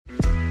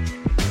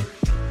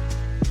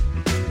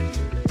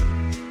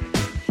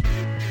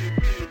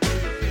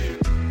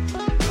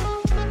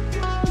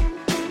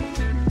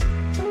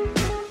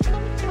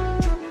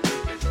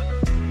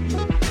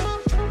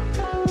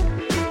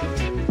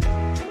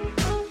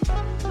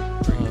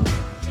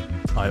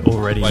I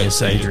already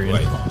miss Adrian.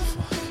 Wait, oh,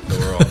 fuck. No,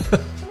 we're on.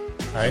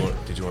 Hey?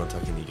 Did you want to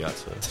tuck in your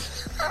guts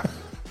first?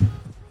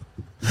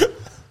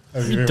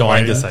 You're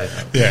dying to say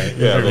that.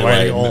 Yeah, I've been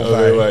waiting all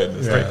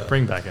day. Yeah.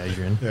 Bring back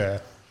Adrian. Yeah.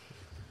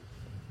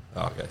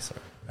 Oh, okay,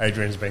 sorry.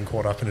 Adrian's been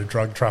caught up in a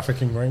drug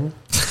trafficking ring.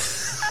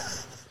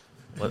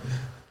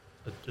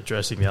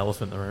 Addressing the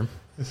elephant in the room.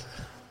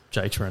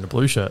 Jake's wearing a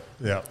blue shirt.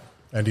 Yeah.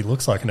 And he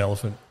looks like an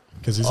elephant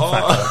because he's a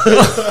fat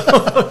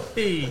guy.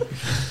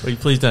 Will you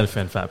please don't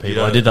offend fat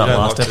people? I did that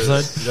last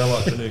episode. You don't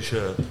like the new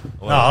shirt?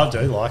 No, I do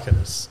like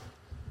it.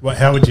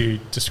 How would you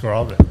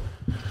describe it?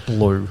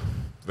 Blue.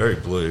 Very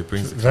blue.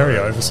 Brings the Very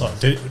colour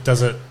oversized.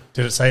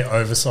 Did it say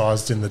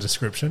oversized in the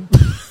description?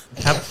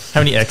 How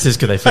many X's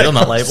could they fit on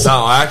that label?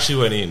 No, I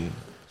actually went in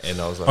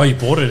and I was like... Oh, you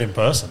bought it in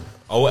person?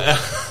 Oh,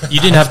 You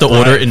didn't have to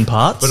order it in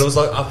parts? but it was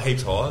like up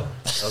heaps high.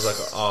 I was like,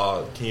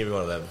 oh, can you give me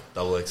one of them?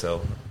 Double XL.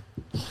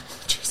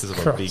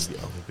 Because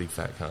I'm a big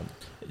fat cunt.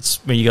 It's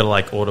when you got to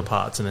like order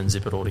parts and then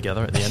zip it all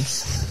together at the end.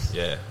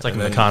 Yeah. It's like a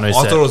And then Meccano I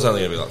set. thought it was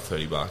only going to be like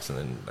 $30 and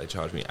then they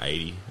charged me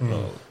 80.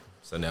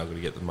 So now I've got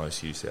to get the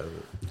most use out of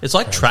it. It's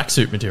like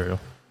tracksuit material.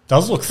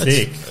 Does look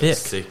thick. Thick.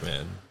 It's thick,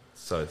 man.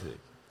 So thick.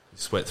 You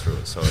sweat through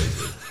it so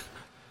easy.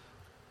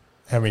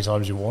 How many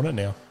times you worn it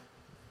now?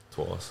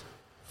 Twice.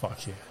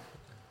 Fuck yeah.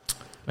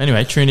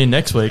 Anyway, tune in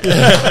next week.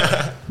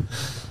 How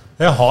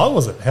high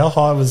was it? How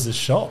high was this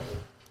shop?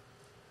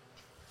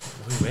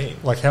 What do you mean?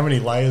 Like, how many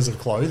layers of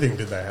clothing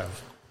did they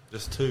have?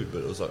 Just two, but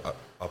it was like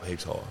up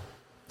heaps high.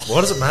 Why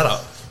does it matter?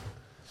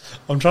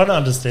 I'm trying to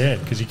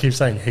understand because you keep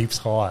saying heaps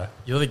high.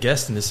 You're the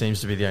guest, and this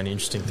seems to be the only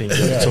interesting thing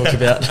to talk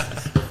about.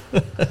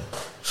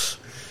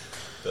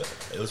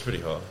 It was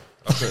pretty high.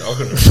 I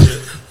couldn't reach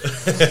it.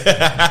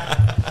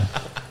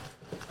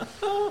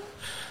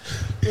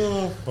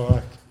 Oh,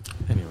 fuck.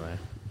 Anyway,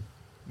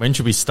 when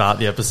should we start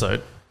the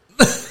episode?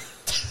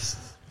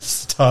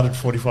 Started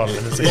 45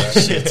 minutes ago.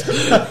 Shit.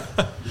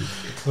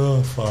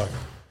 Oh, fuck.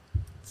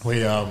 We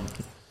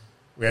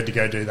had to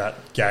go do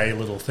that gay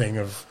little thing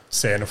of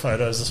Santa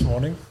photos this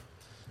morning.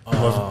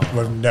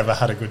 We've never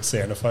had a good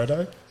Santa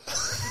photo.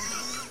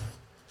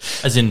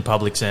 As in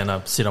public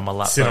Santa, sit on my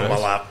lap. Sit on my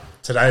lap.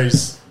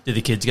 Today's Did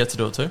the kids get to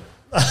do it too?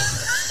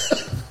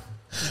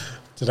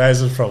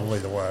 Today's was probably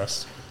the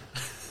worst.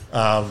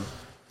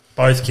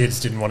 Both kids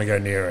didn't want to go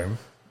near him,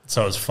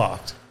 so it was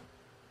fucked.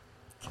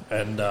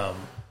 And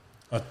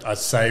I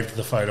saved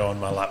the photo on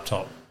my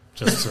laptop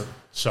just to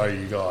show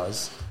you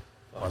guys.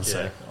 One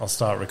sec. I'll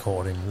start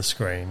recording the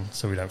screen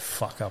so we don't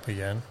fuck up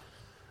again.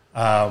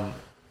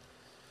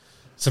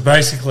 So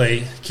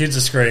basically, kids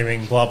are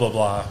screaming, blah, blah,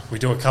 blah. We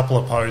do a couple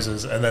of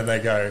poses, and then they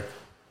go,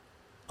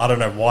 I don't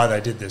know why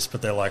they did this,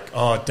 but they're like,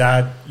 oh,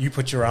 Dad, you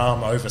put your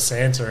arm over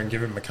Santa and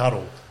give him a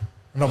cuddle.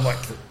 And I'm like,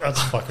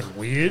 that's fucking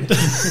weird.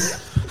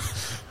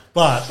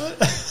 But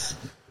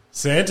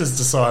Santa's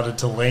decided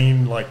to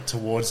lean like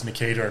towards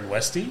Nikita and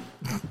Westy.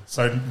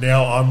 So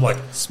now I'm like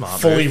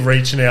fully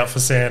reaching out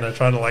for Santa,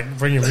 trying to like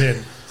bring him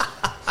in.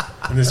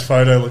 And this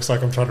photo looks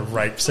like I'm trying to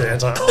rape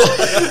Santa.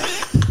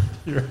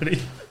 You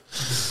ready?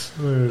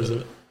 Where is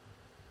it?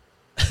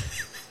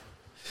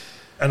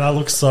 And I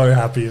look so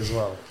happy as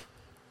well.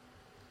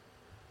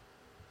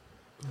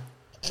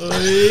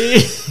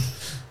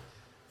 It's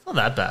not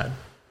that bad.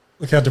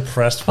 Look how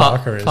depressed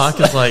Parker is.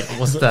 Parker's like,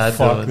 what's Dad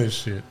Fuck doing? this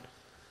shit.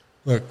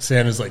 Look,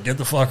 Santa's like, get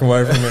the fuck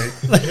away from me.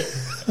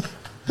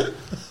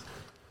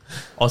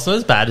 Oh, it's not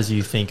as bad as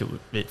you think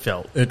it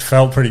felt. It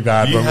felt pretty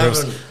bad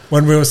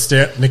when we were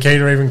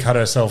Nikita even cut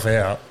herself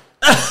out.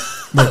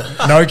 Look,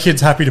 no kid's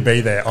happy to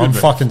be there. I'm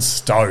fucking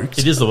stoked.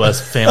 It is the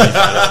worst family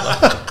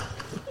photo.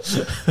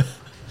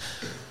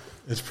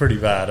 It's pretty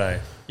bad, eh?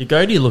 Your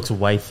goatee looks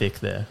way thick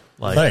there.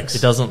 Like, Thanks.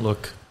 It doesn't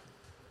look...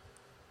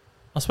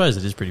 I suppose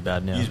it is pretty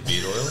bad now. Use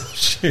beard oil.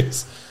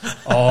 Jeez.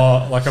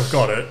 Oh, like I've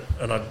got it,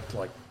 and I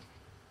like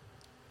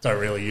don't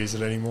really use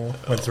it anymore.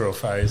 Went through a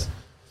phase.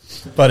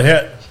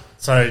 But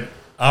so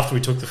after we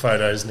took the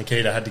photos,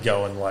 Nikita had to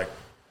go and like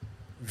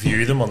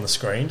view them on the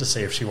screen to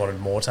see if she wanted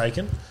more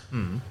taken.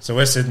 So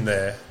we're sitting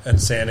there,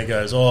 and Santa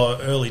goes, "Oh,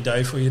 early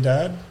day for you,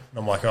 Dad." And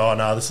I'm like, "Oh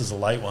no, this is a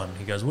late one."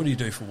 He goes, "What do you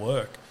do for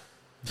work?"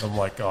 I'm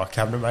like, "Oh,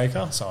 cabinet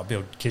maker." So I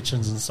build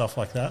kitchens and stuff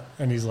like that.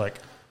 And he's like,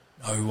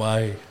 "No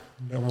way."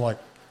 And I'm like,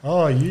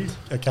 "Oh, are you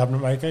a cabinet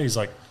maker?" He's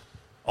like,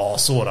 "Oh,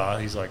 sorta."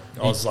 He's like,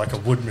 "I was like a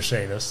wood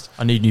machinist."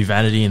 I need new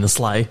vanity in the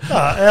sleigh.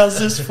 How's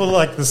this for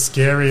like the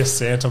scariest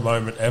Santa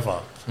moment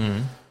ever?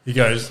 He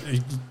goes,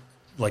 he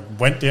like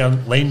leaned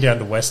down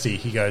to Westy.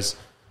 He goes,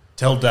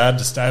 "Tell Dad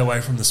to stay away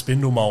from the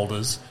spindle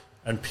moulders,"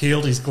 and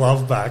peeled his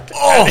glove back.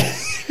 Oh,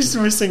 he's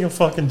missing a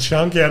fucking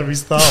chunk out of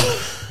his thumb.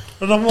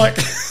 And I'm like,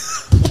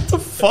 what the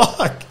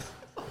fuck?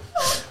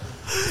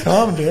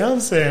 Calm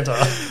down,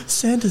 Santa.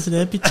 Santa's an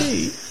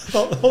amputee.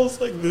 I was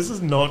like, this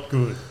is not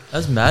good.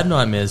 That's mad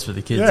nightmares for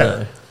the kids,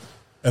 though.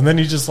 And then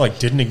he just like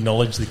didn't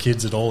acknowledge the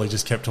kids at all. He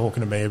just kept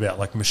talking to me about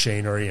like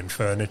machinery and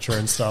furniture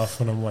and stuff.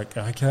 And I'm like,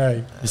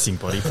 okay. Missing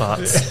body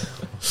parts.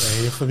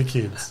 We're here for the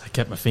kids. I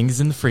kept my fingers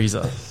in the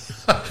freezer.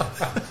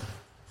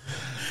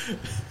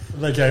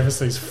 They gave us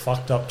these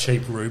fucked up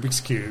cheap Rubik's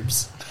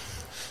Cubes.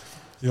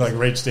 He like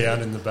reached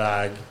down in the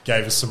bag,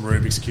 gave us some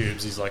Rubik's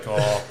cubes. He's like,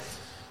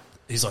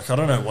 I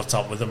don't know what's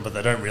up with them, but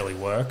they don't really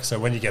work. So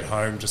when you get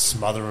home, just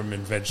smother them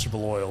in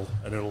vegetable oil,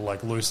 and it'll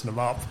like loosen them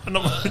up. And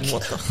I'm like,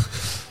 what the?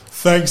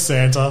 Thanks,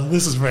 Santa.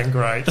 This has been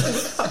great.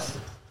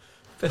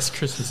 Best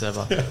Christmas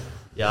ever.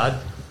 Yeah,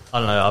 I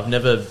don't know. I've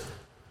never.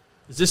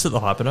 Is this at the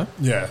Hyperdome?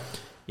 Yeah.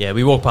 Yeah,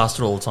 we walk past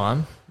it all the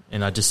time,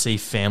 and I just see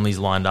families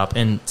lined up.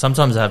 And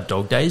sometimes they have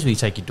dog days where you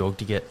take your dog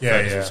to get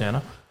photos of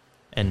Santa,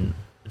 and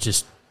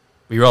just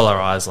we roll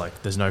our eyes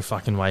like there's no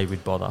fucking way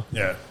we'd bother.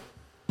 Yeah.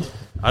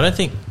 I don't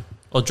think.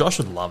 Well, Josh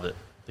would love it.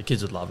 The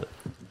kids would love it.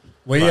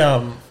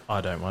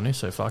 I don't want to,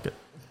 so fuck it.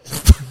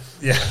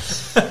 Yeah.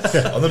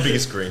 I'm the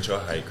biggest Grinch.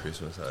 I hate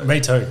Christmas. Me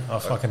too. I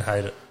fucking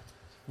hate it.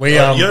 You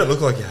don't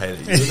look like you hate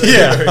it.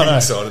 You're very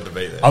excited to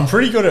be there. I'm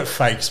pretty good at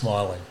fake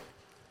smiling.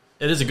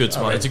 It is a good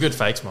smile. It's a good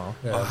fake smile.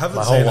 Yeah.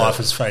 My whole life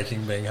is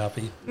faking being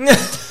happy.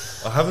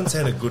 I haven't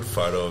seen a good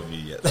photo of you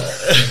yet, though.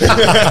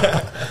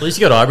 At least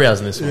you got eyebrows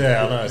in this one.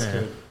 Yeah, I know. It's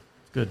good.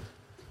 Good.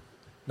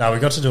 No, we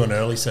got to do an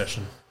early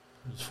session.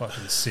 It was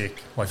fucking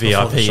sick. Like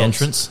VIP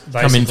entrance.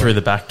 Come in through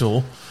the back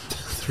door.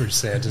 Through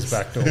Santa's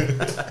back door.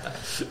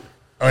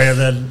 Oh, yeah,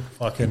 then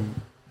fucking...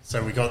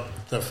 So we got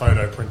the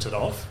photo printed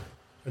off.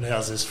 And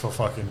how's this for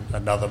fucking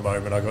another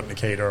moment? I got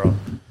Nikita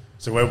on.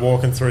 So we're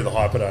walking through the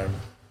Hyperdome,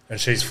 and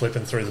she's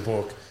flipping through the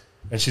book,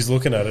 and she's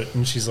looking at it,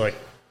 and she's like,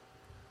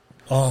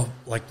 oh,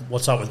 like,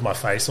 what's up with my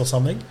face or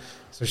something?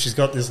 So she's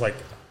got this, like,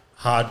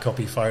 hard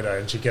copy photo,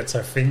 and she gets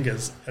her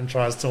fingers and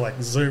tries to, like,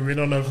 zoom in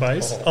on her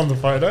face on the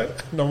photo.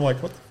 And I'm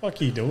like, what the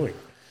fuck are you doing?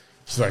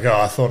 She's like,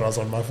 I thought I was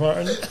on my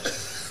phone.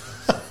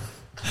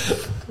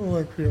 I'm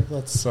like,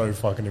 that's so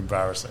fucking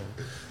embarrassing.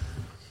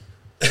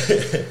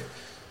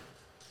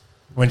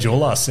 When's your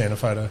last Santa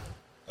photo?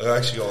 I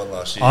actually got one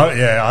last year.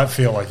 I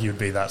feel like you'd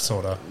be that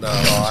sort of No,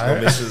 my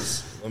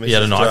missus you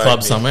had a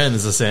nightclub somewhere and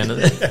there's a Santa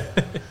there.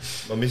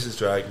 My missus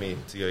dragged me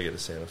to go get a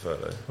Santa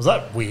photo. Was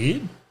that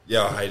weird?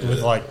 Yeah, I hated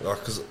it.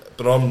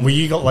 Were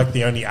you got like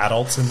the only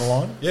adults in the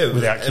line? Yeah,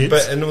 without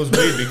kids. And it was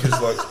weird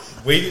because like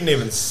we didn't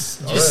even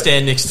just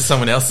stand next to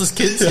someone else's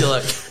kids. You're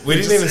like, we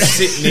didn't even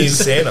sit near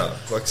Santa.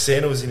 Like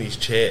Santa was in his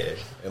chair.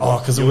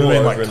 Because it would have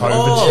been like COVID.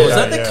 Oh, was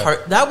that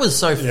the that was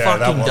so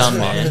fucking dumb,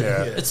 man.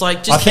 Yeah. It's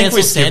like just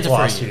cancel Santa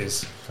for a year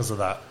because of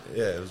that.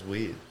 Yeah, it was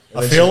weird.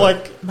 I feel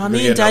like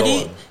Mummy and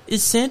Daddy,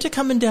 is Santa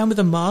coming down with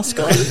a mask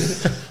on?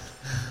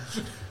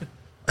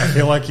 I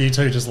feel like you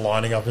two just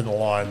lining up in the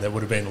line. There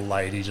would have been a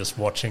lady just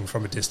watching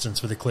from a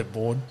distance with a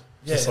clipboard.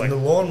 Yeah, just and the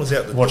line was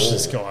out the door. Watch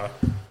this guy.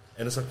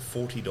 And it's like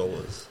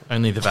 $40.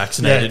 Only the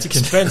vaccinated. Yeah, it's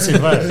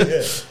expensive, mate.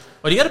 Yeah.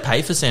 Well, you got to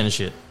pay for Santa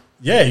shit.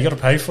 Yeah, you got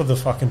to pay for the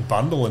fucking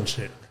bundle and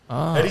shit.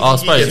 How do you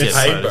suppose get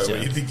paid, photos, bro?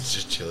 yeah. You think he's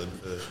just chilling?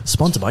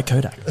 Sponsored by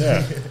Kodak.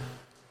 Yeah,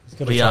 he's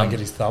got to try and get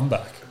his thumb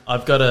back.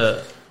 I've got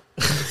a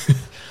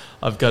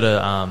I'm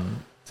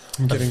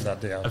getting that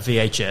down. A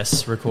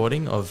VHS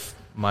recording of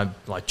my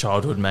like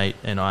childhood mate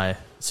and I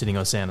sitting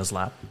on Santa's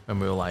lap when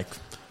we were like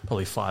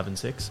probably 5 and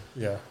 6.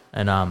 Yeah,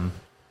 and I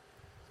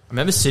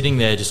remember sitting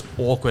there just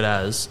awkward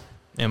as,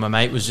 and my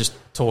mate was just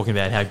talking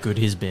about how good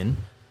he's been,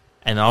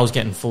 and I was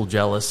getting full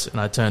jealous, and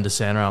I turned to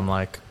Santa, I'm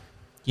like,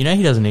 you know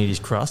he doesn't eat his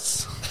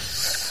crusts.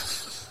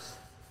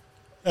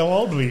 How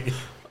old were you?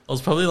 I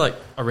was probably like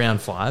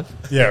around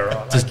 5. Yeah,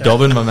 right. Just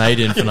dobbing my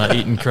mate in for not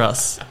eating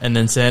crusts. And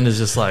then Santa's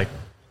just like,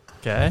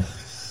 okay.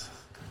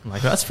 I'm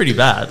like, that's pretty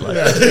bad. Like,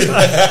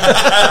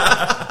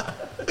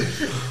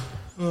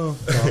 oh,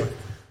 God.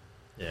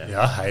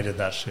 Yeah, I hated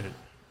that shit.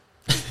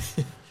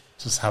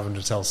 Just having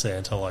to tell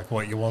Santa, like,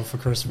 what you want for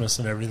Christmas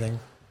and everything.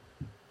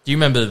 Do you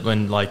remember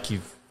when, like,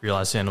 you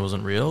realised Santa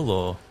wasn't real,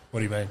 or...?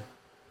 What do you mean?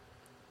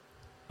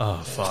 Oh,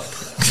 fuck.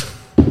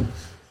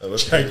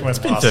 It's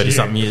been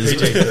 30-something years.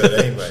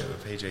 PG-13, mate.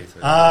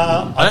 PG-13.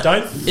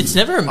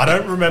 I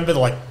don't remember,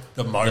 like,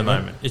 the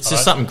moment. It's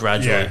just something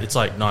gradual. Yeah. It's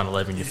like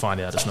 9/11, you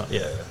find out it's not...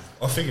 Yeah.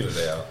 I figured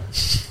it out.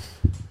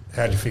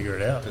 How'd you figure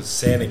it out? Because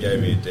Santa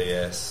gave me a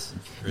DS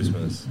for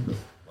Christmas.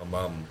 My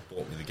mum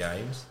bought me the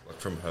games, like,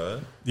 from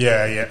her.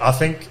 Yeah. I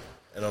think...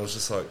 And I was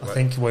just like... I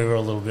think we were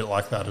a little bit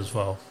like that as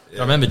well. Yeah.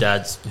 I remember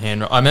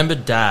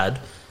Dad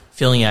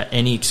filling out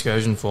any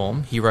excursion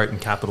form, he wrote in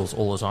capitals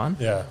all the time.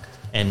 Yeah.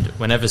 And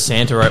whenever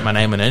Santa wrote my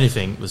name on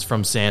anything, it was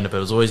from Santa, but it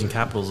was always in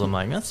capitals. I'm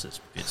like, that's just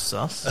a bit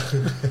sus.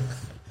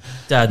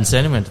 Dad and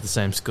Santa went to the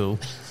same school.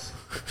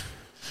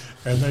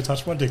 And they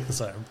touched my dick the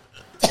same.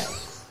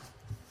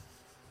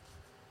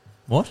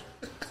 What?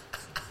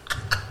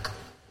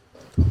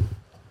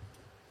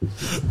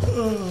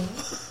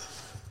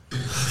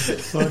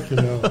 Fucking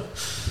hell.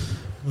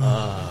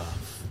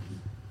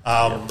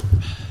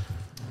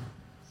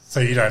 So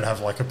you don't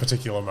have like a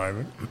particular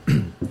moment?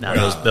 No,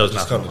 there was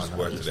just nothing. Kind of just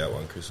worked it out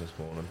one Christmas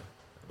morning.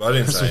 But I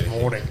didn't say anything.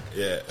 Morning.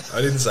 Yeah,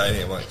 I didn't say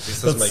anything. I'm like,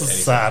 this doesn't That's make the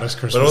any saddest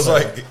sense. Christmas.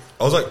 But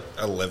I was like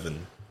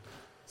 11.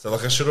 So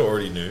like I should have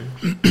already knew.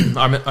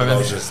 I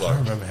was just like, I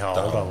remember how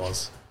old I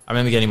was. I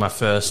remember getting my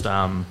first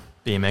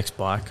BMX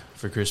bike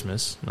for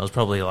Christmas, and I was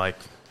probably like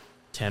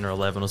 10 or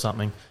 11 or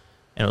something.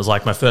 And it was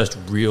like my first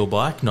real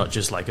bike, not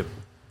just like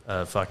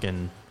a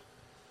fucking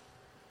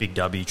Big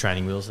W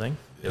training wheels thing.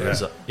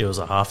 it was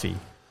a Huffy,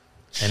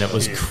 and it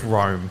was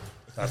chrome.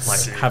 That's Like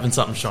sick. having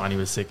something shiny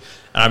was sick.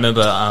 And I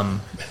remember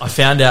I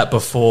found out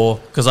before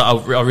because I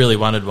really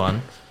wanted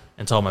one,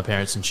 and told my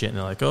parents and shit. And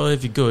they're like, "Oh,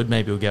 if you're good,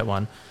 maybe we'll get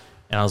one."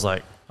 And I was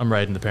like, "I'm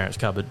raiding the parents'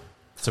 cupboard."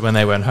 So when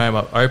they went home,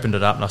 I opened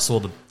it up and I saw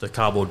the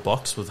cardboard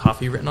box with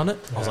Huffy written on it.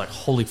 I was like,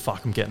 "Holy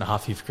fuck, I'm getting a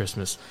Huffy for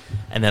Christmas!"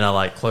 And then I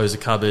like closed the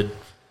cupboard.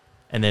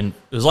 And then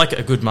it was like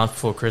a good month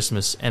before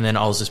Christmas, and then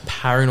I was just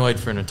paranoid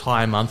for an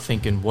entire month,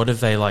 thinking, "What if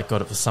they like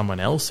got it for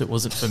someone else? It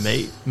wasn't for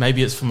me.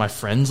 Maybe it's for my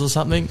friends or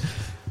something."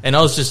 And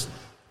I was just,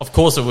 of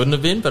course, it wouldn't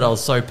have been, but I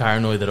was so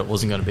paranoid that it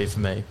wasn't going to be for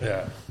me.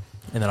 Yeah.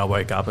 And then I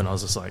woke up and I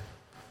was just like,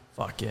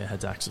 "Fuck yeah,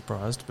 had Zach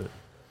surprised," but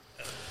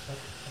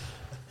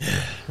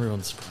yeah,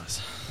 ruined the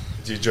surprise.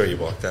 Did you enjoy your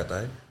bike that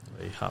day?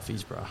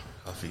 Huffies, bro.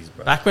 Huffies,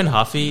 bro. Back when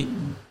Huffy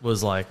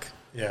was like,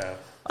 Yeah.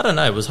 I don't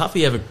know, was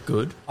Huffy ever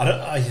good? I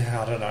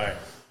don't know.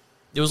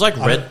 It was like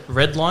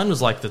Redline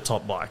was like the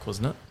top bike,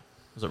 wasn't it?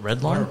 Was it I don't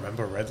Redline?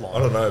 remember Redline. I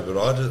don't know,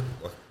 but I just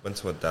went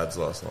to my dad's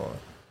last night,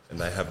 and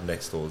they have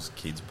next door's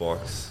kids'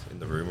 bikes in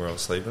the room where I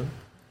was sleeping.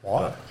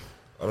 What?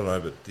 I don't know,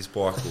 but this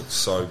bike looked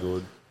so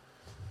good.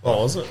 What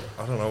was it?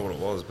 I don't know what it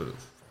was, but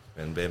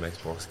man,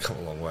 BMX bikes come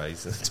a long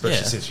ways, especially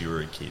Yeah. since you were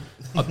a kid.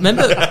 I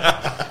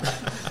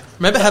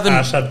remember having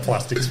Ash had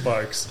plastic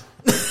spokes.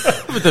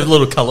 with the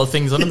little colour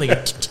things on them. They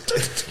go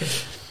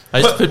I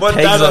used to put My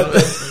pegs dad on had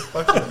that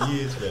for fucking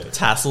years, man.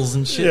 tassels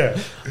and shit.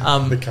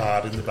 Yeah. The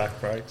card in the back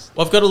brakes.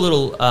 Well, I've got a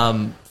little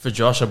for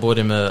Josh. I bought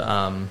him it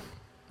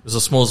was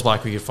the smallest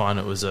bike we could find.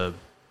 It was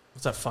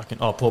what's that fucking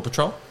Paw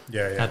Patrol.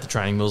 Yeah, yeah. Had the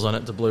training wheels on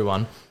it, the blue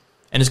one,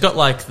 and it's got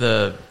like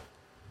I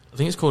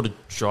think it's called a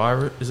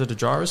gyro. Is it a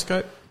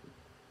gyroscope?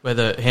 Where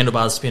the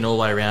handlebars spin all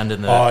the way around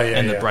and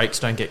the brakes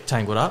don't get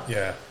tangled up.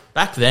 Yeah.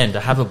 Back then, to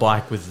have a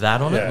bike with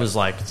that on it Yeah, was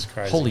like, it's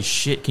crazy. holy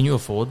shit, can you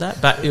afford that?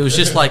 But it was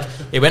just like,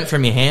 it went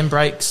from your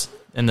handbrakes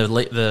and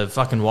the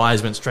fucking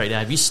wires went straight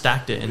down. If you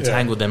stacked it and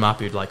tangled them up,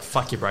 you'd like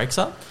fuck your brakes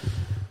up.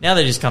 Now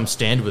they just come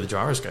standard with a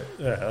gyroscope.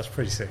 Yeah, that's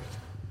pretty sick.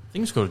 I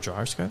think it's called a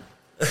gyroscope.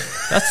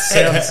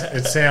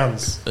 It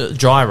sounds.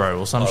 Gyro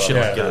or some shit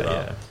yeah, like that,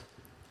 yeah.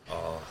 yeah.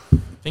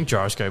 I think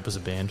Gyroscope was a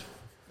band.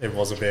 It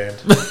was a band.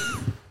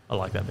 I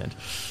like that band.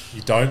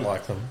 You don't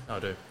like them? I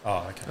do.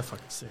 Oh, okay. They're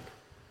fucking sick.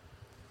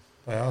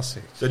 They are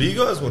sick. So do you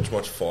guys watch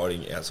much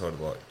fighting outside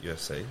of like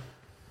UFC?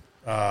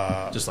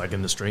 Just like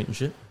in the street and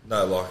shit.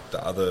 No, like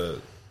the other.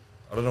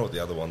 I don't know what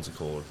the other ones are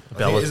called. I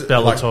think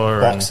Bellator Like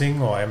and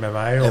boxing or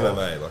MMA? Or,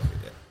 MMA, like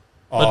yeah.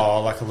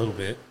 Oh, like a little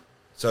bit.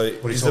 So are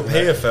you is the talking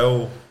about?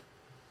 PFL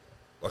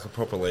like a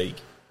proper league?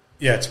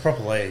 Yeah, it's a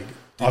proper league.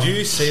 Did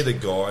you see the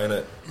guy in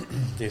it?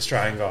 The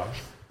Australian guy.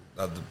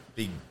 The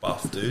big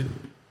buff dude.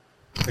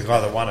 The guy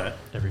that won it.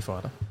 every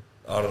fighter.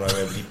 I don't know,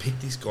 man, but he picked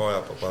this guy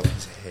up above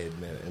his head,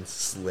 man, and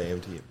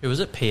slammed him. Who was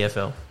it?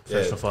 PFL,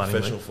 Professional Fighting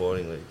Professional League.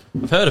 Fighting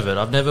League. I've heard of it.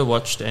 I've never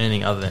watched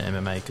anything other than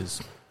MMA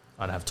because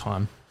I don't have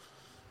time.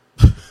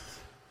 I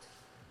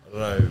don't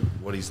know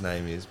what his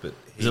name is, but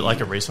Is it like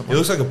a recent He one?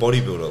 looks like a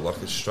bodybuilder, like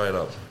a straight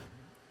up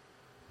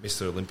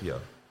Mr. Olympia.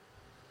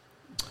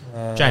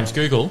 James,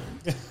 Google.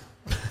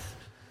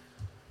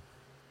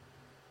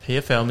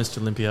 PFL, Mr.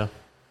 Olympia.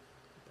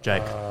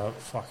 Jake.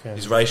 Fucking.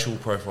 His racial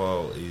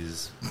profile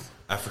is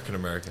African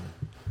American.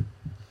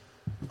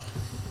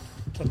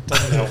 That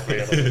doesn't help me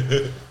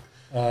at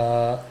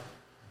all.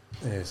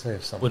 Yeah, see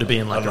if something. Would it be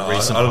in like a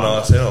recent I don't know. I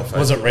one? seen it on Facebook.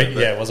 Was it? but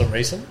Yeah, was it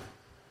recent?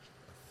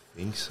 I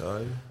think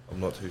so. I'm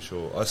not too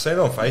sure. I seen it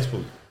on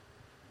Facebook.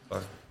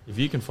 Like, If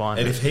you can find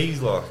and it, if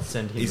he's like,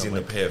 Send him he's the in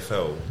the link.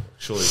 PFL,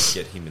 surely you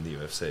get him in the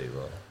UFC.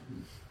 Like,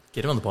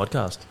 get him on the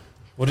podcast.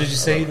 Well, did you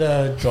see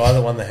the guy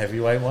that won the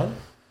heavyweight one?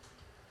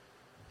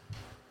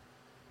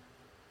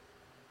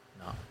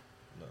 No.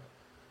 no,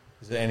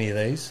 Is there any of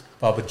these?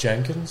 Bubba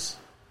Jenkins?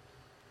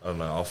 I don't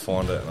know. I'll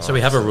find it. and So I'll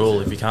we have a send it rule.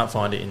 to If you. you can't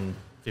find it in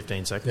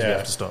 15 seconds, you Yeah.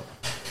 have to stop.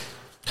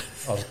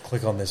 I'll just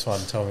click on this one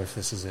and tell me if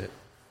this is it.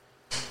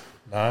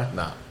 No?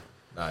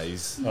 Nah,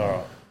 he's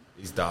Alright.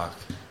 dark.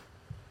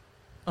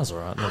 That was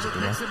alright. That was a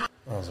good one.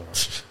 That was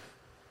alright.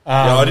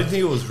 Yeah, I didn't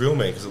think it was real,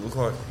 man, because it looked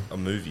like a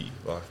movie.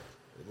 Like,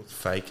 it looked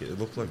fake. It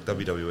looked like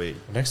WWE.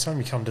 Next time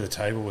you come to the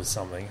table with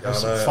something, have I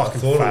some know, I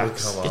fucking thought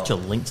facts. it would come Get your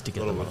up. links Thought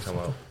together, it would come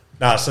motherfucker. up.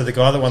 Nah, so the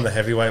guy that won the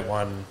heavyweight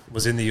one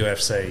was in the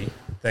UFC,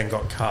 then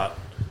got cut,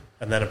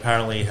 and then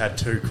apparently had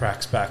 2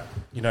 cracks back.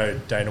 You know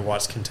Dana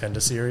White's Contender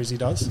Series he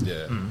does?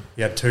 Yeah.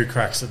 He had 2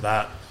 cracks at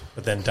that,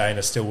 but then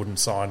Dana still wouldn't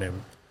sign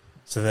him.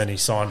 So then he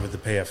signed with the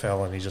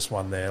PFL and he just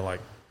won their like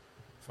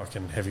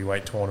fucking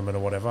heavyweight tournament or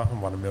whatever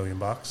and won $1 million.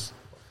 That's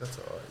all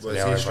right. So Was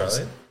now he everyone's-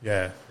 Australian?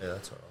 Yeah. Yeah,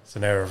 that's all right. So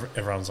now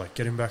everyone's like,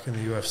 get him back in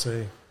the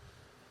UFC.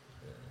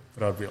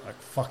 But I'd be like,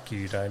 fuck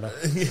you, Dana.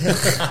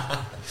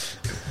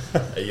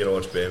 Are you going to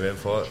watch Bear Man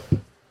fight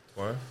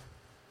tomorrow?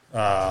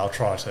 I'll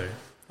try to.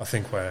 I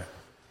think we're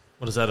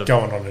What is that? A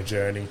going on a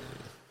journey.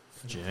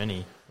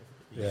 journey?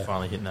 You're Yeah.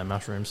 finally hitting those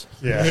mushrooms.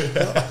 Yeah.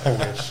 I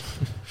wish.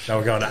 Now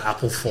we're going to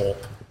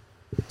Applethorpe.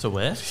 To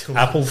where?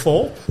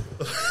 Applethorpe?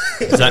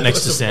 Is that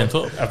next to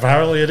Sandthorpe?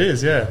 Apparently it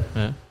is, yeah.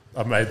 Yeah.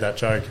 I made that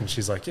joke and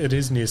she's like, it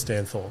is near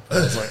Stanthorpe. I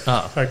was like,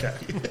 Oh, okay.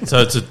 so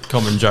it's a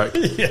common joke.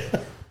 Yeah.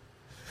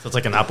 So it's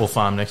like an apple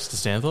farm next to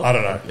Stanthorpe? I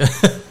don't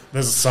know.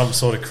 There's some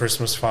sort of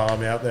Christmas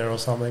farm out there or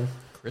something.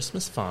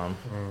 Christmas farm.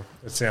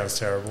 It sounds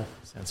terrible.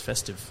 Sounds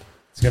festive.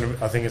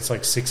 I think it's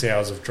like 6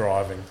 hours of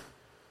driving.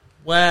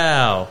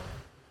 Wow.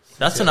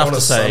 That's enough on to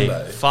a say,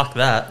 Sunday. fuck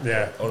that.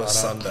 Yeah. On a I know.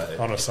 Sunday.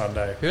 On a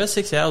Sunday. Who has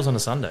 6 hours on a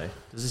Sunday?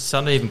 Does this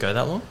Sunday even go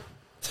that long?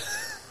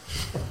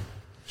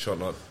 Sure,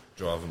 not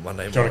driving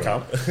Monday Do you want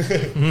morning.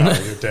 to come? No,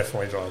 you're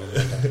definitely driving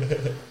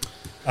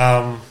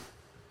Monday.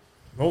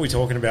 What were we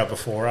talking about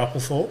before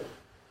Applethorpe?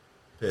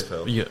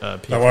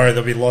 PFL. Don't worry,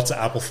 there'll be lots of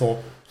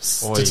Applethorpe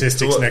statistics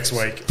So what- next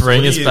week.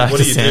 Bring What us do you, back what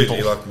to do you do? sample.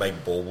 Do you like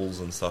make baubles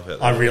and stuff out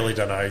there? I really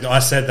don't know. I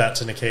said that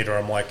to Nikita.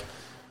 I'm like,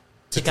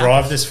 to Pick up.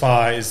 drive this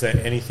far, is there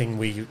anything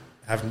we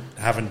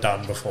haven't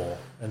done before?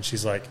 And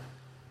she's like,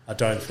 I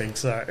don't think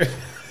so.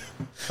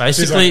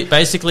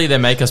 Basically, they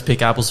make us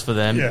pick apples for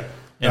them, Yeah.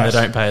 and No, they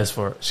don't pay us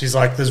for it. She's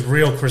like, there's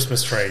real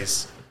Christmas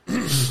trees.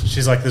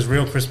 She's like, there's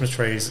real Christmas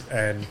trees,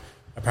 and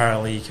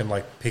apparently you can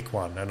like pick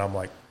one. And I'm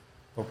like,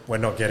 but we're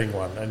not getting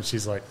one. And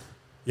she's like,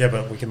 yeah,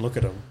 but we can look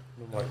at them.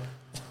 I'm like,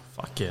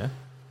 Fuck yeah.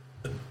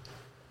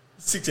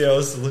 6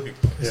 hours to look at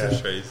Christmas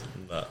Yeah. trees.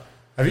 Nah.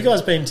 have you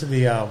guys been to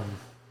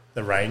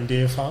the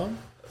reindeer farm?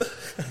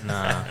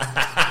 Nah.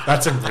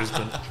 That's in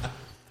Brisbane.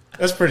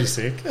 That's pretty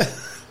sick.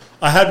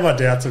 I had my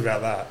doubts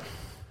about that.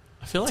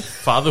 I feel like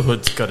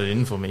fatherhood's got it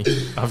in for me.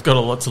 I've got a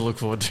lot to look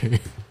forward to.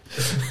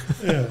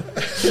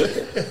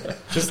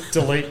 Just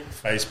delete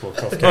Facebook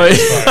off Oh,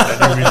 Gabe's phone and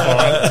you'll be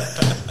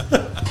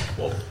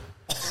fine.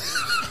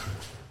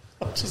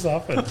 What just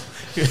happened?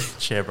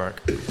 Chair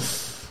broke.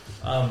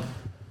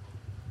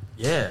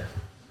 Yeah.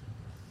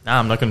 Nah,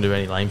 I'm not going to do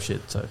any lame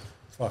shit, so.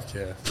 Fuck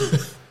yeah.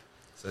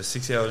 So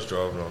 6 hours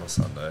driving on a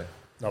Sunday.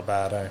 Not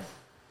bad, eh?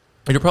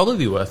 It'll probably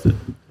be worth it.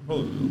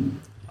 Probably will.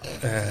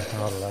 I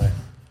don't know.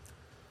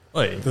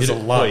 Oi, There's a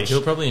lunch.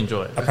 He'll probably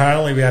enjoy it.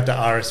 Apparently we had to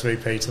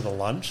RSVP to the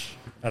lunch.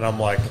 And I'm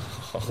like,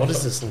 what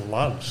is this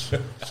lunch?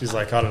 She's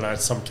like, I don't know,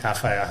 it's some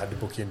cafe I had to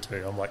book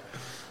into. I'm like,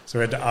 so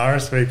we had to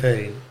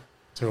RSVP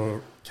to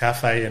a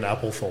cafe in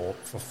Applethorpe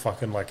for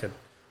fucking like a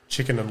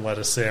chicken and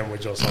lettuce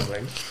sandwich or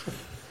something.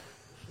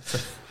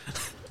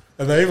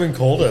 And they even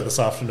called her this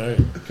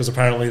afternoon because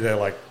apparently they're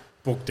like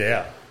booked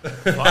out.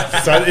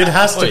 So it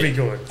has to Oi, be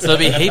good. So there'll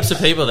be heaps of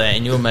people there,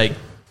 and you'll make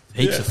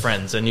heaps Yeah. of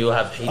friends, and you'll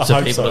have heaps I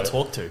of hope people so. to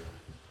talk to.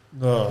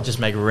 Oh, Just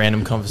make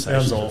random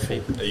conversations Sounds with awful.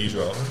 people. Are you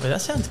driving? Wait,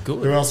 that sounds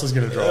good. who else is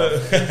going to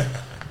drive?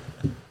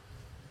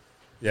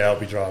 Yeah, I'll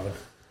be driving.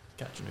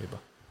 Catch an Uber.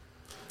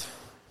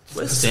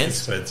 Where's It's Stan?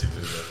 expensive,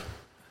 isn't it?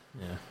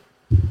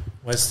 Yeah.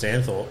 Where's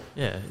Stanthorpe?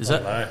 Yeah. Is I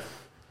that don't know.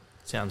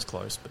 sounds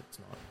close, but it's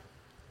not.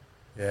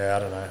 Yeah, I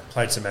don't know.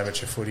 Played some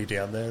amateur footy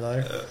down there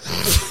though.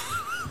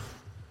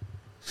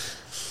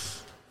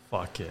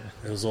 Fuck yeah.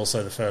 It was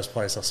also the first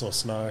place I saw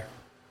snow.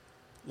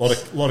 Lot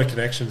of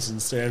connections in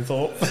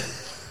Stanthorpe.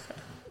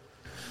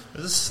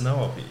 There's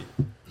snow up here.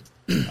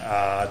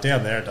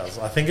 Down there it does.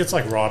 I think it's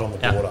like right on the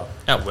border.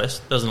 Out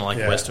west. Doesn't it like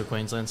Yeah. west of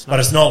Queensland snow? But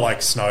it's not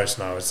like snow. It's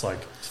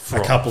like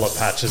Frost. a couple of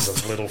patches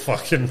of little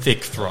fucking...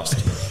 thick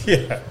frost.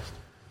 Yeah.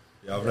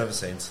 Yeah, I've never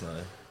seen snow.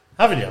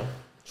 Haven't you?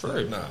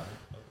 True. No.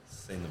 I've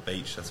seen the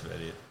beach, that's about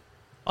it.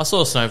 I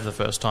saw snow for the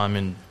first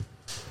time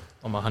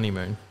on my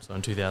honeymoon. So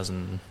in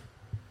 2000,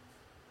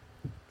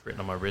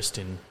 written on my wrist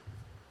in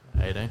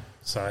 18.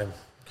 Same.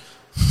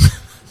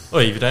 Oh,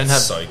 if you don't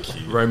have So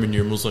cute. Roman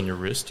numerals on your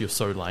wrist, you're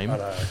so lame. I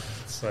know.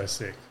 It's so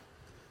sick.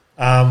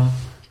 Yeah,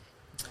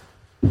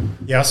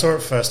 I saw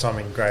it first time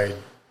in grade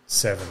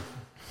 7.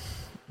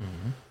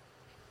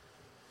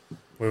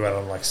 We went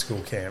on like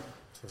school camp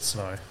for the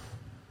snow.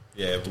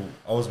 Yeah, well,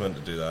 I was meant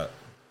to do that,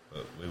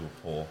 but we were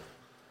poor.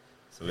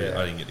 So Yeah.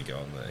 I didn't get to go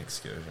on the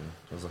excursion.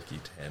 I was lucky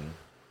 10.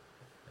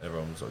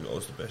 Everyone was like, oh, it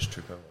was the best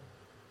trip ever.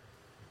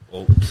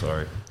 Oh,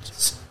 sorry.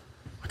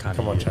 I can't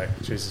Come hear on, you. Jake.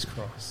 Jesus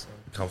Christ.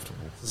 Comfortable.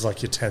 This is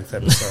like your 10th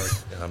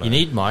episode. Yeah, I know. You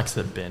need mics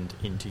that bend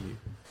into you.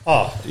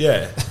 Oh,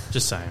 Yeah.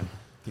 Just saying.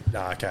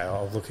 nah, okay,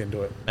 I'll look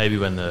into it. Maybe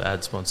when the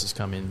ad sponsors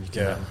come in, you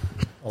can. Yeah.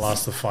 I'll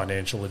ask the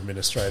financial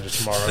administrator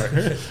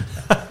tomorrow.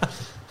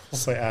 I'll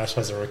say Ash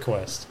has a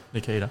request.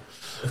 Nikita.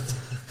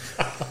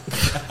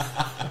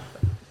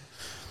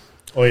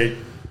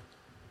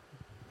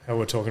 How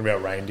we're talking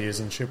about reindeers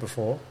and shit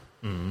before.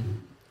 Mm.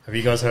 Have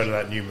you guys heard of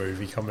that new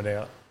movie coming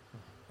out?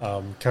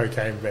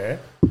 Cocaine Bear?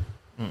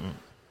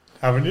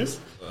 Haven't you?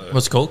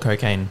 What's it called?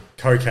 Cocaine.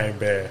 Cocaine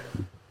Bear.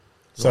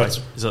 So it's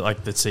Is it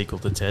like the sequel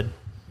to Ted?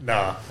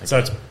 nah.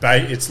 So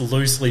it's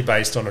loosely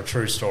based on a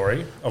true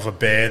story of a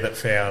bear that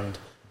found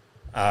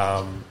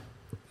a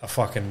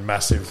fucking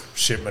massive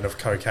shipment of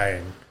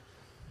cocaine,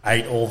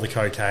 ate all the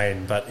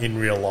cocaine, but in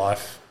real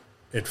life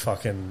it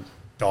fucking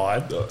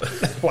died,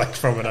 like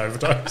from an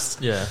overdose.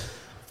 Yeah.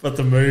 But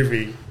the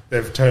movie,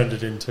 they've turned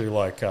it into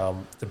like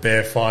the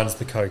bear finds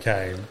the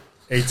cocaine,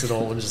 eats it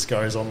all, and just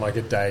goes on like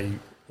a day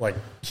like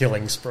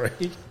killing spree.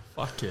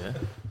 Fuck yeah.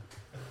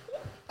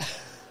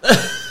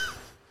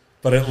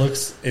 But it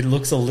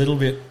looks a little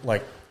bit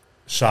like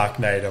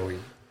Sharknado-y.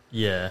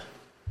 Yeah.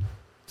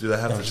 Do they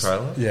have the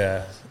trailer?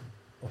 Yeah,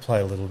 I'll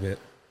play a little bit.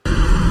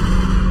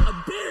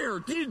 A bear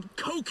did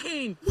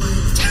cocaine.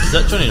 Is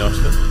that Johnny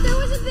Knoxville? There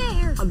was a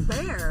bear. A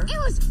bear? It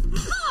was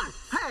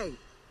far. Hey,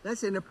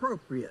 that's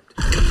inappropriate.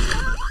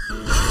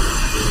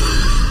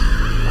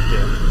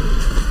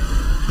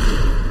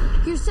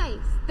 You're safe.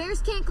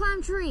 Bears can't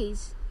climb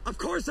trees. Of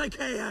course I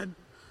can.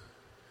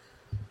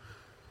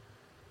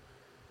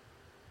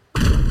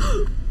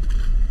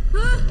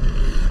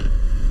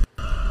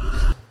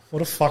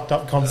 What a fucked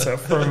up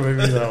concept for a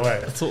movie that way.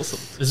 That's awesome.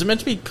 Is it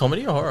meant to be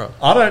comedy or horror?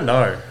 I don't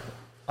know.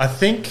 I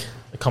think,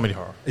 A comedy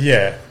horror.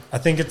 yeah, I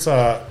think it's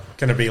going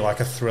to be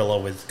like a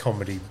thriller with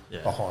comedy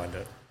behind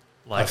it.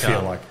 Like, I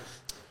feel like.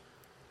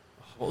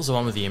 What was the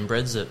one with the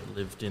inbreds that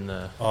lived in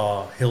the...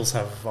 Oh, Hills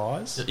Have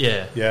Eyes?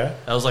 Yeah. Yeah.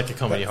 That was like a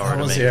comedy That horror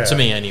to was- me. yeah. To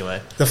me,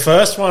 anyway. The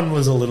first one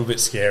was a little bit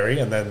scary,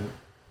 and then,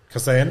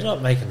 because they ended up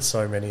making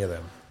so many of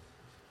them.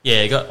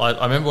 Yeah,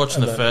 I remember watching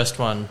And the then- first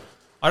one.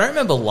 I don't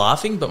remember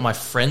laughing, but my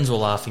friends were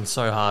laughing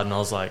so hard, and I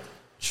was like,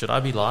 should I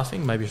be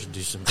laughing? Maybe I should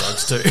do some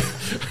drugs too.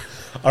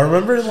 I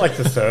remember in like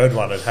the third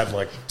one, it had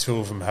like two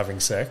of them having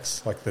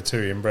sex, like the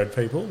two inbred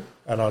people,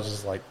 and I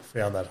just like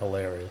found that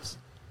hilarious.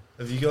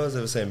 Have you guys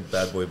ever seen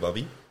Bad Boy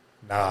Bubby?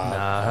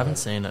 Nah, I haven't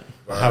seen it.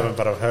 I haven't,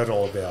 but I've heard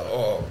all about it.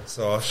 Oh,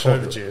 so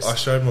the gist. I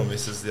showed my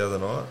missus the other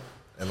night,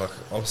 and like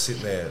I'm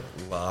sitting there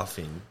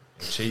laughing,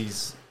 and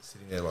she's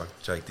sitting there like,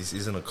 Jake, this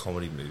isn't a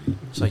comedy movie.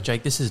 It's like,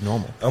 Jake, this is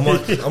normal. I'm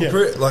like, and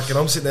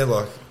I'm sitting there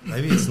like,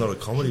 maybe it's not a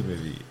comedy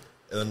movie.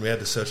 And then we had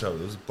to search up. It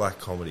was black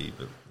comedy,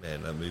 but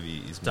man, that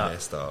movie is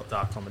messed up.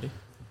 Dark comedy.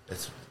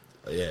 It's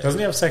Doesn't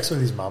he have sex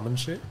with his mum and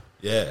shit?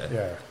 Yeah.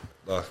 Yeah.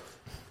 Like,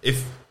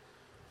 if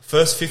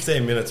first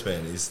 15 minutes,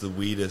 man, is the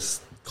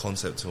weirdest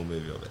concept to a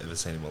movie I've ever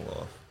seen in my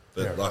life.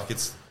 But Yeah, like,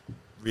 it's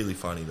really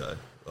funny though.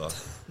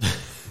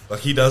 Like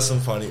he does some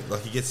funny.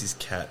 Like he gets his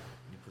cat,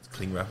 he puts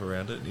cling wrap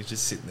around it, and he's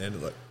just sitting there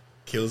and like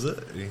kills it,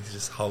 and he's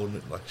just holding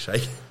it like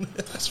shaking.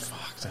 That's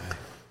fucked, eh?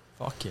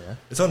 Fuck yeah.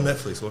 It's on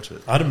Netflix. Watch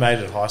it. I had a mate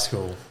at high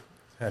school,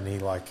 and he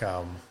like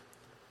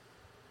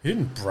he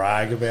didn't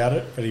brag about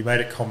it, but he made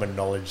it common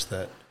knowledge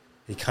that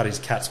he cut his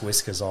cat's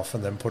whiskers off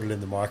and then put it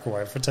in the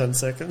microwave for 10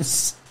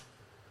 seconds.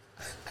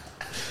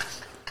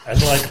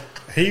 And like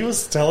he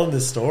was telling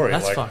this story,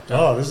 That's like, fucked up.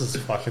 oh, this is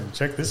fucking,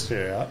 check this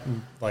shit out,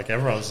 and like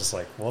everyone was just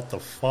like, what the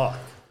fuck?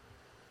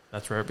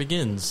 That's where it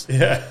begins.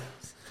 Yeah,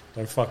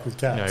 don't fuck with You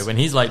cats. know, when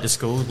he's late to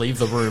school, leave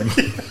the room.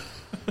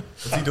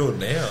 What's he doing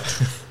now?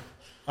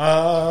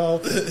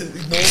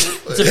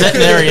 It's a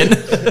veterinarian.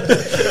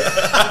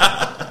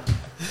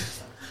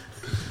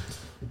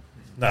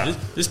 Nah.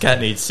 This cat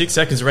needs 6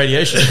 seconds of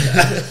radiation.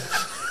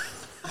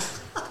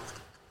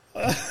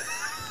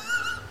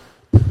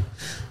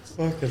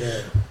 Fucking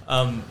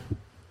hell.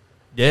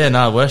 Yeah,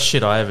 no, worst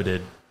shit I ever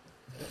did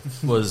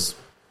was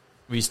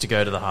we used to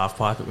go to the half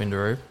pipe at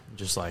Windaroo.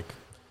 Just like,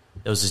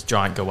 there was this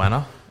giant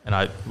goanna,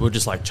 and we were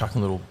just like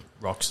chucking little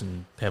rocks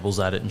and pebbles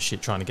at it and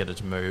shit, trying to get it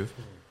to move.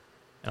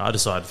 And I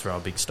decided to throw a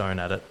big stone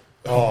at it.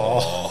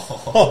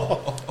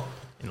 Oh.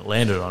 And it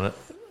landed on it.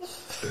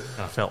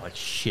 And I felt like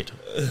shit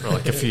for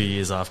like a few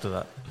years after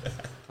that. I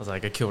was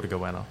like, I killed a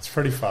goanna. It's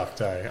pretty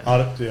fucked, eh?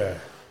 Yeah.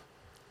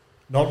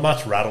 Not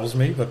much rattles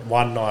me, but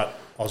one night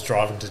I was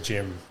driving to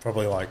gym,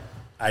 probably like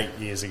 8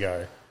 years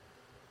ago,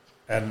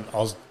 and I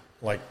was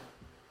like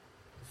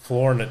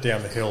flooring it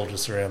down the hill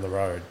just around the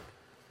road,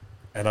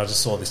 and I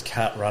just saw this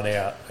cat run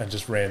out and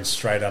just ran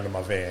straight under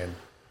my van,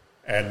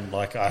 and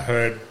like I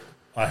heard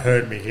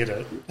me hit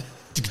it.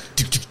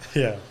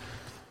 Yeah.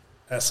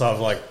 So I've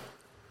like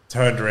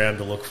turned around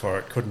to look for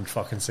it, couldn't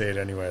fucking see it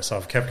anywhere, so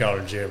I've kept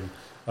going to gym.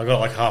 I got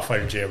like halfway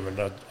to gym,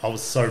 and I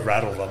was so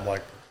rattled, I'm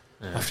like,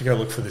 I have to go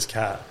look for this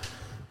cat.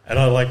 And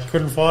I like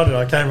couldn't find it.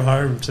 I came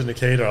home to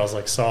Nikita, I was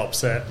like so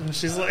upset, and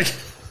she's like,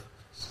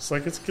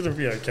 it's gonna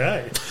be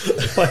okay.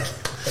 Like,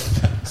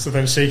 so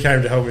then she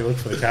came to help me look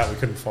for the cat. We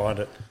couldn't find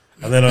it,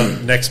 and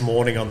then next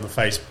morning on the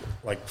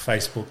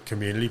Facebook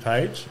community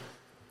page,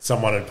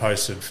 someone had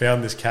posted,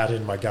 found this cat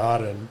in my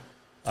garden.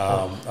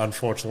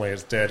 Unfortunately,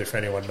 it's dead. If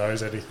anyone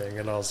knows anything,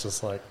 and I was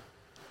just like,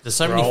 There's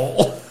so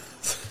roll.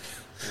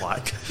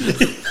 like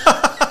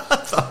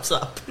thumbs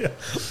up. Yeah,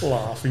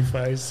 laughing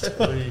face.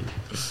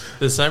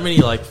 There's so many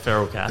like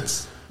feral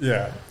cats.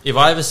 Yeah, If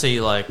I ever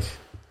see like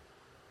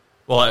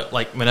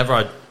whenever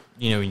when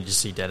you just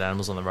see dead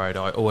animals on the road,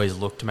 I always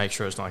look to make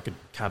sure it's not like a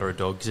cat or a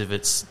dog. Because if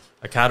it's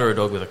a cat or a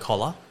dog with a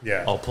collar,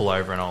 Yeah. I'll pull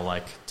over and I'll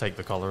like take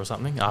the collar or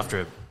something.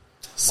 After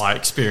my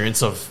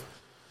experience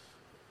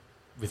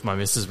with my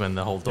missus when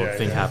the whole dog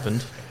thing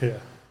happened, yeah.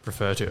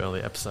 refer to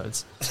early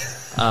episodes.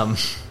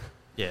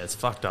 Yeah, it's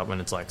fucked up when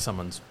it's like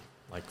someone's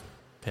like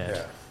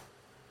pet.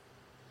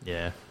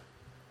 Yeah.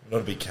 I'm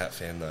not a big cat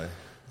fan though.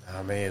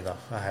 Nah, me either.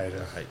 I hate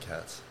it. I hate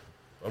cats.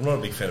 I'm not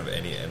a big fan of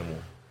any animal.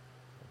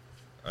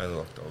 I only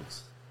like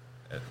dogs.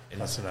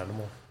 That's an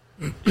animal.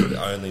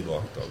 I only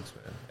like dogs,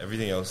 man.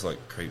 Everything else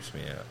like creeps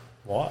me out.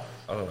 What?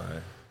 I don't know.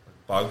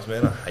 Like bugs,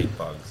 man. I hate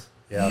bugs.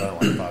 Yeah, I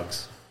don't like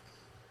bugs.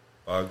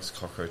 Bugs,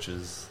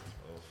 cockroaches.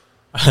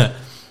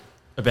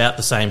 About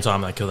the same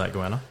time they killed that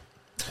goanna,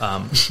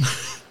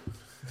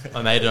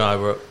 my mate and I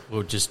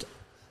were just,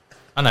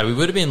 I don't know, we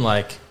would have been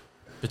like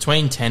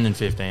between 10 and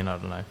 15, I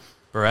don't know.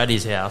 we're at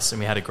his house and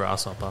we had a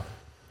grasshopper.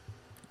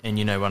 And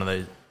you know, one of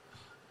those...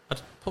 I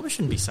probably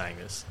shouldn't be saying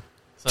this.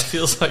 So it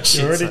feels like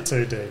shit. You're already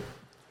too deep.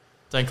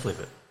 Don't clip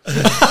it.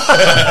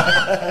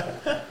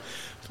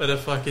 But a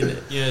fucking...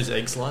 You know those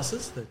egg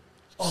slices?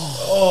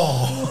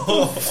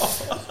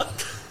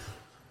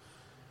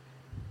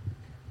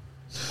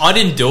 I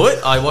didn't do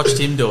it. I watched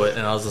him do it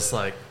and I was just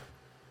like,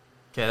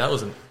 okay, that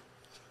wasn't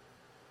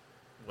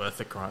worth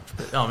the crunch.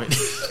 But, I mean...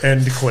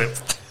 End clip.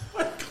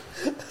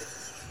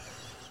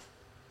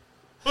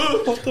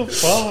 What the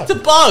fuck? It's a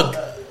bug.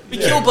 We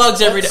kill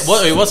bugs every day.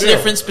 What's the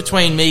difference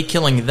between me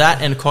killing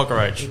that and a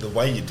cockroach? The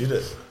way you did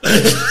it.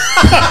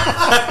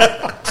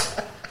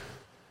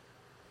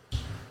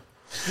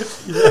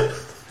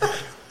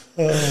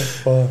 Oh,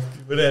 fuck.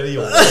 You went out of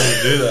your way to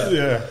do that.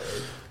 Yeah.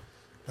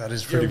 That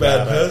is You're pretty a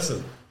bad bad.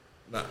 person.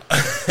 No.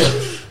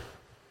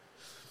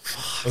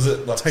 Was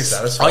it like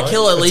satisfying? I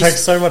kill at It least...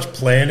 takes so much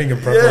planning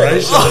and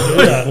preparation to do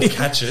that.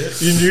 Catch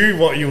it. You knew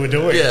what you were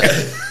doing. Yeah.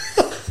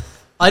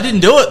 I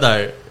didn't do it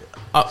though.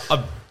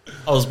 I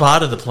was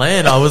part of the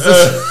plan. I was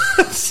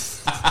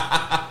just...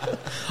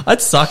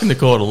 I'd suck in the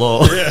court of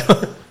law. Yeah.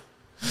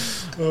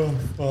 Oh,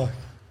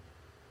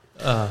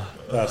 fuck.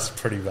 That's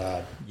pretty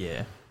bad.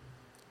 Yeah.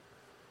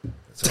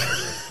 It's all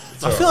right.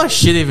 It's I all feel right. like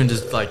shit even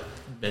just like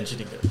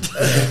mentioning it.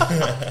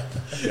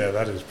 Yeah,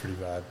 that is pretty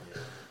bad.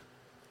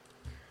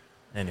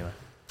 Anyway,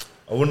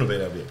 I wouldn't have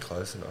been able to get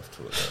close enough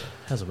to it though.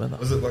 how's the weather?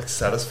 Was it like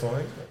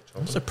satisfying?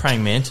 Like Was it a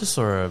praying mantis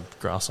or a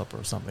grasshopper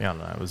or something? I don't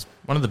know. It was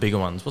one of the bigger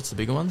ones. What's the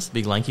bigger ones? The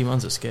big lanky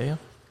ones that scare you?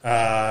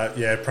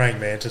 Yeah, praying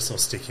mantis or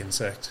stick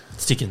insect.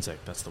 Stick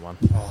insect, that's the one.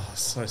 Oh,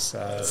 so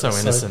sad. So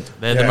innocent.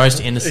 They're yeah, the most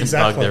innocent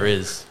exactly. bug there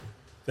is.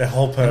 Their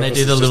whole purpose And they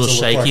do is the just little to look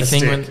shaky like a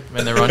thing when, stick.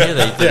 when they're on you. They do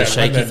Yeah, the when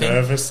shaky they're thing.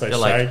 nervous, they They're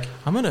like, shake.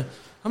 I'm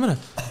gonna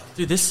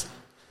do this.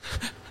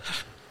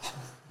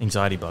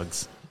 Anxiety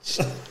bugs.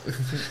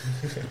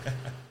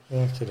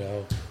 Fucking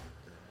hell.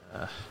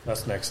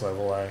 That's next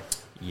level, eh?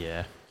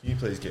 Yeah. Can you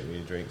please get me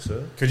a drink,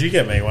 sir? Could you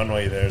get me one while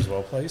you're there as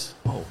well, please?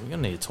 Oh, we're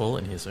gonna need a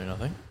toilet in here soon, I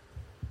think.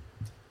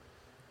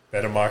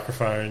 Better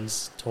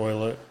microphones,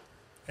 toilet,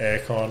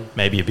 aircon.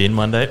 Maybe a bin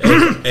one day.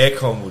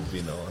 Aircon would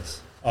be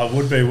nice.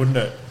 Would be, wouldn't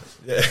it?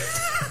 Yeah.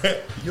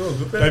 You're a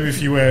good man. Maybe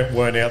if you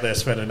weren't out there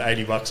spending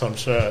 $80 on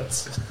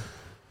shirts.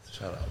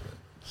 Shut up, man.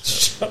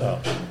 Shut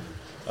up.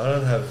 I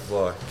don't have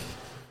like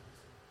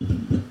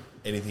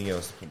anything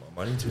else to put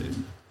my money to.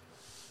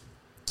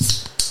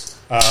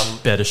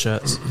 Better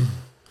shirts.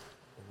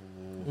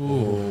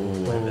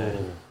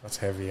 Ooh, that's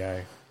heavy,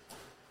 eh?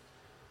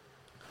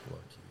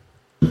 Like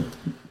you.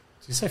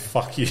 Did you say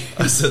fuck you?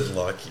 I said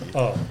like you.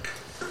 Oh.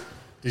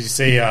 Did you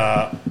see,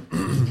 I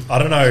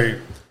don't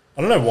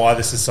know why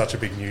this is such a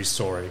big news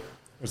story.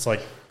 It's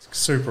like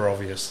super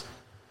obvious.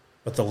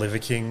 But the Liver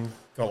King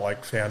got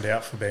like found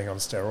out for being on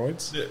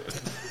steroids. Yeah.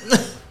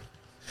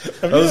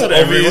 Have That was you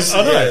heard obvious.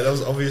 I know. Yeah, that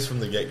was obvious from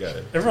the get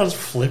go. Everyone's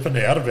flipping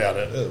out about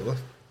it.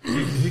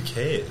 Who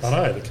cares? I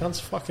know, the cunt's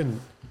fucking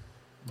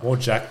more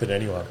jacked than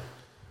anyone.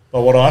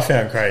 But what I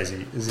found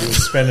crazy is he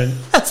was spending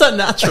That's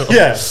unnatural.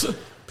 yeah,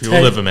 Pure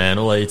 10 liver, man.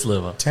 All I eat's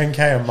liver.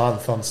 $10K a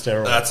month on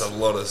steroids. That's a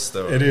lot of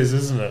stuff. It is,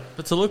 isn't it?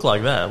 But to look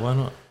like that, why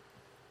not?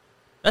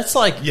 That's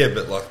like... Yeah,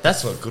 but like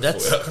that's not good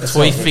that's for you.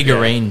 toy not good,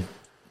 figurine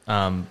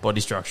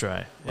body structure,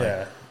 eh? Like,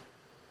 Yeah.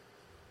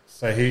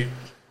 So he,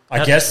 I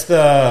How- guess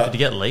Did he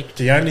get leaked?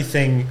 the only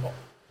thing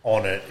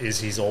on it is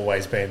he's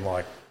always been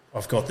like,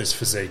 I've got this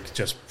physique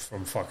just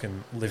from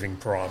fucking living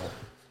primal.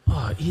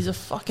 Oh, he's a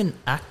fucking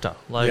actor.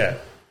 Like, Yeah.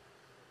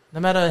 no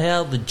matter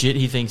how legit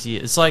he thinks he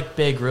is. It's like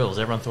Bear Grylls.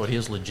 Everyone thought he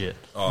was legit.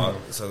 Oh,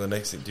 so the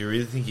next thing, do you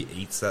really think he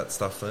eats that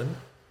stuff then?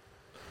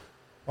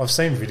 I've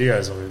seen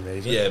videos of him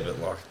eat it. Yeah, but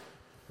like,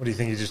 What do you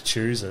think? He just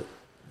chews it,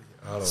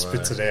 I don't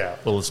spits know. it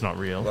out. Well, it's not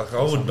real. Like,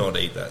 I would not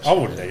eat that. I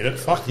wouldn't eat it.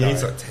 Fuck He no.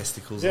 eats like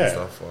testicles Yeah. and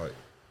stuff. Like,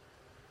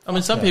 I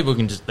mean, some people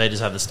can just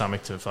have the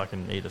stomach to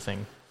fucking eat a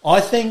thing. I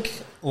think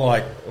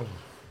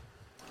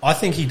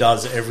he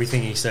does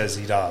everything he says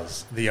he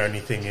does. The only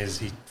thing is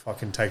he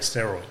fucking takes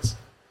steroids,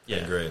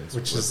 Yeah. greens,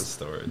 Which with is-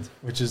 the steroids.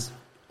 which is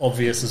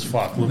obvious as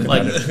fuck. Looking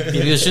Like, at it.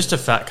 if he was just a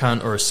fat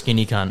cunt or a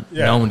skinny cunt,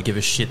 Yeah. no one would give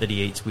a shit that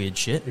he eats weird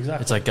shit.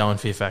 Exactly. It's like go on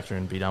Fear Factor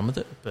and be done with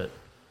it. But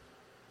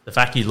the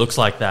fact he looks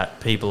like that,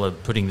 people are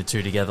putting the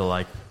two together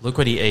like, look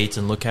what he eats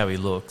and look how he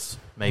looks.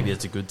 Maybe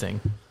it's a good thing.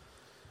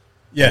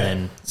 Yeah. And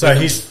then,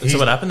 So so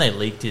what happened? They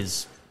leaked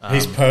his...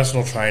 his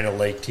personal trainer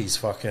leaked his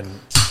fucking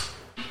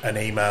an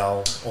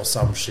email or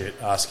some shit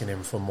asking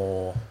him for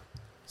more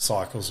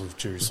cycles of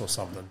juice or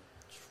something.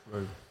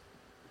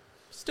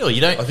 Still,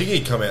 you don't... I think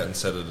he'd come out and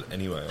said it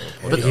anyway.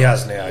 But he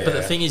has now. But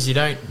the thing is, you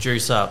don't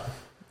juice up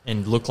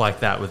and look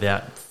like that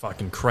without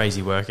fucking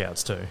crazy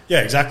workouts too. Yeah,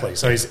 exactly.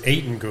 So he's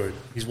eating good.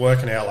 He's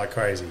working out like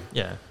crazy.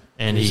 Yeah.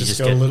 And He's he just just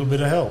got get... a little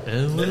bit of help.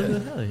 What the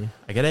hell?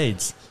 I get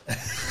AIDS.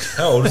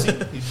 How old is he?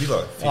 He'd be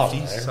like 50 Oh,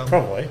 no, something.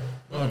 probably.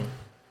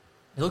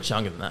 He looks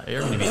younger than that. I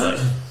reckon he'd be like...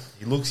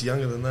 He looks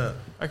younger than that.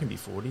 I reckon he'd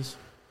be 40s.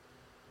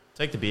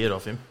 Take the beard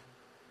off him.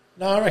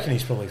 No, I reckon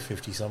he's probably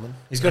 50 something.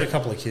 He's got a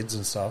couple of kids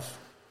and stuff.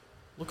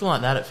 Looking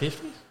like that at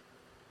 50?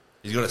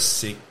 He's got a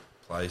sick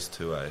place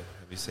too, eh? Have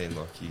you seen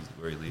like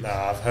where he lives?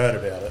 Nah, I've heard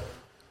about it.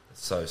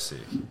 It's so sick.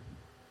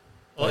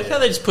 I like how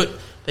they just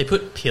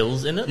put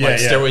pills in it, Yeah,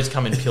 like yeah. steroids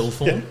come in pill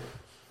form.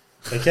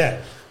 They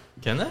can.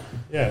 Can they?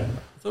 Yeah.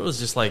 I thought it was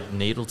just like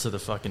needle to the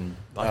fucking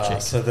butt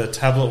cheek. So the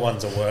tablet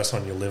ones are worse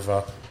on your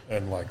liver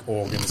and like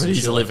organs. But and he's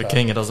shit a like liver that.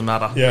 king, it doesn't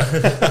matter.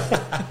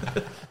 Yeah.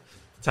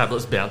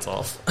 Tablets bounce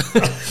off.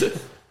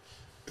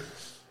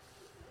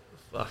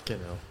 Fucking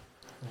hell.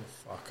 Oh,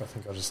 fuck, I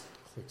think I just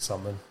clicked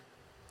something.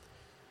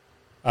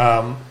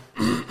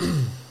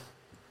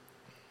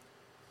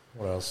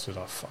 What else did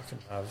I fucking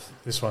have?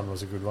 This one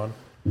was a good one.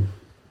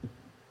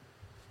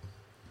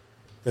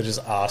 They're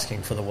just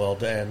asking for the world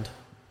to end.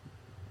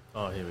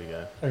 Oh, here we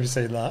go. Have you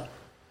seen that?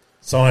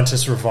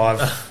 Scientists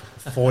revive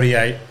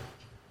 48...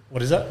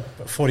 What is that?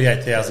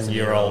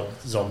 48,000-year-old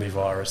zombie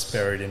virus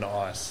buried in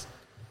ice.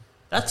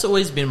 That's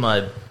always been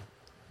my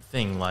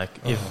thing. Like,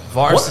 if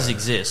viruses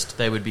exist,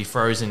 they would be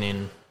frozen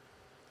in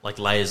like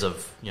layers of,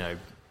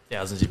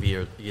 thousands of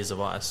years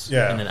of ice.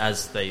 Yeah. And then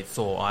as they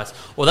thaw ice...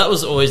 Well, that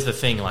was always the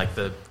thing, like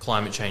the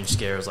climate change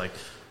scare is like,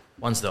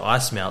 once the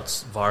ice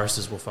melts,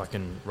 viruses will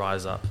fucking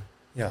rise up.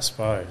 Yeah, I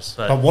suppose.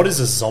 But- But what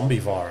is a zombie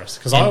virus?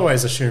 Because I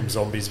always assumed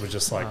zombies were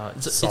just like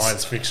It's-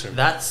 science fiction.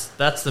 That's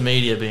the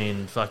media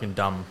being fucking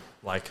dumb.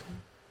 Like,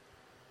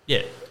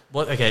 yeah,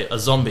 okay, a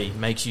zombie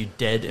makes you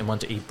dead and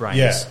want to eat brains.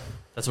 Yeah.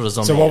 That's what a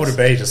zombie So what would is. it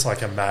be? Just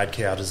like a mad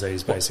cow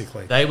disease,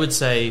 basically. They would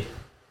say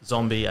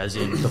zombie as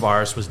in the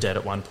virus was dead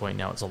at one point,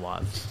 now it's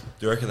alive.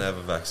 Do you reckon they have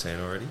a vaccine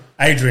already?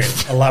 Adrian,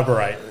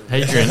 elaborate.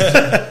 Adrian,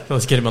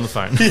 let's get him on the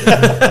phone.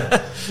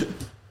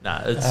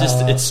 Nah,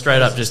 it's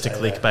straight up just a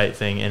clickbait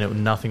thing,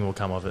 and nothing will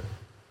come of it.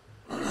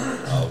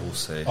 Oh, we'll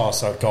see. Oh,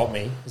 so it got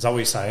me. Is that what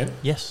you're saying?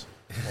 Yes.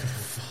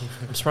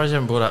 I'm surprised you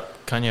haven't brought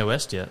up Kanye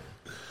West yet.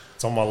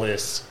 It's on my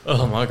list.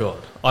 Oh my god!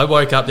 I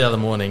woke up the other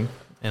morning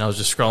and I was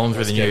just scrolling through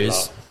Let's the get it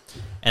news, up.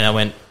 and I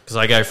went because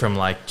I go from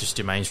like just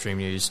your mainstream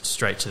news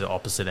straight to the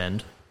opposite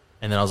end,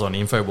 and then I was on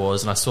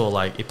InfoWars and I saw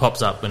like it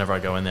pops up whenever I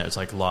go in there. It's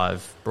like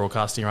live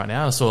broadcasting right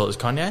now. I saw it was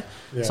Kanye,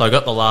 Yeah. so I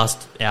got the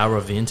last hour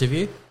of the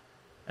interview,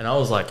 and I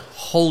was like,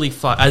 "Holy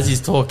fuck!" As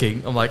he's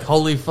talking, I'm like,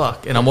 "Holy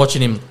fuck!" And I'm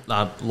watching him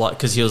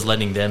because he was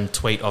letting them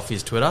tweet off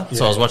his Twitter,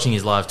 so I was watching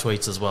his live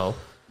tweets as well.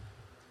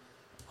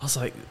 I was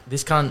like,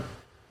 "This can't."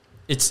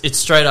 It's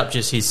straight up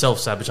just he's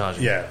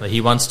self-sabotaging. Yeah. Like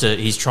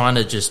he's trying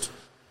to just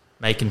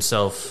make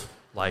himself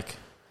like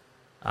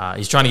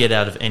he's trying to get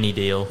out of any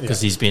deal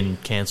because he's been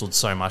cancelled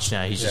so much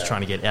now. He's just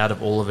trying to get out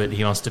of all of it.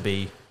 He wants to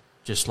be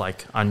just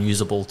like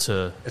unusable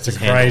to. It's a his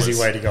crazy handlers.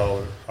 way to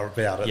go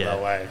about it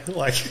that way.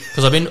 Like,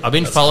 Because I've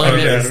been following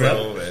him. Yeah.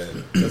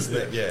 Man. That's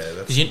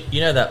Because you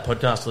know that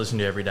podcast I listen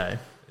to every day.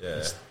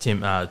 yeah.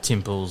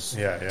 Tim Pool's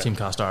Yeah.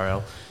 Timcast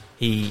RL.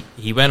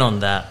 He went on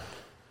that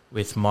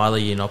with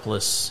Miley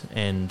Yiannopoulos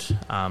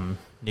and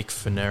Nick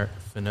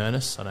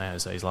Fernandez. I don't know how to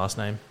say his last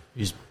name.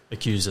 Who's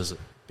accused as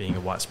being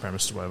a white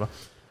supremacist or whatever.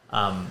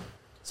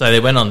 So they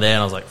went on there, and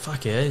I was like,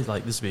 "Fuck yeah!"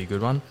 Like this would be a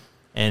good one.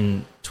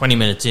 And 20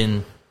 minutes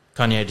in,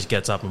 Kanye just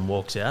gets up and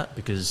walks out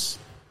because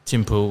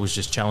Tim Pool was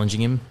just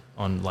challenging him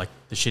on like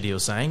the shit he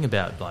was saying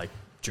about like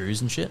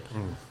Jews and shit.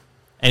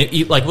 And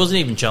he like wasn't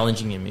even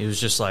challenging him. He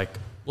was just like,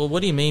 "Well,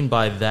 what do you mean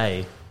by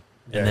they?"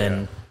 And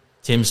then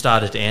Tim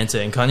started to answer,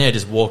 and Kanye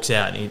just walks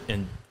out,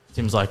 and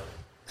Tim's like,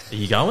 "Are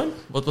you going?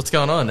 What's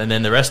going on?" And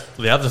then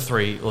the other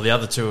three or the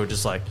other two are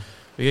just like,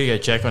 "We gotta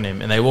go check on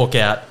him." And they walk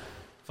out,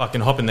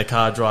 fucking hop in the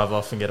car, drive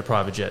off, and get a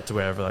private jet to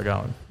wherever they're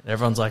going. And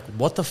everyone's like,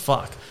 "What the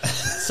fuck?"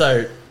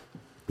 So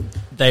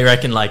they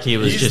reckon like he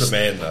was He's just the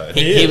man though.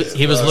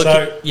 He was looking.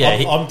 So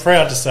Yeah, I'm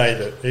proud to say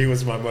that he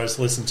was my most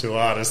listened to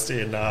artist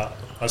in a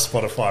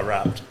Spotify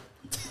Wrapped.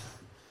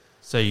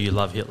 so you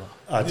love Hitler.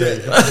 I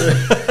do.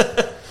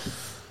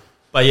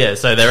 But yeah,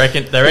 so they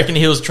reckon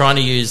he was trying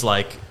to use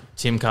like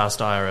Timcast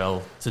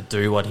IRL to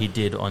do what he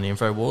did on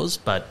InfoWars,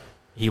 but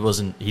he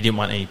didn't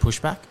want any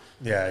pushback,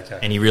 Yeah, okay.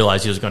 and he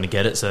realised he was going to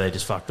get it, so they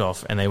just fucked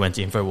off, and they went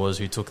to InfoWars,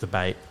 who took the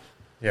bait.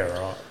 Yeah,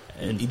 right.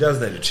 And He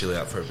does need to chill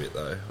out for a bit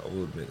though. I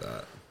will admit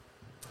that.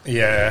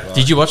 Yeah.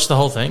 did you watch the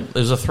whole thing?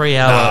 There was a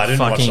 3-hour Nah, I didn't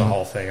watch fucking, the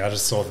whole thing. I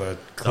just saw the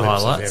clips of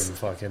highlights? him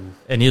fucking...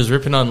 and he was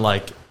ripping on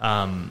like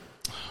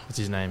what's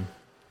his name,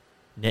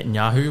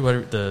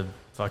 Netanyahu, the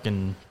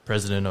fucking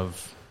president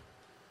of.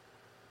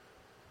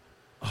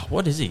 Oh,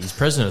 what is he? He's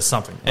president of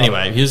something.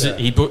 Anyway,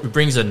 he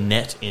brings a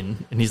net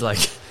in, and he's like,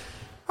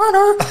 "Oh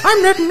no,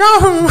 I'm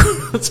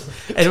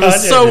Netanyahu," and it was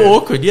Kanye, so dude.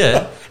 awkward,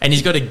 yeah. And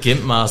he's got a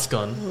GIMP mask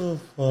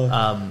on,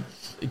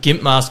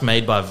 GIMP mask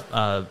made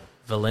by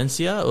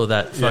Valencia, or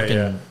that fucking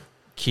yeah.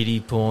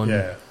 kiddie porn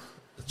Yeah.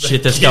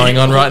 shit that's going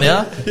on right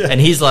now. And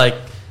he's like,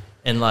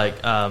 and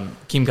like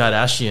Kim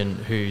Kardashian,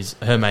 who's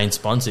her main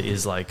sponsor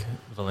is like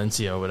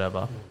Valencia or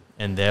whatever,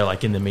 and they're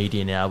like in the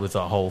media now with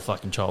the whole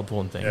fucking child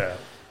porn thing. Yeah.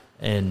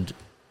 And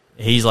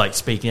he's like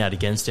speaking out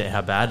against it,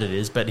 how bad it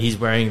is, but he's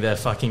wearing their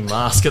fucking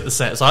mask at the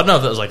same. So I don't know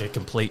if that was like a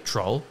complete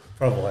troll.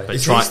 Probably. But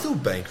Is try- he still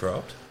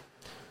bankrupt?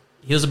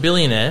 He was a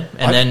billionaire,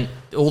 and then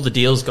all the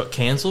deals got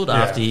cancelled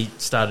Yeah. after he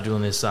started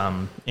doing this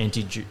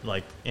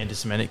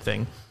anti-Semitic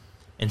thing,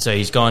 And so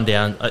he's gone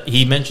down.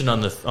 He mentioned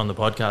on the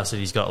podcast that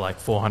he's got like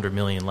 400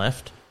 million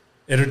left.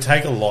 It would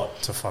take a lot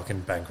to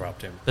fucking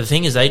bankrupt him. But the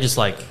thing is, they just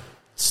like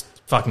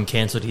fucking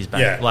cancelled his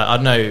bank. Yeah. Like I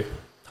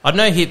don't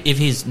know if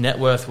his net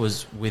worth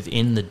was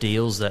within the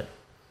deals that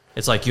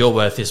it's like you're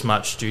worth this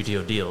much due to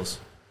your deals,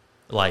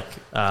 like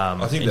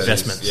I think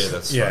investments.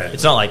 that's Yeah. right.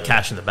 It's not like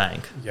cash in the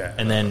bank. Yeah.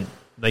 And then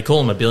they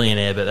call him a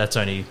billionaire, but that's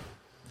only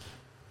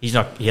he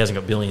hasn't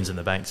got billions in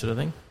the bank, sort of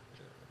thing.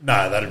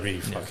 No, that'd be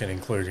fucking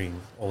including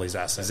all his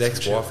assets. His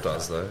and shit ex-wife like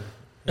does that.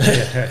 though.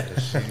 Yeah.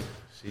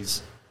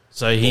 She's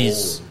So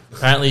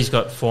apparently he's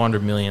got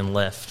 400 million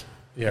left.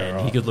 Yeah, and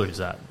right. he could lose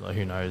that. Like,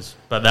 who knows?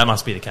 But that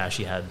must be the cash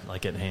he had,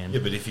 like at hand. yeah,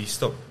 but if he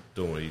stopped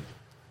doing what he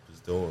was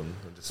doing,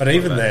 and just But go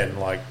even back- then,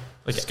 like,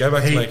 just go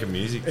back he- to making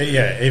music.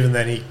 yeah, even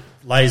then he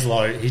lays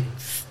low. He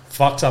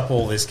fucks up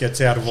all this, gets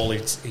out of all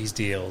his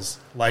deals,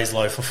 lays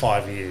low for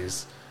 5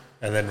 years,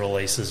 and then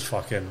releases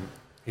fucking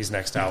his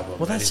next album.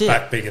 Well, that's and he's it.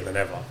 back bigger than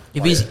ever.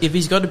 If Like,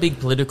 he's got a big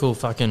political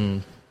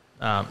fucking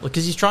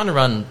because he's trying to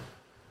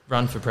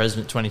run for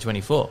president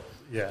 2024.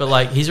 Yeah. But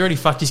like he's already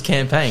fucked his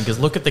campaign because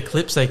look at the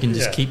clips they can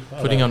just Yeah, keep I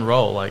putting know. on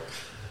roll. Like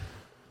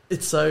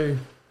it's so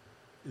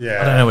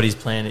yeah, I don't know what his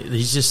plan is.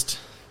 He's just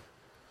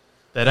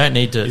they don't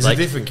need to He's like.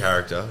 a different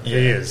character. He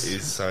is.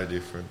 He's so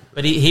different.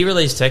 But he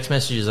released text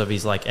messages of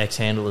his like ex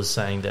handlers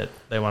saying that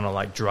they want to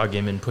like drug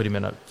him and put him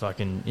in a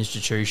fucking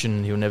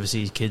institution. He'll never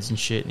see his kids and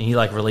shit. And he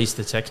like released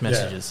the text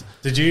messages.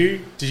 Did you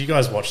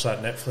guys watch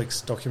that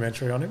Netflix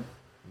documentary on him?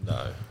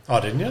 No.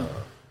 Oh, didn't you?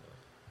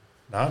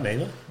 No,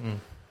 neither.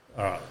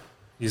 All right.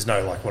 You just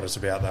know like what it's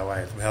about that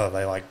way. How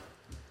they like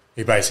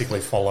he basically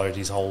followed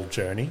his whole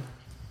journey.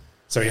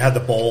 So he had the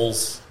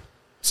balls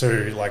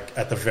to like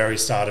at the very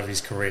start of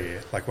his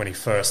career, like when he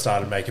first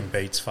started making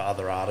beats for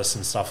other artists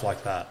and stuff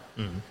like that.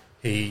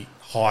 He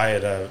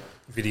hired a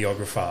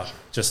videographer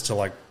just to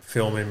like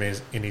film him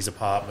in his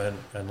apartment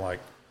and like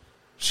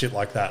shit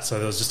like that. So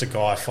there was just a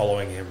guy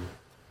following him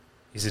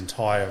his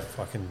entire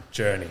fucking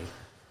journey.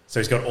 So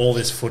he's got all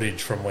this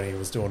footage from when he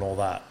was doing all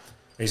that.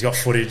 He's got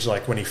footage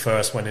like when he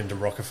first went into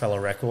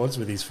Rockefeller Records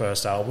with his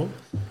first album,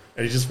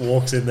 and he just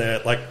walks in there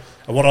like.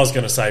 And what I was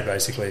going to say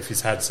basically, if he's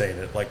had seen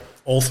it, like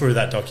all through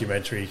that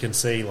documentary, you can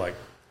see like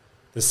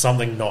there's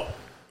something not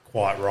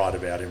quite right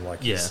about him. Like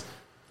Yeah,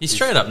 he's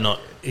straight up not.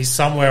 he's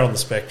somewhere on the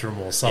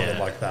spectrum or something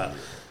Yeah. like that.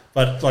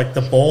 But like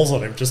the balls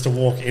on him just to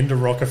walk into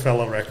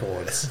Rockefeller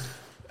Records,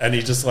 and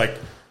he just like.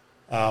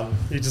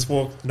 He just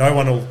walked. No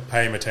one will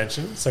pay him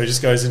attention, so he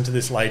just goes into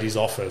this lady's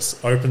office,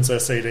 opens her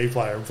CD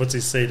player, and puts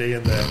his CD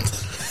in there,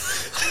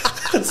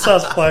 and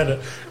starts playing it.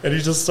 And he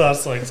just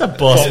starts like, It's a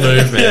boss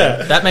move, man. Yeah.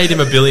 That made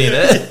him a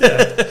billionaire.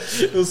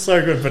 It was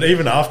so good. But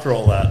even after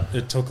all that,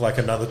 it took like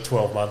another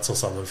 12 months or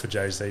something for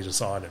Jay-Z to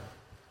sign him.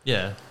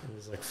 Yeah. It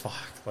was like fuck.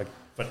 Like,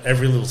 but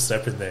every little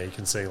step in there, you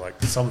can see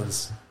like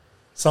something's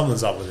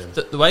up with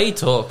him. The way he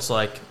talks,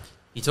 like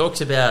he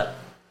talks about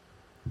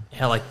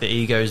how like the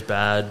ego's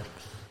bad.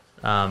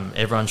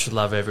 Everyone should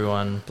love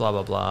everyone, blah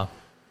blah blah.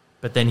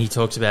 But then he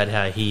talks about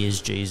how he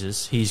is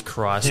Jesus, he's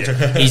Christ,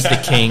 he's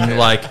the King.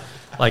 Like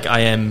I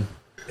am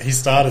He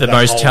started the that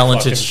most whole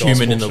talented fucking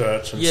human in gospel the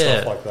church and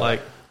stuff like that.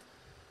 Like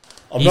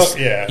I'm he's, not.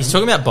 Yeah, he's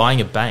talking about buying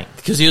a bank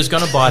because he was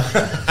going to buy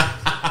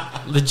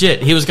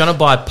legit. He was going to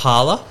buy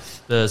Parler,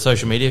 the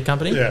social media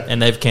company, Yeah.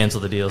 and they've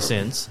cancelled the deal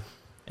since.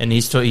 And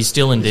he's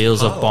still in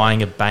deals of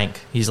buying a bank.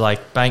 He's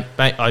like bank.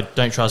 I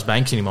don't trust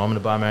banks anymore. I'm going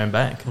to buy my own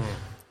bank.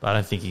 But I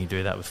don't think he can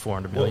do that with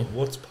 400 million.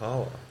 What's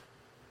Parler?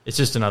 It's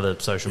just another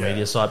social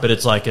media site, but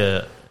it's like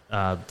a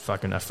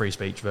fucking a free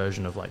speech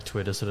version of like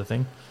Twitter sort of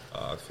thing.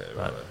 Oh, okay,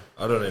 Right. right.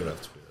 I don't even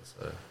have Twitter,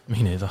 so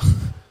Me neither.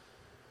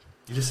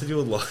 you just said you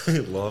were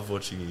live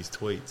watching his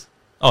tweets.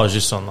 I was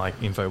just on like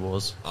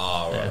Infowars.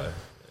 Oh, right. Yeah.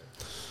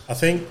 I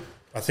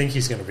think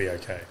he's going to be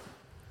okay.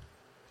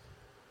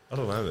 I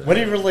don't know. Man. When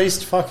he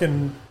released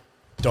fucking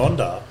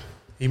Donda,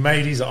 he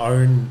made his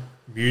own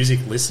music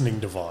listening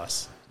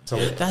device.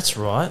 That's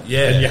right.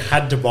 Yeah, And you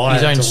had to buy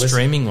His it own to listen.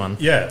 streaming one.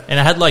 Yeah. And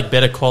it had like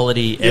better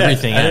quality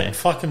everything. and eh? it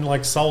fucking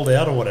like sold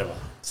out or whatever.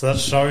 So that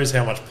shows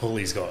how much pull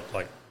he's got.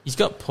 Like, He's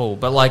got pull,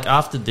 but like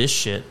after this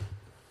shit,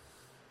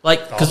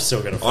 like I'm because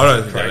still going to. I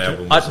don't think that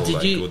album was all did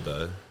that you- good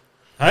though.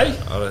 Hey,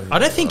 I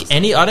don't think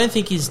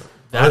he's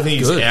that I don't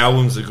think good. his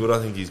albums are good. I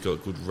think he's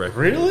got good records.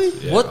 Really?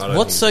 Yeah, I don't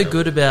What's so think his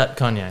good about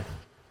Kanye?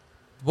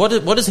 What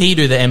does he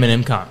do that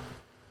Eminem can't?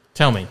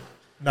 Tell me.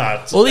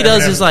 no. All he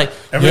does is like,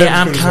 Eminem's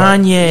yeah, I'm good as well.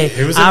 Kanye.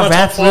 He was in I my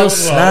rap top real five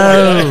as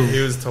well. slow. He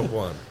was top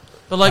one.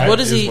 But like, what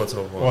does He he? was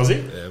my top one. Was he?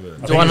 Yeah, I but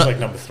think I he was not- like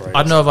number 3.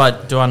 I don't know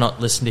if do I not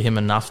listen to him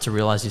enough to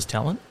realize his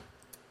talent.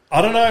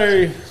 I don't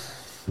know.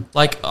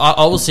 Like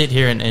I will sit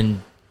here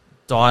and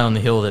die on the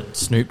hill that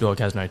Snoop Dogg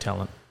has no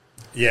talent.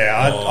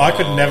 Yeah, I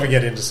could never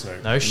get into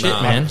Snoop. No shit,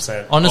 Nah. man.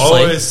 100%. I Honestly,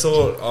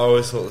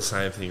 always thought the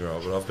same thing,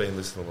 Rob. But I've been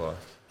listening to like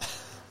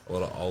a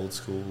lot of old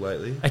school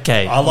lately.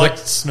 okay. I liked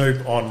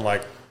Snoop on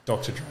like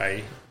Dr.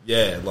 Dre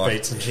Yeah, like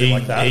beats and shit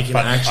like that. He can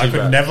But actually I could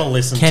rap. never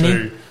listen Can he?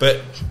 to.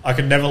 But I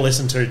could never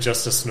listen to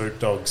just a Snoop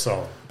Dogg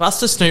song.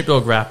 bust a Snoop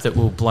Dogg rap that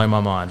will blow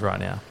my mind right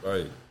now.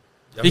 bro,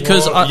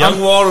 Because Young,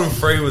 Wild and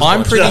Free was. I'm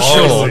my pretty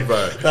childhood, sure-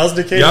 bro. That was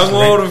Nikita's Young,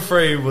 Wild and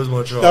Free was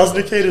my childhood. That was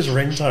Nikita's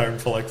ringtone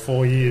for like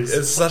 4 years.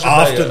 It's such a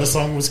after banger. the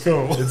song was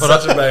cool. It's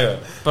such a banger.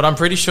 But I'm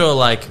pretty sure,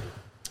 like,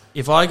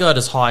 if I got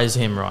as high as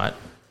him, right?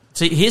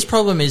 See, his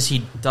problem is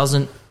he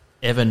doesn't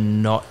ever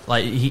not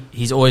like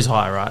he's always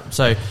high, right?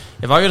 So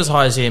if I got as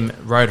high as him,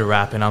 wrote a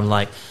rap, and I'm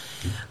like,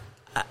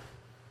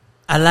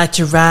 I like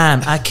to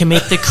rhyme, I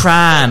commit the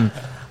crime,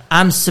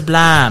 I'm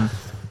sublime,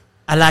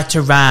 I like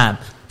to rhyme.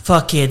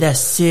 Fuck yeah, that's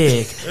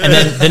sick. And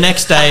then the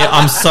next day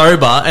I'm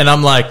sober and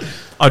I'm like,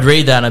 I'd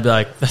read that and I'd be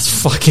like,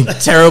 that's fucking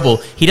terrible.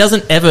 He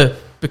doesn't ever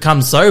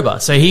become sober.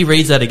 So he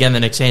reads that again the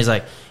next day. He's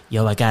like,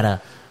 yo, I got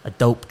a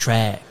dope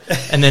track.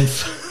 And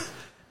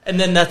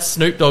then that's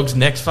Snoop Dogg's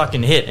next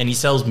fucking hit. And he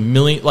sells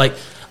million. Like,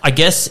 I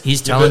guess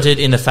he's talented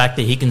in the fact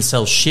that he can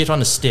sell shit on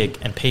a stick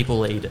and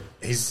people eat it.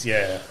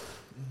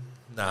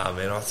 Nah,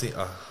 man, I think,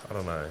 I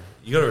don't know.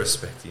 You got to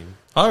respect him.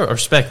 I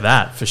respect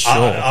that for sure.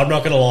 I'm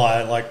not going to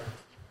lie. Like,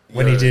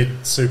 when he Yeah.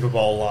 did Super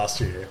Bowl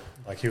last year,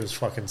 like, he was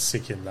fucking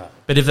sick in that.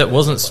 But if that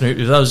wasn't Snoop,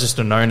 if that was just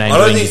a no-name I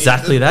don't doing think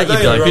exactly that, you'd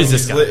be like, who's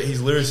this guy?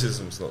 His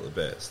lyricism's not the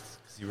best.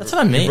 That's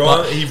what I mean.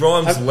 He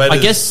rhymes letters.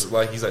 I guess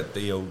like he's like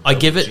D-O. I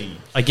give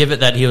it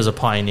that he was a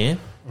pioneer,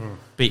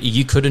 but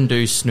you couldn't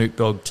do Snoop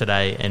Dogg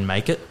today and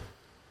make it.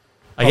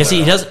 I guess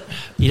he doesn't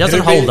It'd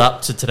hold be-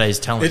 up to today's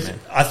talent, man.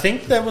 I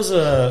think there was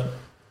a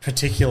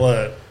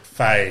particular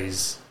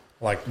phase,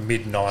 like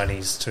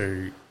mid-90s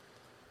to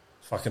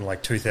fucking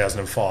like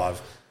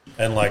 2005,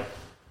 and like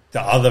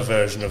the other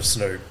version of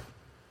Snoop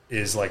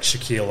is like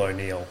Shaquille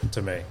O'Neal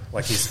to me.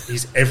 Like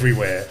he's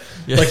everywhere.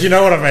 Yeah. Like, you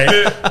know what I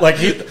mean? Like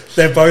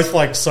they're both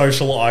like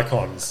social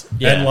icons.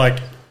 Yeah. And like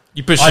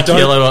You put I don't-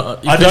 Shaquille,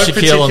 I don't on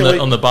particularly-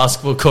 on the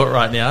basketball court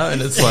right now,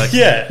 and it's like,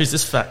 Yeah. who's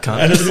this fat cunt?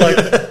 and it's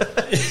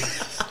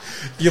like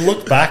you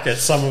look back at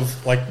some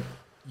of like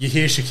you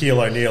hear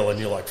Shaquille O'Neal and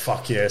you're like,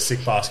 fuck yeah,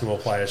 sick basketball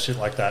player, shit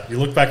like that. You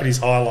look back at his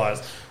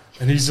highlights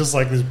and he's just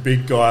like this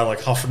big guy,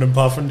 like huffing and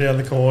puffing down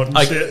the court and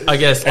shit. I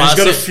guess and he's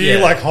got a last few year-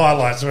 like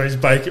highlights where he's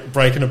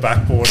breaking a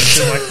backboard and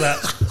shit like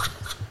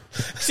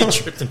that. he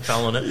tripped and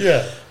fell on it.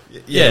 Yeah. Yeah,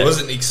 Yeah. it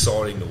wasn't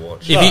exciting to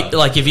watch.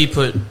 If you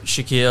put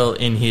Shaquille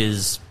in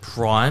his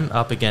prime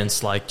up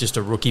against like just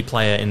a rookie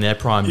player in their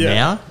prime Yeah.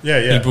 now,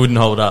 Yeah. he wouldn't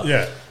hold up.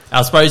 Yeah.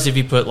 I suppose if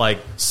you put like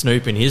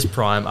Snoop in his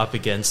prime up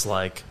against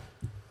like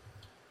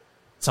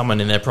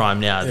someone in their prime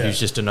now Yeah. who's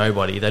just a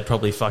nobody, they'd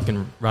probably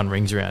fucking run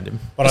rings around him.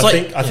 But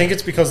It's I think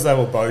it's because they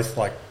were both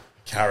like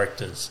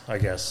characters, I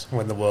guess,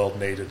 when the world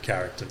needed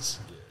characters.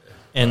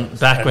 and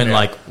back and when now-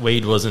 like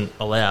weed wasn't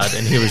allowed,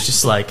 and he was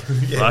just like,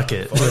 fuck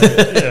it.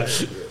 Yeah.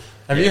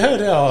 Have you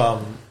heard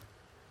how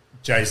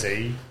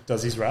Jay-Z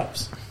does his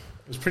raps?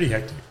 It was pretty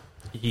hectic.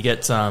 He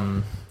gets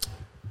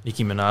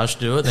Nicki Minaj to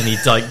do it, then he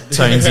like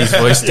tones his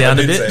voice down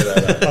a I did bit.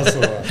 say that. I saw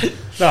that.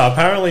 No,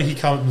 apparently he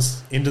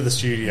comes into the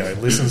studio,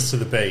 listens to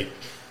the beat,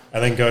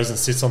 and then goes and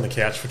sits on the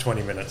couch for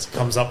 20 minutes,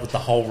 comes up with the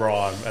whole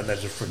rhyme, and then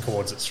just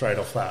records it straight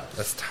off that.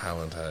 That's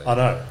talent, hey? I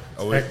know.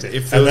 Oh, It's hectic.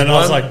 if there And then I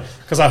was was one- like,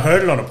 because I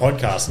heard it on a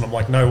podcast, and I'm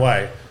like, no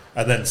way.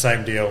 And then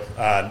same deal,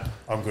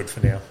 I'm good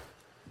for now.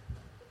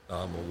 Oh,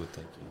 I'm all good,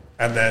 thank you.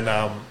 And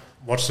then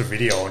watched a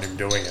video on him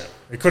doing it.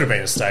 It could have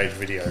been a stage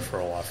video for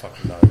all I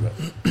fucking know, but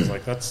I was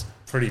like, that's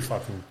pretty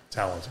fucking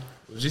talented.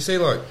 Did you see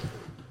like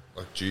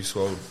Juice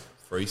WRLD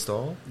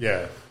freestyle?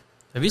 Yeah.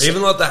 Have you seen?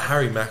 Even like that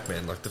Harry Mack,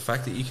 man. Like the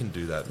fact that you can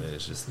do that, man,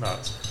 is just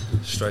Nuts.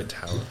 straight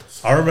talent.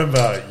 I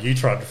remember you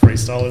tried to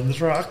freestyle in the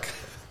truck.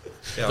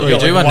 Yeah, Oh, you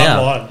do one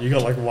now? line. You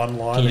got like one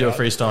line. Can you do a out.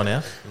 freestyle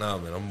now? no,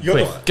 man, I'm You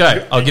got quiet.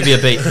 Go. I'll give you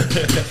a beat.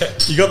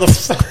 You got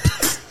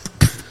the.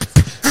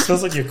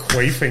 Feels like you're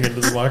queefing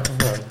into the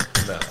microphone.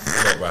 No,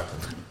 I'm not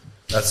rapping.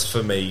 That's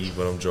for me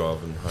when I'm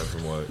driving home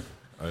from work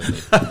only.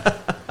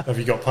 Have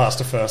you got past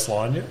the first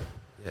line yet?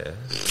 Yeah,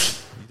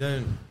 you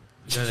don't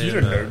You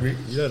even don't know me.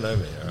 You don't know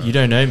me. All right? You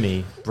don't know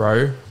me,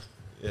 bro.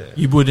 Yeah.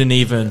 You wouldn't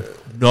even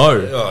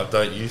know. Oh,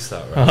 don't you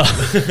start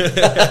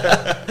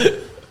rapping.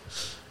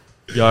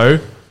 Yo.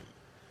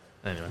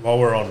 Anyway. While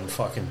we're on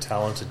fucking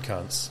talented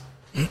cunts,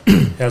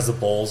 how's the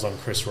balls on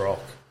Chris Rock?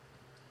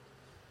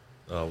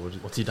 Oh,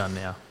 What's he done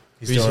now?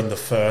 He's Who's doing he- the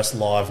first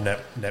live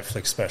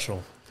Netflix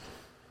special.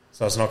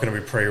 So it's not going to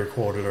be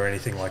pre-recorded or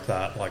anything like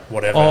that. Like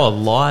whatever. Oh, a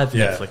live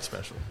Yeah. Netflix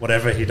special.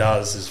 Whatever he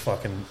does is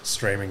fucking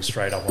streaming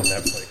straight up on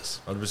Netflix.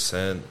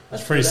 100%.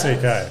 That's pretty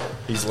sick, eh?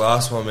 His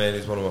last one, man,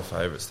 is one of my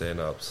favourite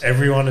stand-ups.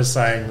 Everyone is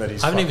saying that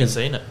he's I haven't even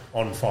fucking seen it.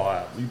 on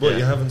fire. What,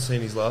 you haven't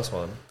seen his last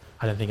one?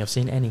 I don't think I've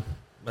seen any.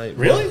 Mate,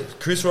 Really? what?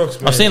 Chris Rock's,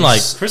 man, I've seen, like-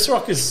 he's- Chris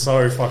Rock is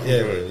so fucking Yeah,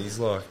 good. man, he's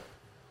like...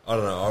 I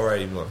don't know, I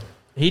rate him like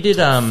He did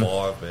 5,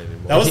 man.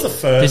 In That was my- the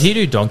first. Did he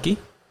do Donkey?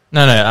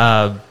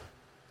 No,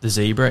 the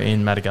zebra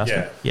in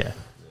Madagascar. Yeah.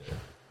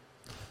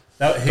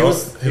 He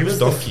was the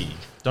Donkey.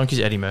 Donkey's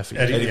Eddie Murphy.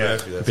 Eddie- Eddie yeah.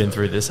 Murphy, that's We've been right.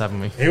 through this, haven't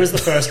we? He was the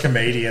first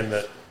comedian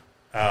that,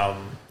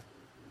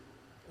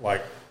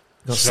 like,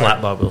 Got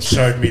slapped by Will Smith.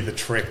 showed me the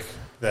trick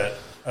that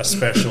a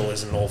special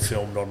isn't all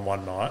filmed on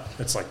one night.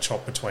 It's like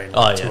chopped between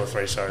Oh, 2 yeah. or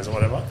 3 shows or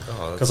whatever.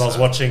 Oh, that's Because I was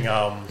sad. watching,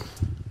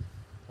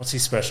 what's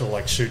his special,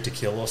 like Shoot to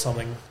Kill or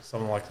something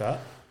like that.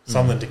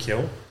 Something to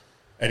Kill.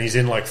 and he's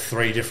in like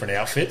 3 different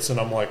outfits, and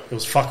I'm like, it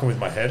was fucking with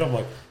my head. I'm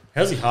like,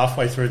 how's he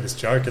halfway through this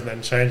joke and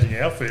then changing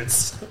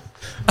outfits?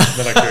 And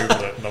then I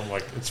googled it, and I'm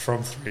like, it's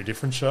from 3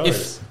 different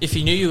shows. If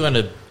you knew you were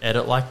going to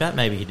edit like that,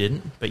 maybe he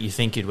didn't, but you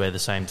think you'd wear the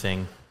same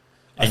thing,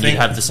 I and think-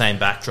 you'd have the same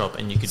backdrop,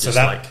 and you could So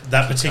just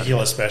that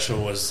particular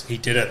special was, he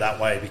did it that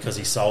way because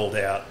he sold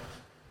out.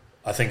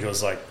 I think it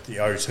was like the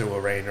O2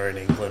 Arena in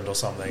England or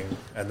something,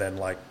 and then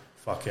like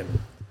fucking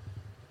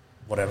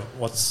whatever.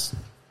 What's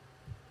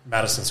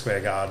Madison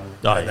Square Garden,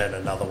 and then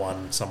another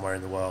one somewhere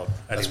in the world.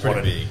 And That's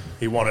pretty big.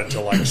 he wanted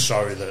to like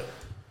show that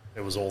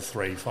it was all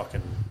 3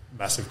 fucking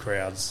massive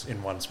crowds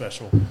in one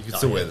special. You could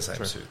still wear the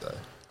same suit though.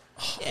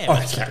 yeah,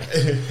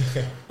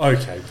 Okay,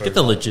 okay. get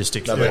the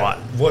logistics No, but right.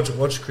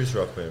 watch Chris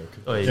Rock, man.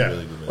 Oh, He's yeah.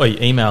 really good, man. Or you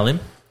email him.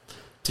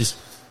 Just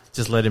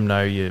let him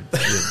know you.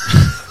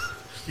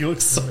 You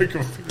look so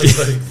confused. It's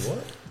like,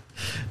 what?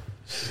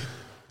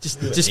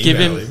 just give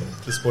Email him.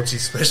 Just watch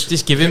his special.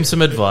 Just give him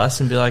some advice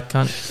and be like,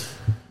 "Cunt,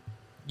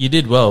 you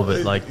did well,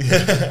 but like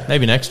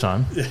maybe next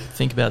time,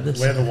 think about this."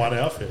 Wear the one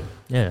outfit.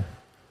 Yeah.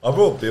 I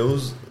brought Bill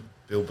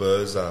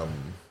Burr's,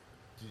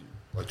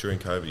 like during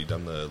COVID, he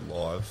done the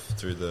live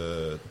through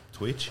the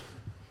Twitch.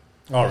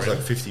 Oh, It was really?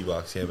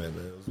 like $50, yeah, man.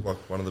 It was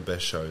like one of the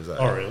best shows.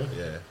 Oh, really?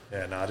 Yeah.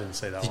 Yeah, no, I didn't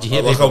see that Did one. you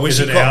hear Like, people? I wish Is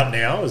it it got- out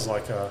now? Is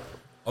like a...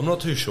 I'm not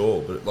too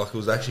sure, but like it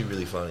was actually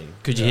really funny.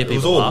 Could you hear It was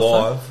people all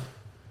laugh,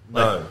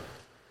 live. No.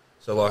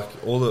 So like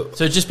all the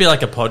So it'd just be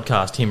like a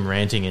podcast, him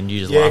ranting and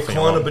you just yeah, laughing. kind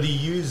of, along. but he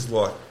used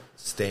like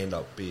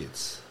stand-up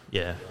bits.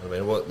 Yeah. You know what I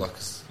mean, what like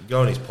you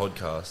go on his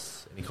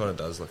podcast and he kind of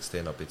does like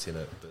stand-up bits in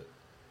it, but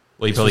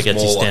Well, he This probably was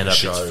gets his more like a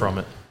stand-up bits show. from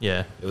it.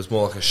 Yeah. it was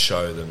more like a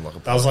show than like a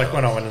podcast. That was like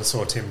when I went and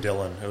saw Tim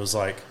Dillon. It was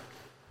like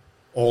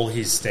all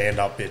his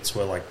stand-up bits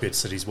were like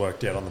bits that he's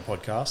worked out on the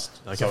podcast.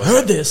 Like, So I've it's heard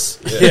like- this.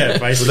 Yeah, Well,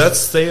 basically.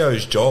 that's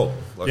Theo's job.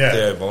 Like Yeah.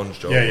 Theo Von's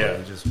job. Yeah, like, yeah.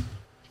 he just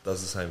does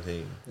the same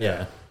thing.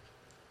 Yeah.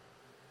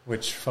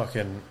 Which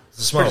fucking... It's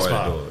a smart pretty way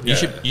to smart. do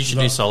it. You should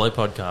No. do solo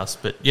podcasts,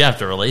 but you have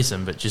to release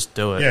them, but just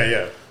do it. Yeah,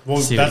 yeah. Well,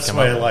 See what you that's come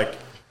where up with. like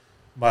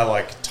my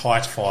like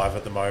tight 5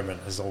 at the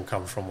moment has all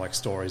come from like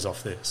stories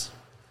off this.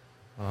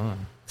 Oh.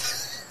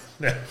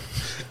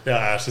 Yeah,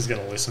 Ash is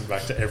going to listen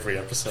back to every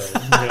episode.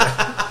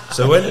 Yeah,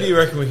 So when do you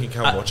reckon we can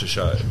come watch a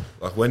show?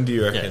 Like when do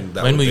you Yeah. reckon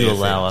that When would will be you a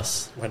allow thing?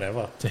 us?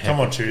 whenever. To Come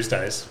heck. on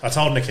Tuesdays. I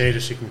told Nikita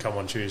she can come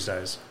on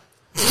Tuesdays.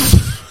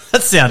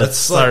 That sounded That's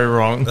so like-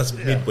 wrong. That's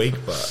midweek,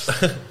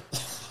 but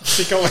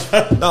She come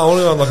on. no, I want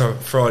to go on like a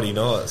Friday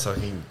night so I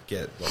can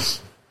get like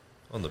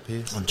on the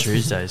piss. On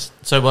Tuesdays.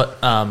 So what?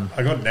 I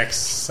got next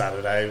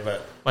Saturday,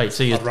 but Wait.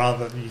 So you I'd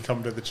rather you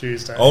come to the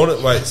Tuesday. I want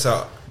to wait.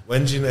 So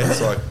when's your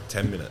next like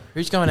 10 minute?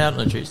 who's going out on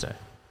a Tuesday?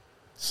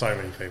 So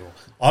many people.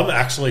 I'm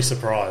actually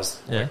surprised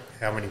Yeah.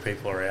 how many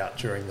people are out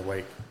during the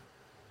week.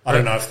 I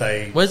don't know if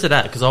they... Where's it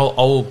at? Because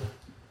I'll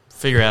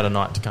figure out a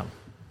night to come.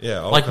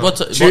 Yeah, I'll Like come. what's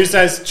what,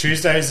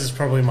 Tuesdays is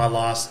probably my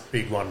last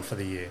big one for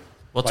the year.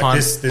 what Like time?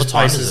 This what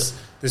time place is it?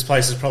 This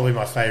place is probably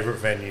my favourite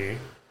venue.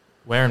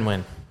 Where and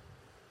when?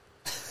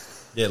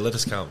 Yeah, let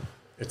us come.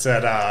 It's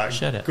at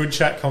Shout out. Good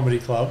Chat Comedy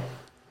Club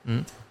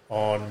Mm.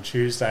 on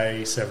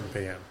Tuesday, 7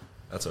 p.m.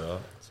 That's all right.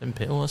 7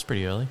 p.m. Well, that's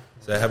pretty early.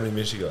 So how many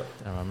minutes you got?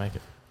 Don't I make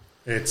it?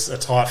 It's a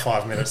tight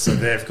 5 minutes, so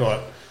they've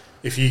got...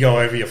 If you go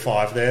over your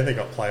 5 there, they've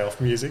got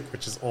playoff music,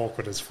 which is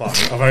awkward as fuck.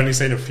 I've only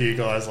seen a few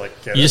guys like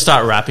get You it. just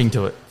start rapping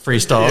to it,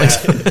 freestyling.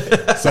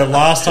 Yeah. So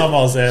last time I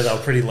was there, they were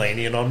pretty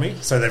lenient on me.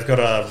 So they've got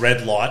a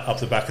red light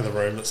up the back of the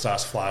room that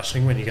starts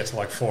flashing when you get to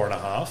like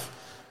 4.5.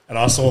 And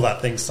I saw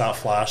that thing start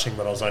flashing,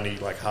 but I was only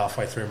like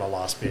halfway through my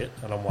last bit,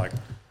 and I'm like,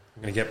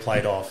 I'm going to get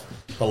played off.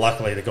 But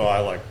luckily, the guy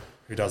like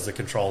who does the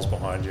controls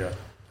behind you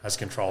has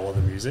control of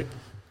the music,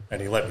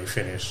 and he let me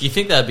finish. You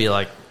think that'd be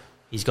like,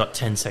 he's got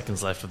 10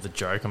 seconds left of the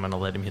joke, I'm going to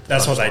let him hit the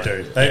That's what they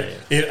punchline.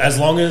 do. Yeah, As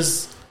long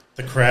as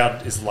the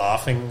crowd is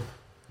laughing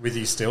with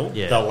you still,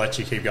 Yeah. they'll let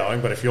you keep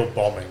going. But if you're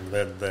bombing,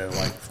 then they're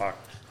like, fuck,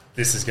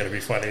 this is going to be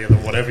funnier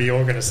than whatever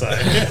you're going to say.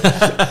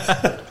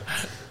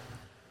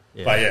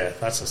 yeah. But yeah,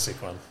 that's a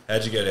sick one.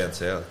 How'd you go down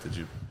south? Did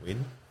you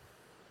win?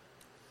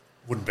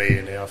 Wouldn't be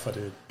here now if I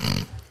did.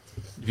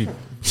 You-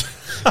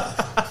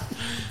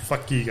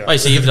 Fuck you guys. Wait,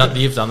 so you've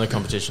done the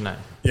competition, eh?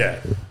 Yeah.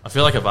 I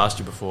feel like I've asked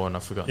you before and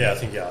I've forgotten. Yeah, I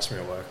think you asked me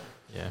at work.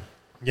 Yeah.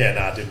 Yeah,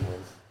 no, I didn't win.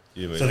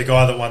 You win. So the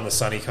guy that won the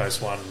Sunny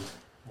Coast one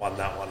won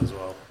that one as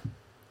well.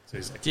 So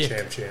he's like Dick.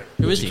 champ.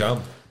 Who What'd is you he?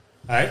 come?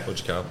 Hey? What'd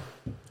you come?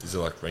 Is it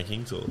like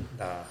rankings or?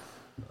 Nah.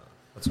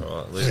 That's all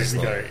right. At least There it's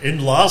you not. go.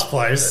 In last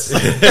place,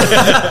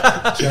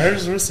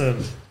 James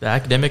Wilson. The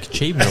Academic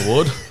Achievement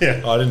Award.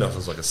 Yeah. I didn't know if it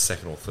was like a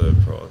second or third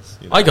prize.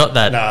 You know? I got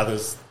that. Nah,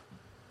 there's...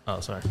 Oh,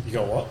 sorry. You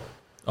got what?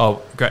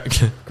 Oh,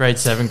 grade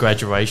 7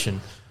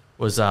 graduation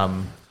was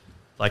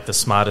like the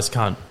smartest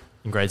cunt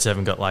in grade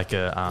 7 got like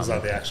a Is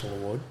that the actual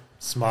award?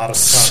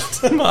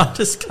 Smartest cunt.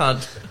 smartest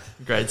cunt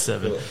in grade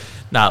 7.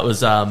 No, it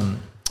was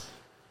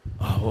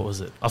what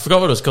was it? I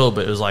forgot what it was called,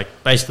 but it was like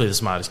basically the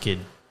smartest kid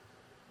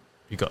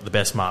who got the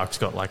best marks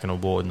got like an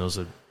award, and there was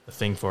a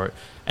thing for it.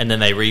 And then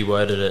they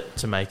reworded it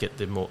to make it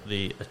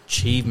the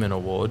achievement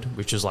award,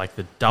 which was like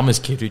the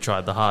dumbest kid who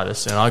tried the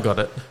hardest, and I got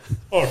it.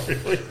 Oh,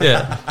 really?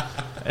 Yeah.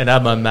 and I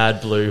had my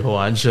mad blue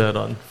Hawaiian shirt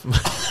on.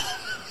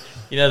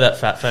 You know that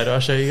fat photo I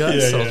show you guys?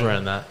 Yeah, So I was yeah.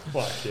 wearing that.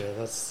 Like, yeah,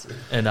 that's...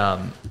 And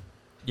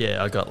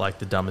I got like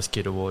the dumbest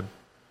kid award.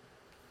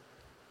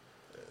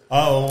 I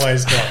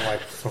always got,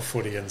 like, for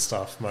footy and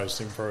stuff, most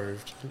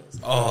improved.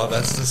 Oh,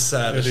 that's the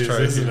saddest It is,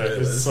 trophy. isn't it?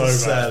 man. It's That's so the bad.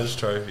 saddest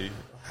trophy.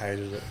 I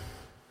hated it.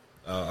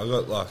 I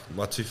got like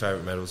my two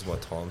favourite medals are my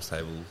times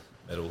table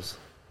medals.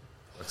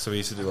 Like, so we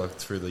used to do like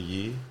through the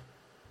year.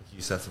 You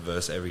used to have to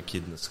verse every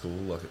kid in the school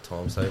like at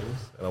times tables,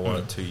 and I won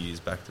it 2 years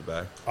back to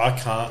back.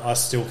 I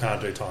still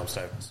can't do times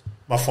tables.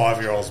 My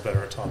 5-year-old's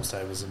better at times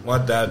tables than me. My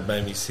dad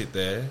made me sit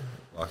there,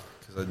 like,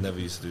 because I never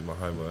used to do my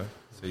homework.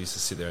 So he used to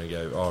sit there and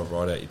go, "Oh,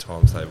 write out your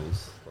times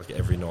tables like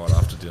every night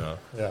after dinner,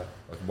 Yeah.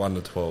 like 1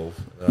 to 12."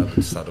 And then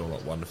I'd start doing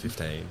like 1 to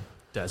 15,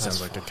 That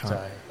sounds like a fucked,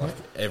 cunt. eh? like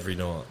every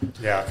night.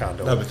 Yeah, I can't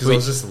do No, it. because I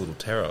was just a little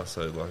terror.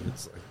 So like,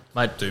 it's like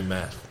My do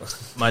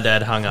math, my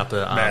dad hung up a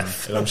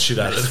Math. and I'm shit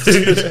at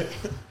it.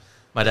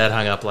 my dad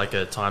hung up like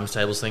a times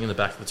tables thing in the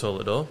back of the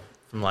toilet door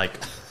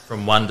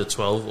from 1 to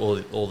 12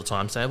 all the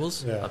times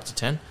tables Yeah. up to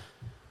 10,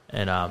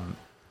 and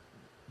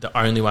the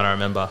only one I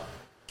remember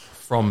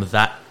from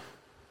that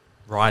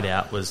ride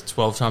out was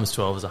 12 times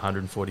 12 is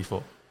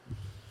 144.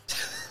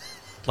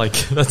 Like,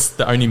 that's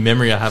the only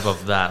memory I have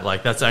of that.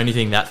 Like, that's the only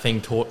thing that thing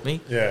taught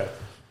me. Yeah.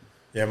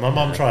 Yeah, my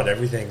mum tried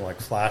everything, like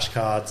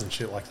flashcards and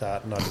shit like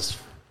that, and I just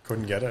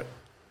couldn't get it.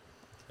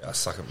 Yeah, I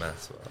suck at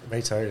maths. But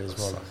Me too, as I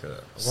well. suck at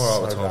it. I'm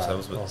all right with So times bad.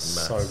 tables, but Oh,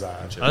 maths. so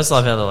bad. and shit. I just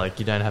love how they're like,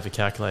 you don't have a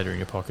calculator in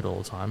your pocket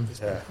all the time.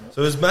 Yeah.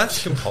 So was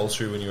maths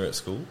compulsory when you were at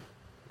school,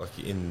 like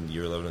in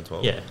year 11 and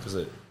 12? Yeah. because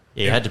it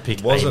Yeah, you had to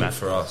pick a wasn't math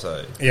for us.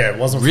 Eh? Yeah, it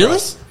wasn't Really? for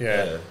us.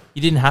 Yeah.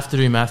 You didn't have to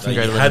do math No, in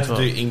you grade had 11,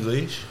 to 12. do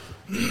English.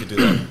 You could do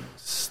like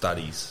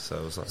studies. So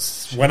it was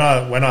like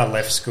When I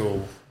left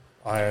school,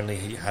 I only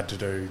had to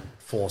do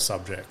 4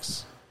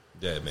 subjects.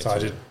 yeah, me So too. I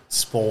did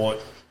sport,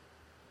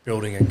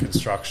 building and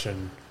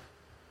construction,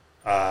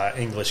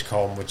 English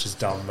comm, which is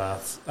dumb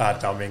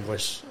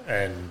English,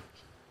 and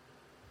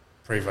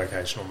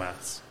pre-vocational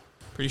maths.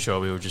 Pretty sure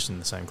we were just in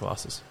the same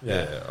classes.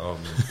 Yeah,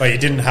 But you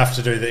didn't have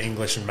to do the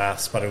English and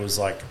maths, but it was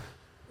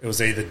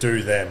either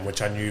do them,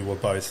 which I knew were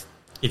both.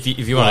 If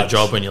you want a Bludge.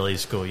 job when you leave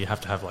school, you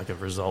have to have like a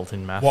result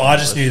in math. Well, and I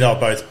just English. knew they were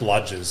both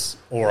bludgers,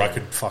 or I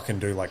could fucking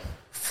do like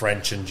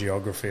French and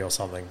geography or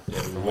something.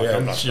 I'm like,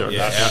 I'm not sure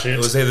yeah, that shit. it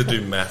was either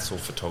do maths or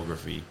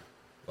photography.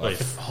 Like,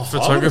 Like, Oh, I would've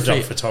photography.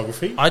 done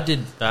photography. I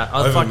did that. I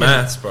over fucking,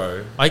 maths,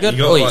 bro. I got-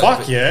 you oi,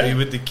 fuck yeah. You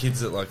with the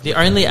kids that like The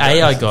only A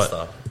I and got.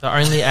 stuff. The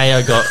only A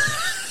I got.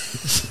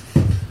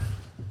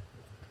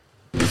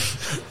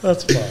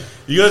 That's fine.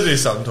 You got to do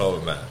some type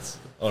of maths,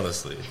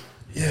 honestly.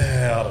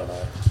 Yeah, I don't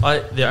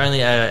know. The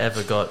only A I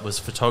ever got was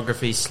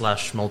photography /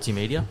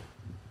 multimedia.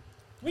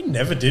 We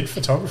never did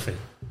photography.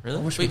 Really?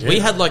 wish we, we did. we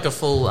had like a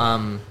full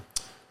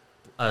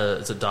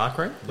it's a dark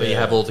room where you Yeah.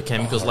 have all the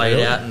chemicals Oh, laid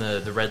really? out and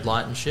the red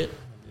light and shit.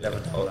 Never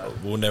done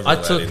that. We'll never I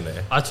let took that in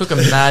there. I took a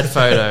mad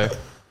photo.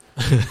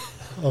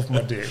 Of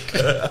my dick.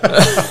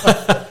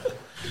 The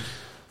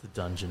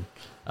dungeon.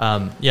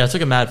 I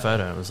took a mad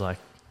photo and it was like,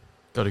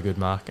 got a good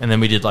mark. And then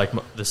we did like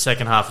the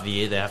second half of the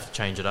year, they have to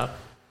change it up.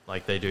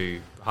 Like they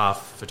do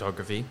half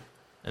photography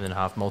and then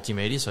half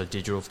multimedia, so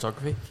digital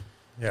photography.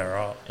 Yeah,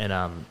 right. And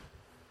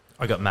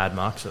I got mad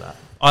marks for that.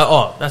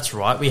 Oh, that's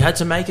right. We had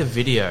to make a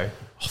video.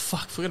 Oh,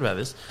 fuck, forgot about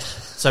this.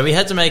 So we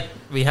had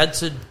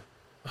to,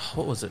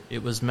 what was it?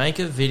 It was make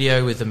a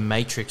video with a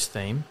Matrix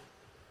theme,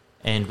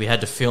 and we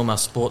had to film our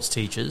sports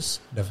teachers.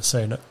 Never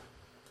seen it.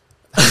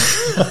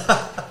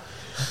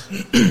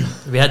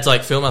 We had to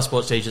like film our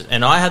sports teachers,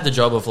 and I had the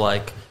job of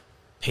like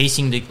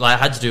piecing, I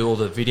had to do all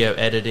the video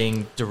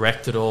editing,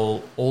 direct it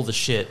all the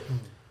shit.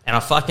 And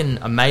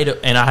I made it,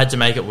 and I had to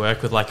make it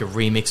work with like a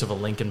remix of a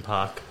Linkin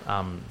Park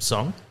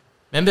song.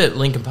 Remember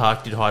Linkin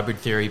Park did Hybrid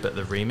Theory, but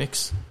the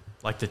remix?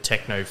 Like the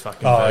techno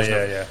fucking version.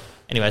 Yeah.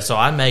 Anyway, so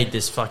I made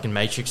this fucking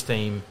Matrix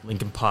theme,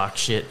 Linkin Park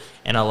shit,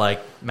 and I like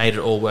made it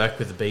all work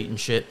with the beat and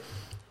shit.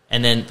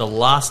 And then the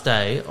last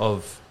day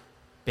of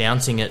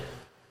bouncing it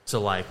to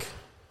like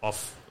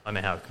off, I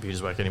don't know how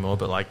computers work anymore,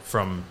 but like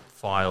from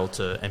file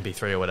to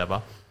MP3 or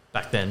whatever,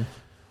 back then,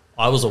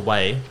 I was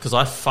away because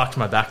I fucked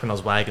my back when I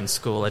was wagging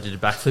school. I did a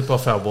backflip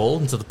off our wall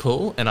into the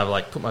pool, and I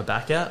like put my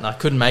back out, and I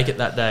couldn't make it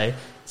that day.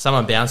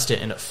 Someone bounced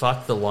it, and it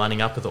fucked the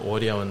lining up of the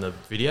audio and the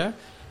video.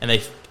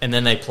 And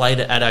then they played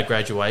it at our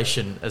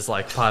graduation as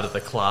like part of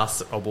the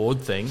class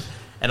award thing.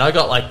 And I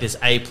got like this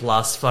A+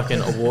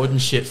 fucking award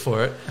and shit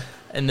for it.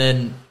 And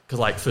then cause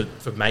like for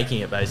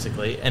making it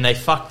basically. And they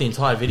fucked the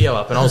entire video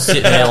up, and I was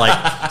sitting there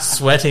like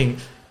sweating.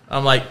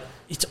 I'm like,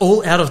 it's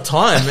all out of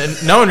time,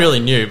 and no one really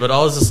knew, but I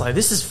was just like,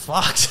 this is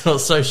fucked. I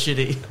was so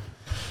shitty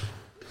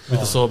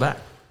with a sore back.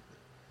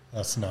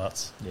 That's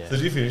nuts. Yeah, So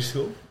did you finish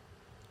school?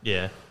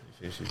 yeah.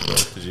 You finished your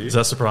 12, did you? Is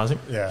that surprising?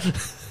 Yeah.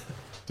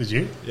 Did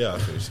you? Yeah, I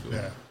finished school.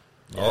 Yeah.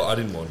 Oh, I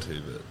didn't want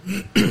to,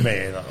 but Me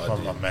either. My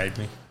did. mum made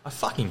me. I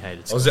fucking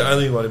hated I school. was the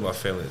only one in my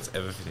family that's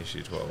ever finished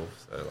year 12.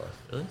 So like,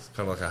 Really? it's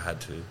kind of like I had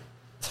to.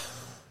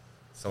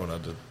 Someone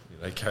had to,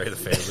 carry the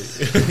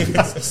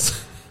family.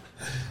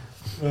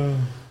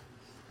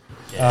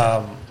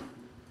 Yeah.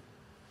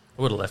 What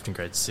I would have left in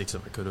grade 6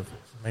 if I could have.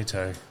 Me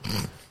too.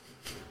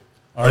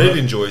 I did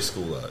enjoy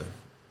school though,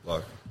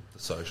 like the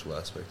social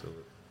aspect of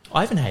it.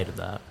 I even hated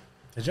that.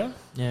 Did you?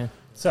 Yeah.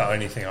 It's the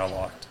only thing I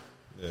liked.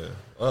 Yeah,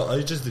 I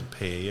just did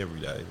PE every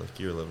day, like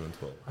year 11 and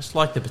 12. I just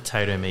liked the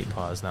potato meat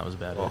pies, and that was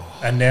about it.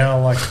 And now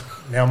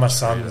my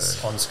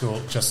son's on school,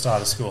 just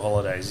started school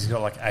holidays. He's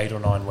got like 8 or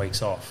 9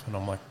 weeks off, and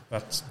I'm like,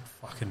 that's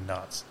fucking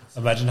nuts.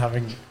 Imagine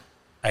having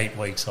 8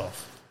 weeks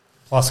off,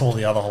 plus all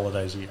the other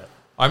holidays you get.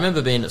 I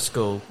remember being at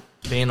school,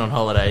 being on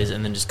holidays,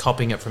 and then just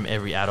copying it from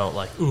every adult,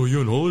 like, oh, you're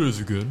on holidays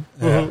again?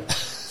 Yeah.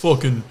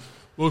 Fucking,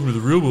 welcome to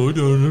the real world.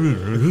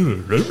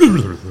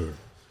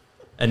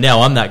 And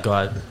now I'm that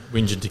guy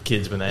whinging to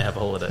kids when they have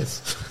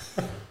holidays.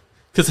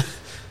 Because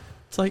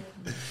it's like,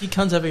 you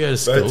cunts ever go to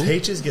school? But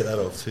teachers get that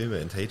off too,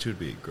 man. Teacher would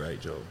be a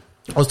great job.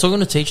 I was talking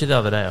to a teacher the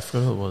other day, I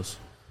forgot who it was.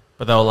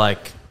 But they were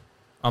like,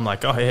 I'm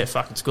like, oh yeah,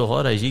 fucking school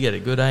holidays, you get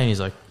it good, eh? And he's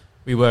like,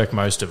 we work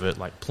most of it,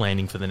 like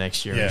planning for the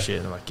next year and shit.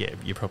 And I'm like, yeah,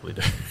 you probably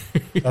do.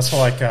 That's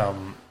why, like,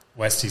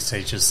 Westie's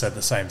teachers said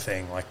the same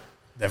thing. Like,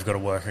 they've got to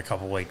work a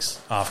couple of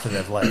weeks after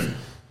they've left.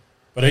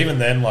 But even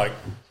then, like,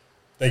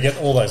 they get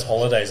all those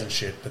holidays and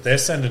shit, but they're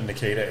sending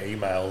Nikita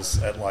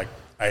emails at like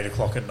 8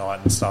 o'clock at night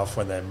and stuff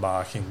when they're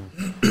marking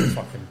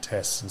fucking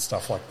tests and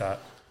stuff like that.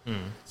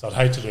 So I'd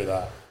hate to do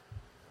that.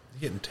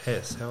 You're getting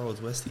tests. How old is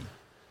Westie?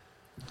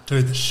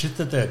 Dude, the shit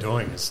that they're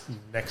doing is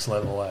next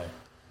level, eh?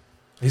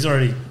 He's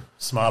already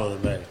smarter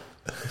than me.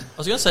 I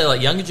was going to say,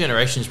 like, younger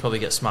generations probably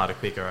get smarter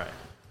quicker, right?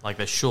 Like,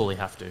 they surely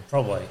have to.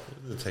 Probably.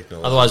 The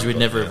technology. Otherwise, we'd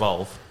never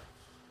evolve.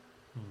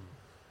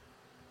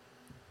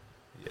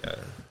 Yeah.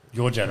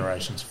 Your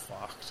generation's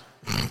fucked.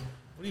 What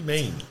do you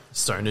mean?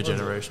 Stoner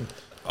generation.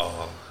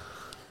 Oh,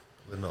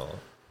 we're not.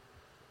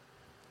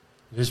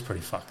 It is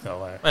pretty fucked,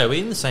 though, eh? Wait, are we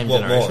in the same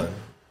What, generation? mine?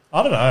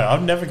 I don't know.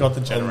 I've never got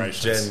the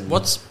generations. Gen-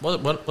 What's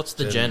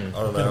the gen? I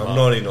don't know. I'm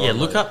 99. Yeah,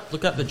 look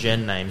mate. up the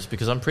gen names,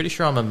 because I'm pretty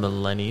sure I'm a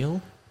millennial.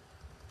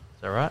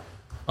 Is that right?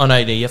 Oh no,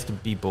 you have to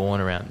be born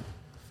around.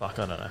 Fuck,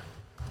 I don't know.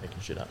 Making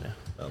shit up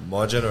now.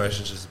 My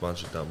generation's just a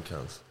bunch of dumb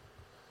cunts.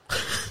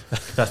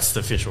 That's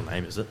the official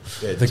name, is it?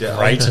 Yeah, The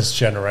greatest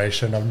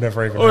generation. I've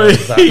never even heard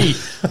of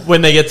that.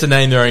 When they get to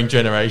name their own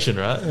generation,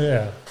 right?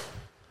 Yeah.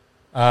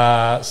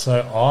 So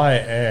I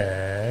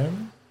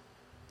am...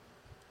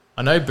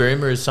 I know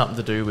boomer is something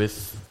to do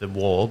with the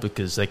war,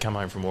 because they come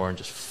home from war and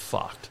just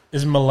fucked.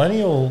 Is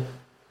millennial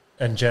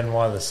and Gen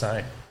Y the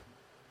same?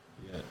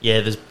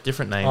 Yeah, there's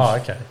different names. Oh,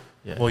 okay.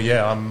 Yeah. Well,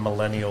 yeah, I'm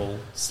millennial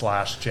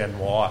 / Gen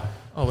Y.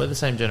 Oh, we're the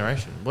same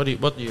generation. What are you?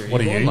 What are you?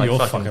 born? You're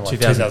fucking like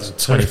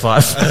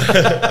 2025.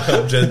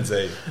 I'm Gen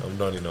Z. I'm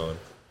 99.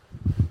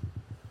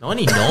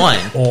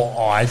 99. Or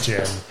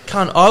iGen.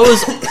 Cunt,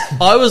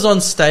 I was on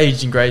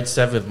stage in grade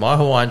 7 with my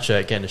Hawaiian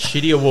shirt getting a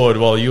shitty award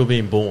while you were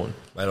being born.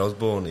 Mate, I was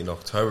born in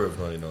October of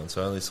 99,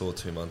 so I only saw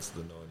 2 months of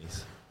the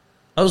 90s.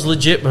 I was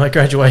legit my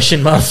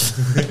graduation month.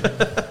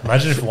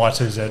 Imagine if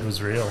Y2Z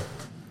was real.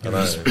 I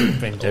know.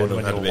 Been I dead would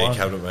when have had you to were be a one.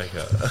 cabinet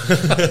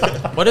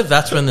maker. What if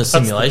that's when the the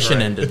simulation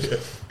dream. ended?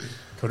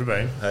 Could have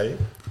been. Hey?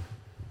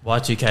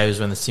 Y2K was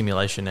when the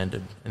simulation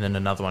ended, and then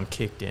another one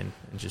kicked in,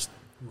 and just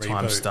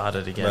time Reboot.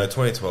 started again. No,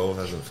 2012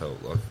 hasn't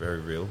felt like very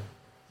real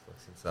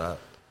since that.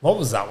 What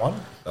was that one?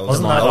 That was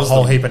Wasn't the- that that a was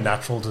whole the- heap of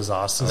natural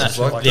disasters? That and was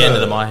shit like like the that? end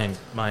of the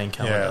Mayan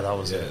calendar. Yeah, that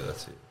was Yeah, it.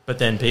 that's it. But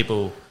then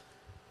people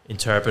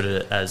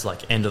interpreted it as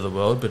like end of the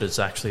world, but it's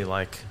actually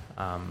like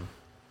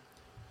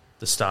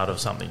the start of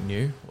something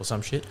new or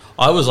some shit.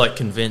 I was like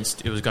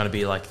convinced it was going to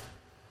be like,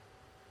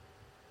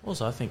 what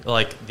was I think?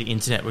 Like the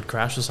internet would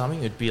crash or something.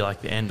 It'd be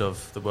like the end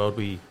of the world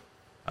we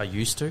are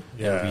used to. It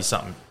Yeah. would be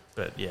something.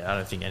 But yeah, I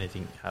don't think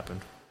anything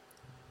happened.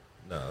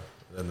 No,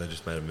 then they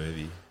just made a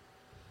movie.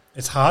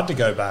 It's hard to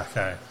go back,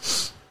 eh?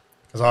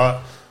 Because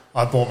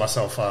I bought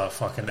myself a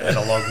fucking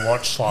analog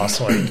watch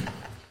last week.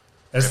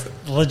 It's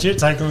legit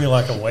taken me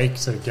like a week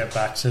to get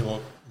back to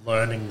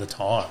learning the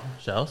time.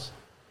 Shells?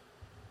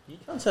 You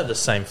can't have the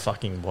same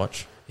fucking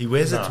watch. He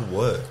wears No. it to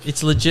work.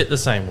 It's legit the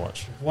same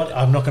watch. What?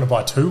 I'm not going to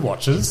buy 2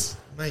 watches.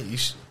 Mate, you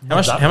should... How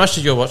much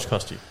did your watch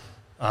cost you?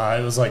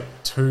 It was like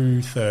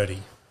 $230.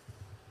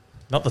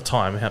 Not the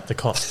time, the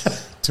cost.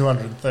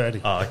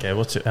 $230. Oh,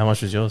 okay. How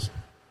much was yours?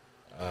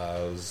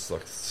 it was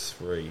like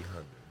 300.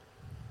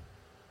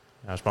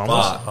 How much mine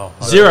But- was?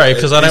 Oh, Zero,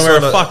 because I don't This wear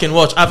a one- fucking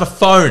watch. I have a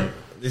phone.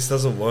 This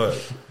doesn't work.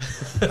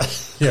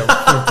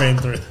 yeah, we've been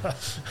through that.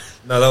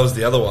 No, that was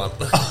the other one.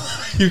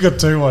 You've got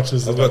 2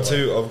 watches. I've got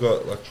 2. I've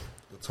got like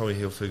the Tommy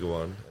Hilfiger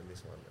one and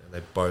this one, and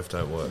they both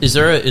don't work. Is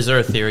there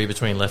a theory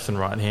between left and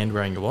right hand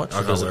wearing your watch? I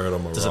Or can't wear it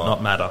on my Does it right.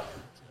 not matter?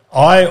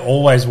 I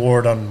always wore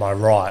it on my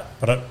right,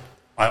 but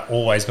I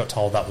always got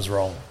told that was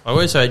wrong. I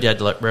always heard you had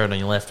to wear it on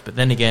your left, but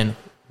then again,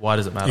 why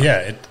does it matter?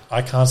 Yeah,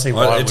 I can't see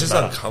why it would It's just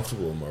matter.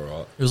 uncomfortable on my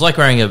right. It was like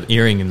wearing an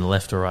earring in the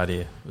left or right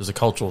ear. It was a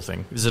cultural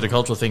thing. Is it a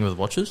cultural thing with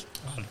watches?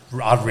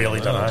 I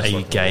really don't Are know.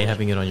 you gay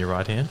having it on your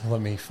right hand?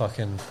 Let me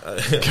fucking...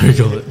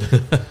 Google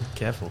it.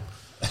 Careful.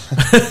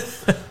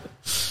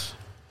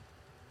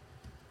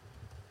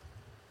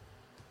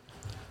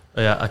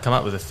 Oh, yeah, I come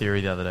up with a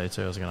theory the other day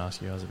too. I was going to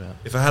ask you guys about.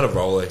 If I had a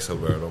Rolex,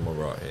 I'd wear it on my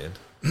right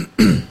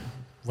hand.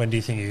 When do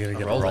you think you're going to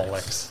get a Rolex.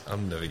 Rolex?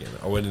 I'm never getting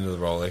it. I went into the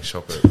Rolex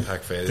shop at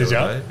Pack Fair the Did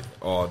other ya? day.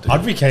 Oh, dude.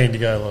 I'd be keen to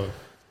go look.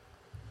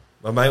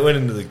 My mate went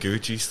into the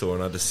Gucci store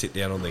and I had to sit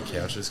down on their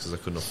couches because I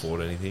couldn't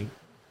afford anything.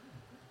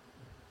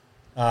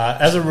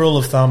 As a rule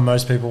of thumb,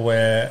 most people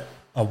wear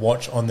a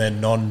watch on their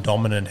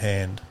non-dominant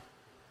hand.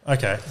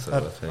 Okay,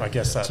 Sort of thing, I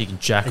guess that So you can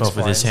jack off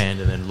with his explains.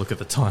 hand and then look at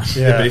the time.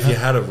 Yeah, But if you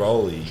had a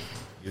rollie,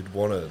 you'd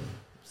want to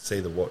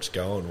see the watch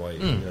going while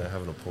you're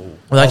having a pull.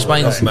 Well, that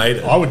explains. I've made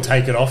it. I would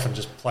take it off and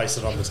just place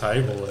it on the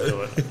table and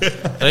do it.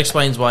 That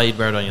explains why you'd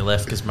wear it on your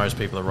left because most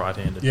people are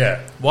right-handed.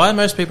 Yeah, Why are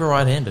most people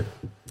right-handed?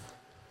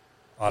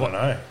 I don't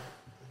know.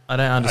 I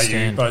don't Are you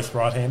understand. both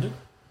right-handed?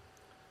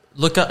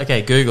 Look up.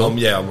 Okay, Google.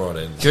 Yeah, I'm right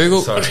in.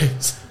 Google. Sorry.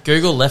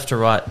 Google left to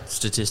right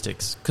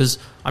statistics because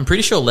I'm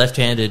pretty sure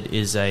left-handed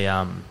is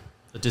a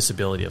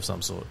disability of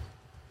some sort,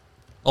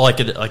 or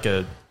like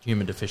a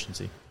human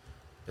deficiency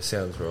It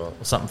sounds right. or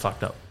something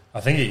fucked up. I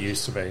think it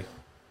used to be.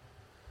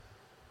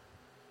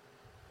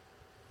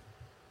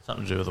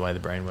 Something to do with the way the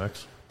brain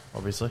works,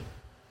 obviously.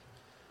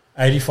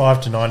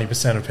 85 to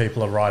 90% of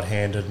people are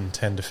right-handed and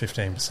 10 to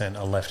 15%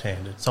 are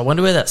left-handed. So I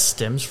wonder where that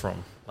stems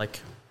from. Like,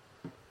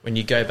 when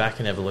you go back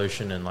in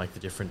evolution and like the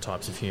different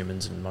types of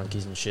humans and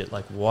monkeys and shit,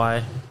 like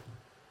why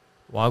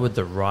would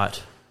the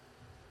right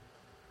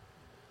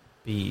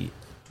be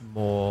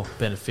more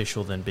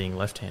beneficial than being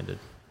left-handed?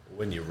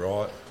 When you're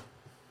right,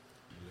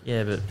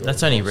 Yeah, but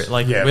that's only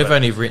like Yeah, we've but-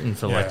 only written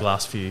for like yeah.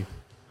 last few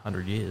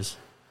 100 years.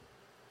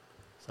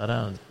 So I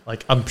don't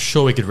like. I'm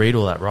sure we could read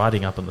all that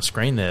writing up on the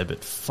screen there,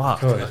 but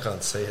fuck, Could. I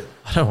can't see it.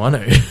 I don't want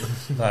to.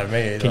 No,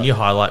 me either. Can you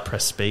highlight,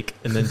 press speak,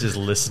 and then just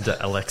listen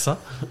to Alexa?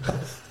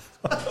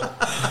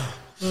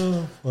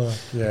 Well,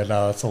 yeah,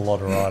 no, that's a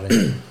lot of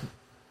writing.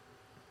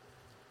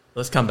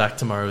 Let's come back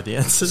tomorrow with the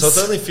answers. So it's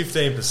only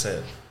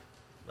 15%.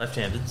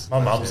 left-handed. My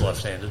mum's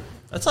left-handed.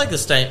 That's like the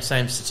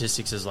same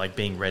statistics as like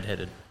being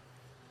redheaded.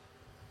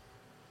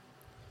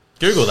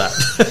 Google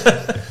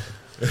that.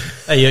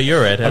 Hey, you're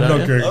a redhead. I'm not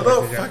aren't you? Googling. I'm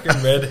not it, yeah.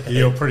 fucking redhead.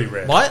 You're pretty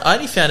red. I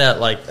only found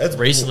out like That's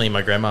recently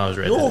my grandma was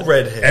redheaded. You're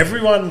redhead.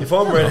 Everyone, If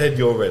I'm redhead,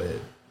 you're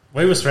redhead.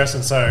 we were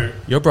stressing, so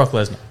You're Brock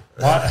Lesnar.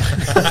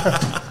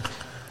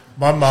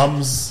 my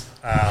mum's,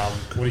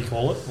 what do you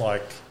call it?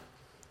 Like,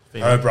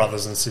 her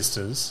brothers and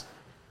sisters.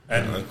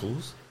 And And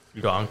uncles.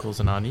 You got uncles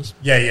and aunties.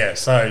 yeah,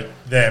 so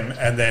them,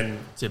 and then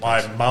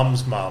Siblings. my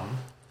mum's mum.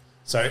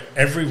 So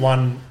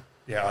everyone,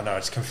 yeah, I know,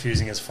 it's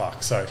confusing as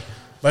fuck. So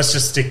let's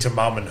just stick to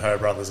mum and her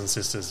brothers and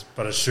sisters,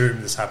 but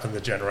assume this happened the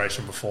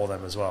generation before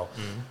them as well.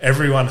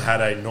 Everyone had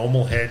a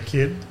normal haired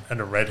kid and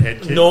a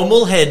redhead kid.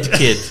 Normal head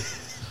kid.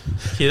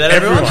 Hear that,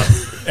 everyone?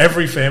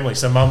 Every family.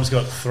 So mum's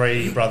got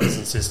 3 brothers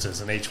and sisters,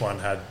 and each one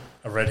had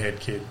a redhead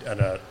kid and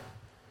a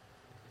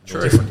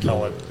different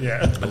coloured.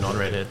 Yeah. A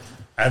non-redhead.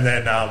 And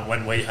then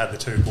when we had the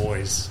 2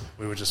 boys,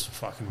 we were just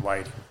fucking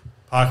waiting.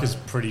 Parker's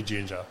pretty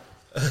ginger.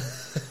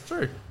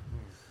 True.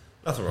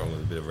 Nothing wrong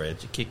with a bit of red.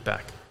 You kick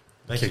back.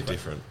 Makes it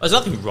different. There's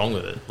nothing wrong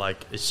with it.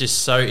 Like it's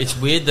just so. It's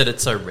weird that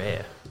it's so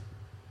rare.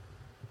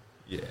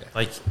 Yeah.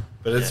 Like,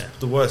 But it's yeah.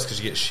 the worst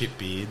because you get shit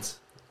beards.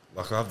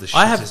 Like I have the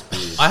I shittest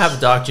beard. have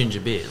a dark ginger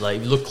beard.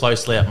 Like, you look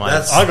closely at my.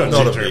 That's I got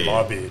not a ginger in beard.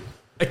 my beard.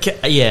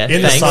 Okay, yeah,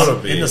 In the, thanks. Not a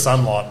sun, beard. in the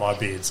sunlight, my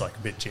beard's like a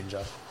bit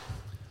ginger.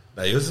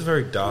 No, yours is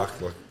very dark.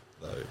 Like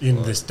though. In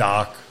Like, this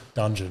dark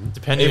dungeon.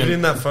 Depending even on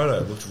in that photo,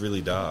 it looked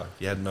really dark.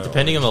 You had no.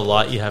 depending on eyes. the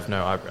light, you have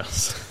no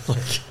eyebrows.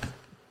 Like,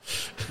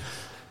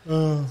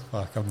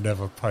 Fuck, I'm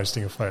never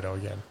posting a photo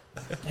again.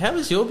 how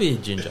is your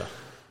beard ginger?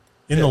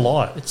 In the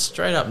light. It's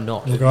straight up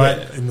not. We'll go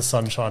out in the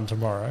sunshine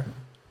tomorrow.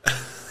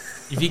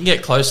 If you can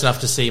get close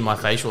enough to see my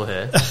facial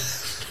hair,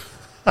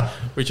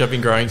 which I've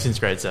been growing since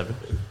grade 7,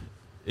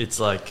 it's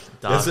like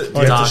dark, Do you have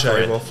to dark shave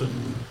red.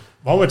 often?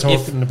 While we're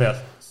talking about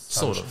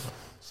Sort sunshine. of.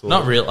 Sort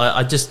Not of. real.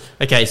 I just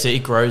okay. So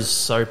it grows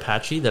so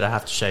patchy that I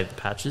have to shave the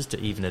patches to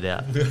even it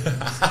out.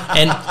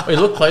 And wait,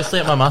 look closely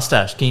at my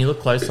mustache. Can you look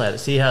closely at it?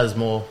 See how there's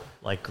more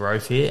like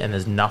growth here, and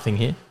there's nothing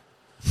here.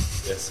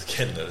 Yes, I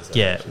can notice that.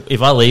 Yeah.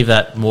 If I leave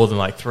that more than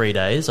like 3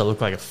 days, I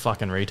look like a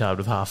fucking retard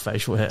with half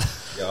facial hair.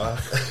 Yeah.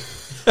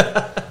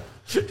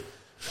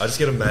 I just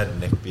get a mad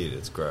neck beard.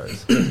 It's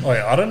gross. Oh,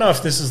 yeah, I don't know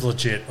if this is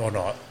legit or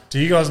not. Do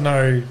you guys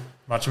know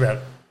much about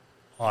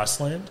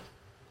Iceland?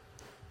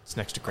 It's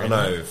next to I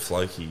Greenland. know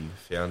Floki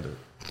found it.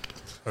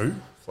 Who?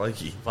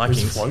 Floki. Who's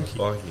Vikings. Floki?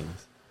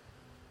 Vikings.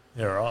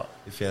 Yeah, right.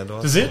 He found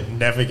Iceland. Does it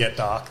never get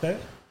dark there?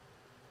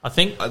 I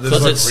think There's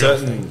because like it's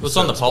certain. well, it's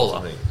on the certain spots, polar.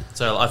 I think.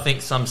 So I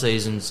think some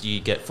seasons you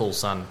get full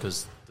sun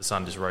because the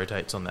sun just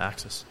rotates on the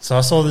axis. So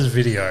I saw this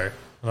video,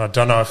 and I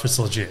don't know if it's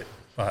legit,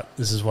 but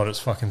this is what it's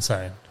fucking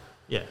saying.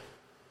 Yeah.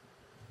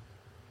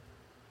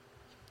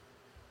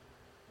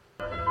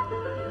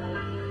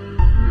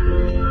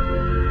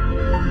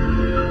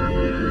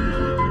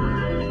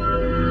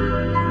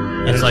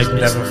 It's it like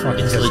just never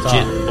fucking it's gets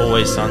legit dark.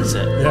 always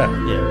sunset. Yeah,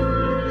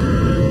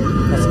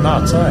 Yeah. that's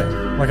nuts, eh?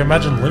 Like,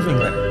 imagine living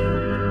there.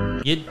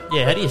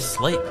 How do you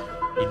sleep?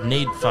 You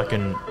need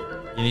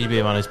to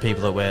be one of those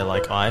people that wear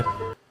like eye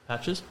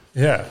patches.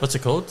 Yeah. What's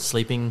it called?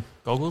 Sleeping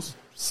goggles?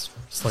 So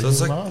Sleeping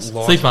it's like mask?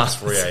 light Sleep at mask.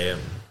 3 a.m.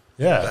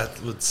 Yeah.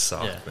 That would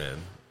suck, Yeah. man.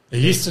 It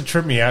used to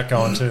trip me out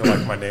going to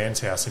like my nan's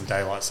house in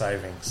daylight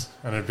savings,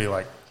 and it'd be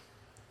like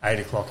 8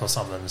 o'clock or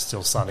something and it's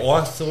still sunny.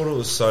 I thought it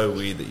was so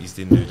weird that you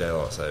didn't do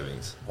daylight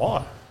savings.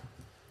 Why?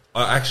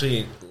 I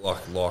actually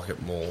like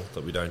it more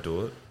that we don't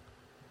do it.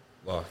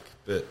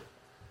 But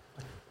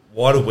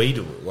why do we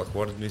do it? Like,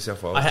 why did New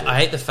South Wales do it? I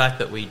hate the fact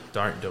that we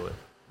don't do it.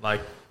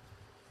 Like,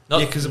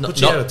 Yeah, because it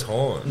puts you out of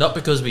time. Not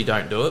because we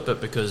don't do it,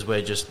 but because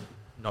we're just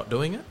not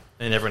doing it,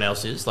 and everyone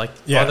else is. Like,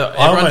 Yeah, either I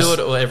everyone almost- do it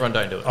or everyone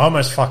don't do it. I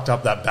almost fucked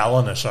up that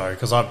Ballina show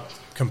because I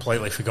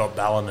completely forgot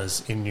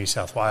Ballina's in New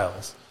South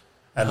Wales.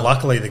 And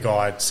luckily the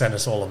guy sent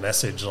us all a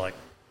message like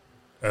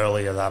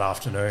earlier that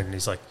afternoon, and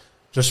he's like,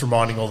 just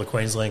reminding all the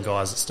Queensland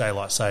guys it's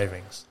daylight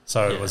savings.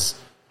 So Yeah. it was,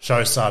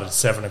 show started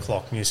 7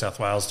 o'clock New South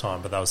Wales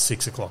time, but that was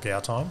 6 o'clock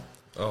our time.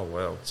 Oh,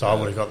 wow. So I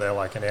would have got there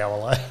like an hour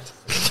late.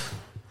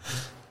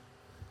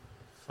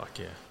 Fuck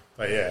yeah.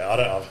 But yeah, I've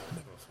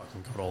never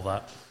fucking got all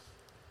that.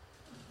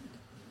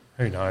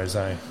 Who knows,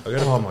 eh?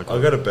 Oh my God.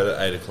 I go to bed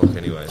at 8 o'clock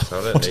anyway, so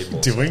I don't need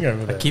more. Doing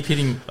over there. I keep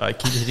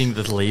hitting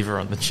the lever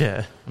on the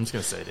chair. I'm just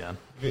going to stay down.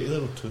 You got your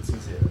little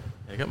tootsies here.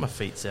 Yeah, I got my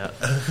feet out.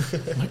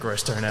 My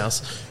gross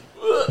toenails.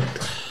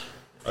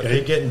 I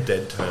keep getting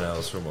dead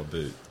toenails from my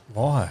boot.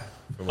 Why?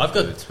 From my I've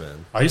got- boots,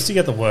 man. I used to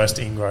get the worst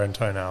ingrown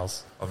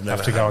toenails. I've never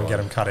have to had go and one. get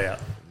them cut out.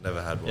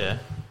 Never had one. Yeah.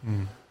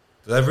 Do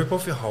they rip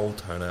off your whole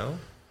toenail?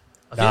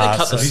 I think Nah, they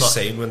cut so the have you si-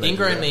 seen when they do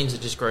Ingrown that? means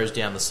it just grows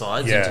down the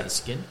sides Yeah. into the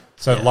skin.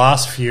 So Yeah.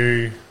 last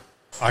few,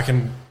 I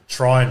can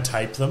try and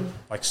tape them,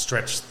 like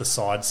stretch the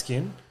side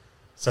skin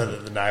so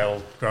that the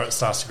nail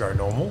starts to grow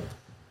normal.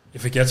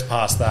 If it gets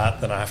past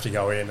that, then I have to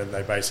go in and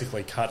they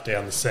basically cut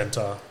down the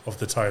centre of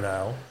the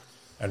toenail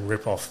and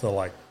rip off the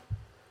like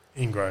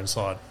ingrown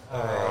side.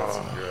 Oh,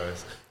 that's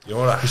gross. You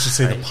know what I You should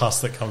see the hate? pus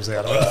that comes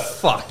out of it.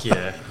 Fuck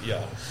yeah.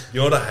 Yeah. You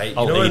know what I hate?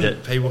 I'll you know eat when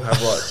it. people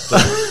have like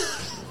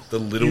the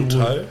little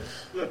toe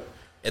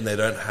and they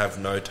don't have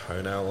no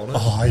toenail on it?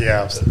 Oh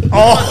yeah.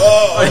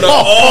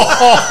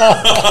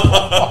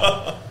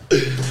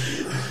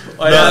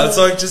 No, it's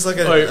like just like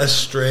a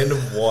strand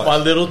of white. My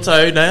little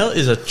toenail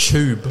is a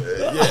tube.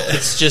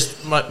 It's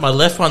just my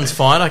left one's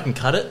fine. I can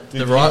cut it.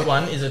 The right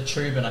one is a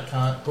tube, and I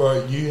can't.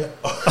 Bro, you...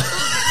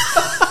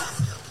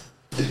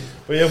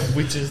 we have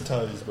witches'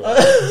 toes, bro.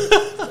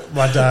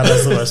 My dad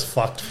has the most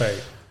fucked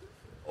feet.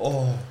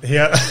 Oh.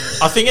 Yeah.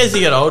 I think as you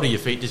get older, your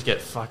feet just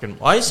get fucking.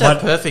 I used to have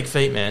My- perfect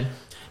feet, man.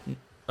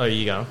 Oh,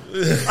 you go.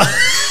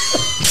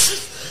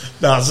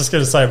 No, I was just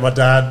going to say my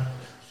dad.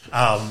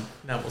 Now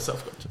I'm more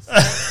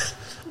self-conscious.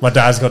 My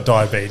dad's got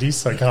diabetes,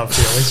 so he can't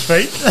feel his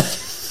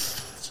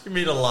feet. Give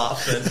me to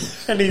laugh then.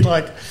 And he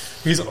like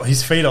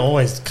his feet are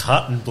always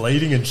cut and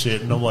bleeding and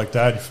shit. And I'm like,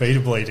 Dad, your feet are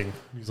bleeding.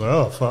 He's like,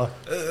 oh fuck.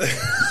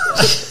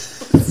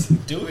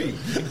 Doing?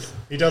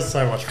 He does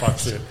so much fuck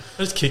shit.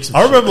 Just kick some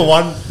I shit. remember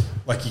one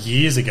like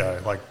years ago,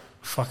 like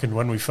fucking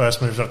when we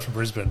first moved up to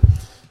Brisbane.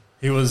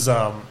 He was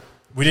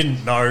we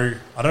didn't know.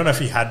 I don't know if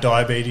he had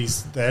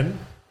diabetes then.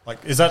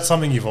 Like, is that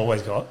something you've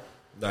always got?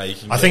 No, you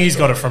can I think he's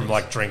got it from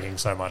like drinking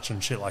so much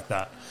and shit like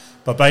that.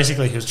 But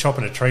basically, he was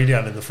chopping a tree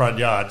down in the front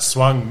yard,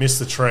 swung, missed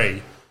the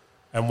tree,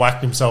 and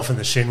whacked himself in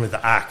the shin with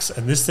the axe.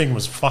 And this thing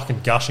was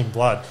fucking gushing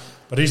blood.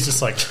 But he's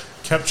just like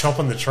kept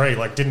chopping the tree,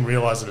 like didn't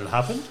realize it had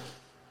happened.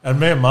 And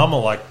me and Mum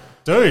are like,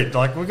 dude,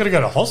 like we're gonna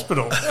go to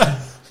hospital.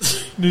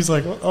 And he's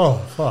like, oh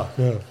fuck,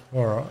 yeah,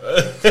 all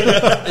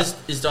right.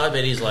 Is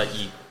diabetes like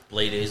you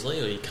bleed easily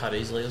or you cut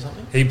easily or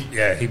something?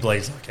 He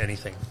bleeds like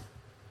anything.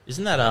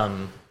 Isn't that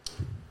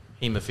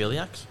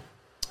haemophiliacs?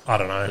 I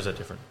don't know. Or is that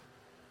different?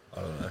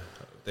 I don't know.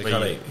 They Where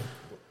can't you- eat.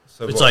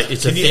 So It's what? like-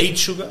 it's can a you thing- eat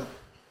sugar?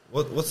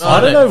 What's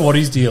I don't no. know what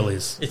his deal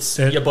is. It's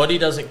It- your body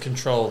doesn't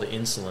control the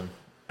insulin.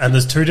 And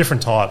there's two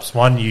different types.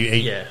 One you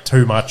eat Yeah.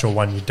 too much, or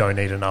one you don't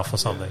eat enough, or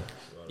something.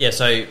 Yeah,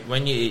 so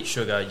when you eat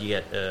sugar, you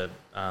get an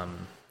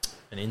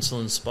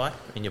insulin spike,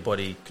 and your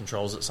body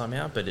controls it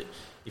somehow. But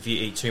if you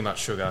eat too much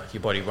sugar,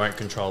 your body won't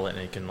control it, and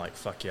it can like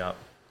fuck you up.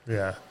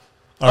 Yeah.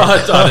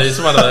 It's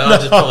one of those. I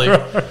just probably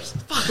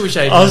fuck. I wish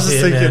I I was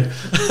just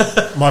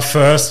thinking, my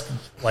first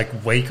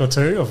like week or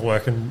two of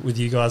working with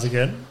you guys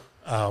again,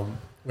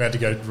 we had to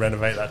go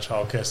renovate that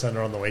childcare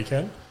centre on the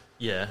weekend,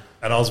 Yeah,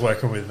 and I was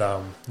working with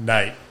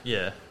Nate,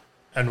 yeah.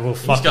 and we were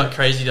He's fucking, got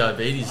crazy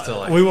diabetes to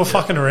like. we were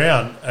fucking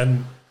around,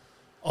 and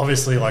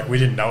obviously like we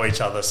didn't know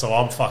each other, so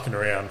I'm fucking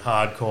around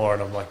hardcore,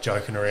 and I'm like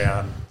joking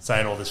around,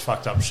 saying all this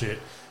fucked up shit,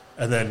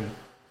 and then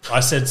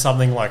I said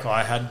something like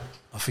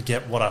I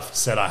forget what I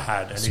said I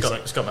had, and he's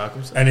like, Scott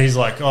Malcolm. and he's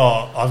like,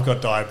 oh, I've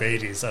got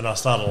diabetes. And I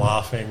started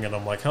laughing, and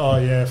I'm like, oh,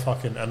 yeah,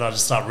 fucking. And I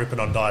just start ripping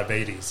on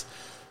diabetes.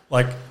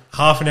 Like,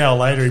 half an hour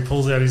later, he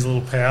pulls out his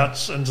little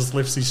pouch and just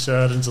lifts his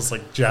shirt and just,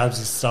 like, jabs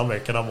his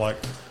stomach. And I'm like,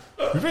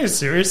 are you being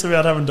serious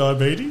about having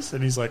diabetes?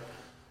 And he's like,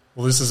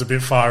 well, this is a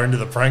bit far into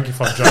the prank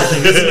if I'm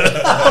joking, isn't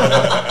it?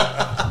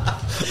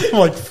 I'm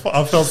like,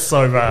 I felt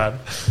so bad.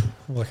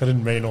 I'm like, I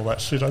didn't mean all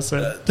that shit I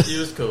said. He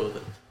was cool with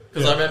it.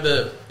 Because I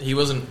remember he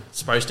wasn't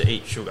supposed to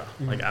eat sugar,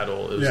 like, at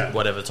all. It was Yeah.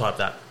 whatever type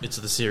that. It's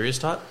the serious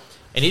type.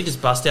 And he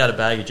just bust out a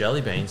bag of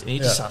jelly beans and he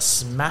just starts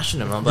smashing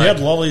them. I'm He like, had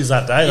lollies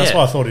that day. That's Yeah.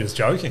 why I thought he was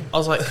joking. I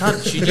was like,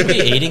 "Cunt, should you be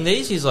eating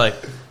these?" He's like,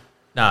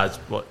 "No, it's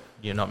what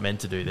you're not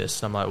meant to do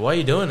this." And I'm like, "Why are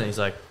you doing it?" He's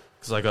like,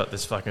 "Because I got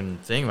this fucking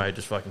thing where I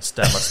just fucking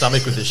stab my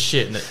stomach with this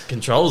shit and it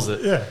controls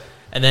it." Yeah.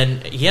 And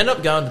then he ended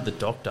up going to the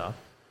doctor,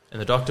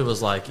 and the doctor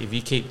was like, "If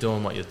you keep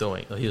doing what you're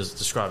doing," he was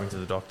describing to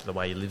the doctor the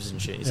way he lives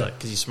and shit. He's like,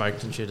 because he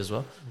smoked and shit as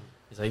well.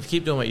 He's like, "If you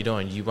keep doing what you're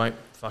doing, you won't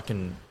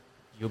fucking,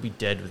 you'll be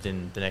dead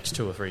within the next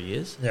 2 or 3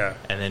 years." Yeah.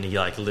 And then he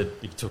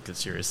he took it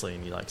seriously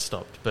and he like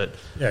stopped. But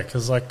Yeah,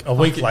 because like a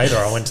week later,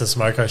 I went to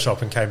Smoko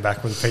Shop and came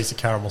back with a piece of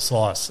caramel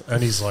slice,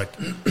 and he's like,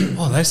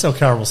 "Oh, they sell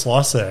caramel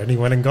slice there," and he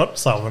went and got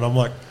some, and I'm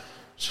like,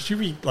 "Should you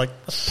be like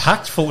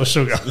packed full of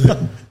sugar?"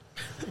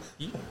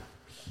 you're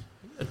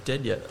not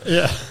dead yet.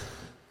 Yeah,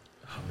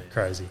 Oh, man.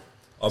 crazy.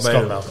 I Scott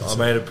made, Malcolmson. I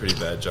made a pretty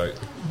bad joke,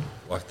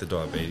 like the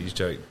diabetes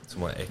joke, to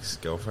my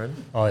ex-girlfriend.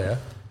 Oh yeah,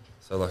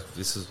 So, like,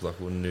 this is, like,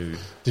 we're new.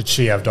 did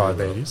she have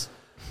diabetes?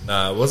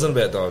 No, it wasn't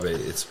about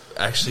diabetes. It's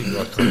actually,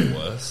 like, kind of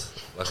worse.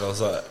 Like, I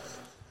was like,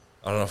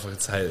 I don't know if I can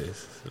say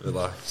this, but,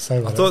 like, Say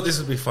I what thought this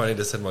would be funny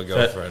to send my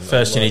girlfriend.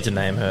 First, I'm you like, need to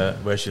name her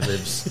where she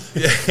lives.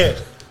 Yeah.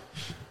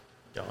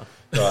 Go on.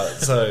 Right,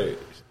 so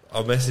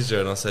I messaged her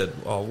and I said,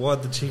 "Oh,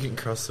 why'd the chicken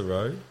cross the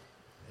road?"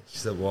 She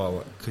said,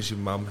 "Why?" Because your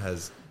mum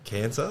has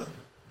cancer.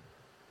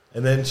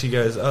 And then she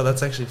goes, "Oh,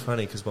 that's actually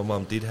funny because my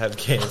mum did have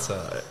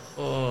cancer."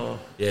 Oh,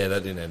 Yeah,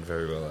 that didn't end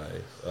very well,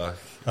 eh? Like,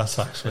 That's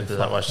actually is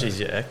that why she's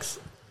your ex?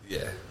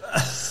 yeah.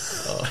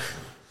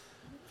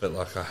 But,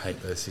 like, I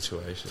hate those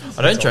situations.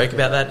 I don't joke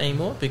about that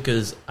anymore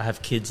because I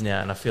have kids now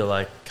and I feel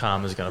like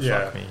karma's going to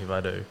fuck me if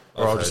I do.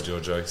 Or I've I'll heard just, your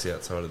jokes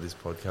outside of this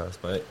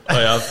podcast, mate. oh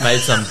yeah, I've made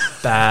some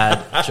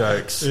bad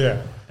jokes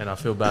Yeah. and I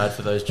feel bad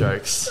for those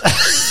jokes.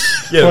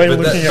 Yeah, Why are you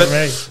looking at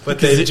me? But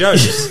they're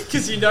jokes.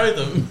 Because you know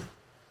them.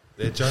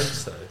 They're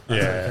jokes, though.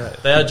 That's Yeah. okay.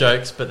 They are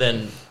jokes, but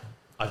then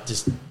I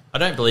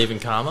don't believe in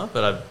karma,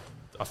 but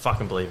I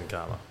fucking believe in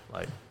karma.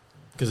 Like,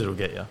 because it'll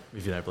get you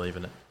if you don't believe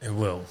in it. It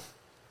will.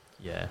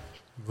 Yeah.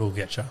 We'll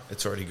get you.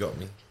 It's already got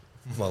me.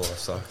 My life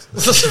sucks.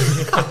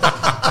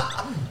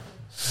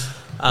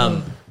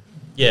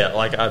 Yeah,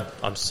 like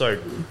I'm so.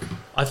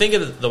 I think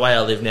of the way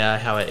I live now,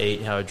 how I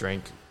eat, how I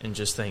drink, and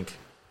just think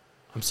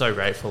I'm so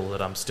grateful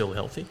that I'm still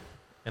healthy,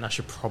 and I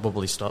should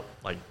probably stop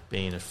like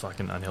being a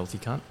fucking unhealthy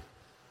cunt.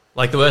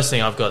 Like the worst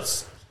thing I've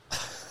got's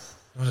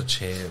Not a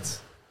chance.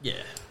 yeah.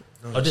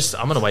 I'm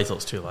gonna wait till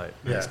it's too late.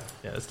 Yeah.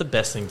 Yeah, it's the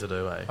best thing to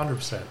do.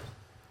 100%.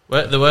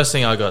 Well, the worst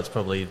thing I got is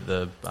probably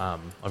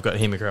I've got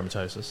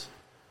hemochromatosis,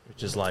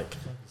 which is like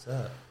What's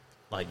that?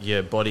 like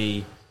your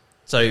body.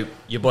 So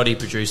your body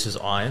produces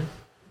iron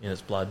in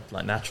its blood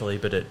like naturally,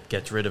 but it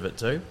gets rid of it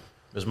too.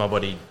 Because my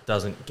body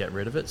doesn't get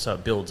rid of it, so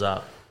it builds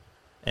up,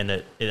 and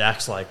it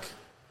acts like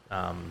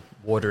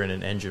water in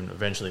an engine.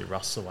 Eventually, it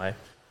rusts away.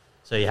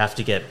 So you have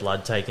to get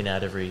blood taken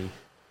out every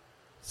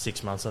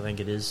 6 months, I think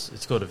it is.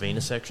 It's called a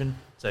venesection.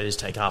 So you just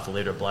take half a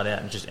litre of blood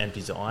out and just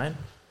empties the iron,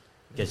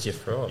 gets your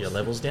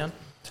levels down.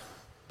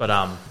 But You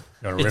want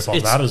to it's- rip on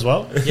it's- that as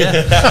well?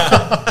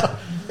 yeah.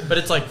 But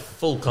it's like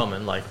full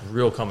common, like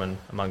real common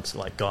amongst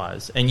like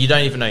guys, and you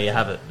don't even know you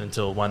have it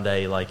until one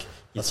day like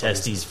your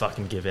testes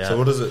fucking give out. So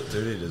what does it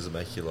do to you? Does it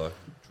make you, like,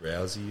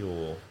 drowsy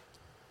or...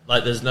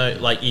 Like there's no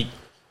like they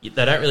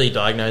don't really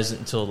diagnose it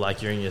until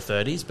like you're in your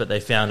 30s, but they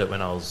found it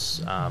when I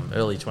was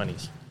early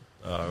 20s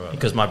Oh, right.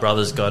 because my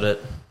brothers got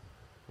it.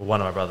 Well,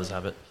 one of my brothers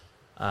have it.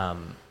 Yeah,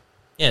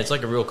 it's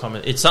like a real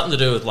common. It's something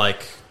to do with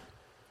like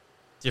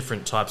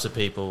different types of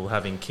people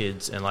having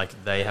kids, and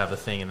like they have a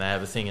thing and they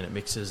have a thing, and it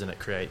mixes and it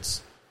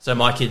creates. So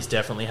my kids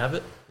definitely have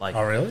it. Like,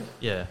 Oh, really?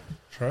 yeah,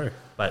 True.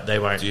 but they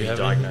won't Do you be have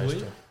anything diagnosed.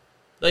 weird?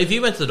 Like, if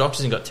you went to the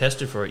doctors and got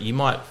tested for it, you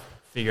might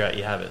figure out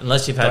you have it,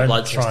 unless you've had Don't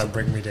blood try tested. and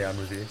bring me down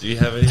with you. Do you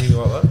have anything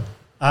like that?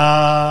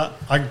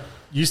 I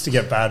used to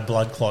get bad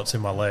blood clots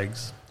in my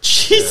legs.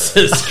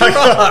 Jesus Christ!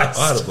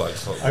 I had a blood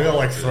clot. I got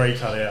like 3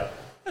 cut out.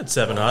 I had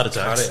 7 heart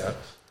attacks. Cut out.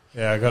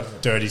 Yeah, I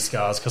got dirty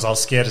scars because I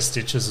was scared of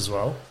stitches as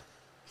well.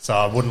 So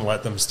I wouldn't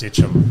let them stitch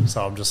them.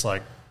 So I'm just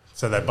like,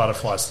 so they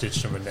butterfly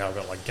stitched them, and now I've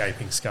got like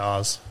gaping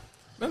scars.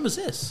 When was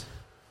this?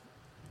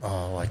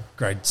 Oh, like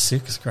grade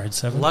 6, grade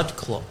 7. Blood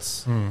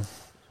clots.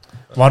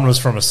 One was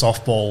from a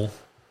softball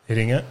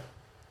hitting it,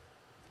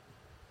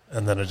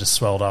 and then it just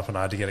swelled up and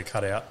I had to get it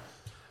cut out.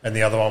 And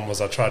the other one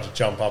was I tried to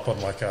jump up on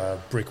like a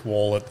brick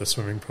wall at the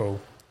swimming pool,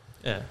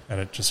 Yeah,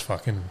 and it just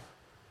fucking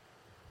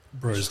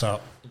bruised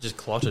up. it just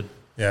clotted.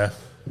 Yeah.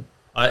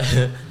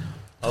 I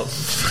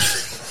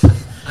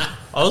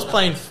was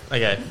playing.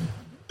 Okay,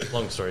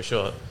 long story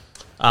short,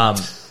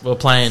 we were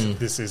playing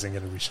This isn't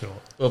going to be short.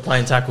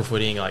 tackle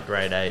footy in like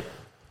grade 8,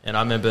 and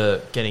I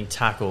remember getting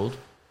tackled.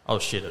 I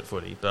was shit at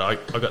footy, but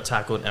I got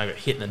tackled and I got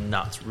hit in the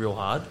nuts real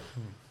hard,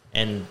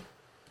 and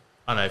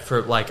I don't know,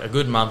 for like a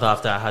good month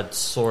after, I had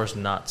sorest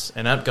nuts,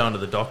 and I ended up going to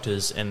the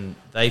doctors, and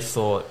they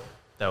thought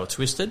they were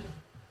twisted.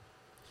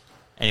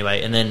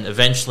 Anyway, and then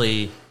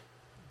eventually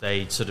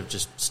they sort of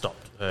just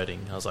stopped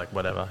hurting. I was like,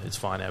 whatever, it's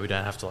fine now. We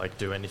don't have to like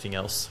do anything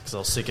else, because I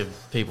was sick of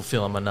people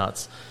feeling my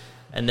nuts.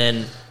 And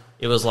then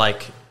it was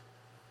like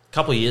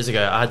couple of years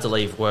ago, I had to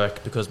leave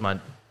work because the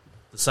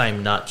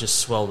same nut just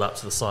swelled up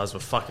to the size of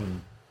a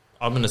fucking,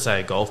 I'm going to say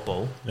a golf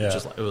ball. Yeah.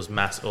 Just like, it was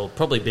massive, or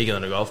probably bigger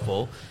than a golf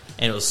ball,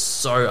 and it was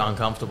so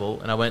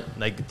uncomfortable. And I went,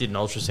 they did an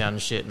ultrasound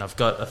and shit, and I've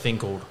got a thing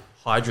called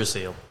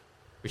Hydroseal,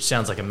 which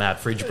sounds like a mad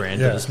fridge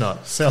brand, but it's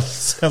not.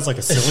 Sounds like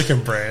a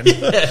silicon brand.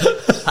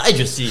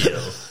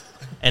 Hydroseal.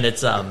 And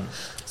it's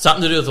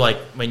something to do with like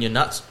when your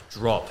nuts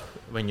drop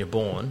when you're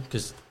born,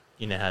 because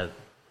you know how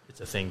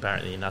it's a thing,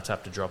 apparently your nuts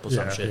have to drop or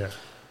some shit. Yeah.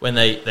 When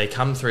they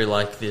come through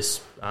like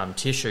this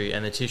tissue,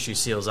 and the tissue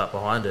seals up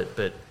behind it,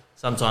 but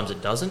sometimes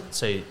it doesn't,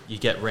 so you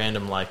get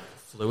random like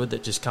fluid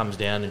that just comes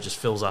down and just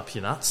fills up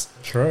your nuts.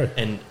 True.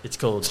 And it's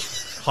called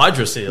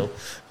Hydroseal,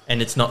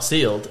 and it's not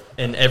sealed.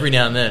 And every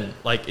now and then,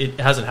 like it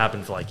hasn't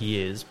happened for like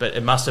years, but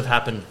it must have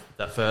happened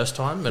that first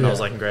time when I was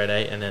like in grade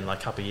 8, and then like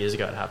a couple of years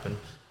ago it happened.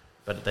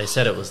 But they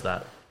said it was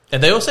that.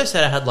 And they also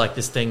said I had like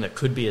this thing that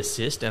could be a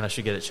cyst and I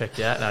should get it checked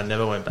out, and I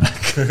never went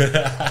back.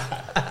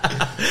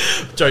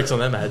 Jokes on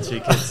them, I had 2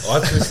 kids. I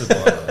twisted my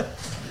nut.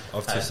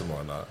 I've twisted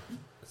my nut.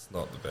 It's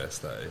not the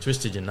best, eh?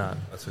 Twisted your nut.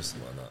 I twisted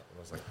my nut when I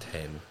was like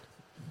 10.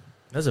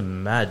 That's a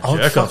mad I'd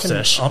jerk-off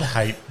session. I'd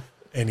hate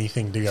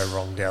anything to go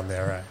wrong down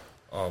there, eh?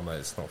 Oh, mate,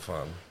 it's not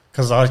fun.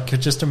 Because I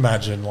could just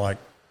imagine, like,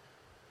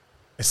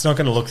 it's not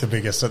going to look the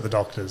biggest at the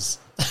doctors.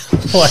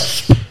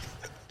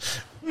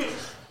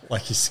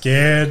 like you're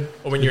scared.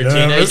 Or when you're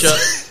nervous. a teenager,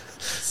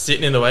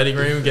 sitting in the waiting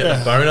room, getting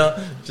a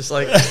boner, just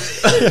like...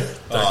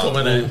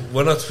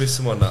 When I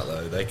twisted my nut,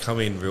 though, they come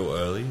in real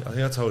early. I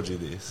think I told you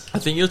this. I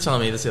think you were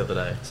telling me this the other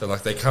day. So,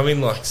 like, they come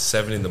in, like,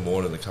 7 in the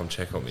morning to come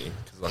check on me.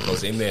 Because, like, I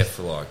was in there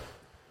for, like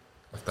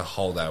the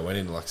whole day. I went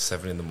in, like,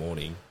 7 in the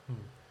morning.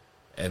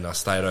 And I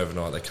stayed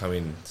overnight. They come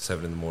in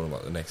 7 in the morning,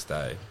 like, the next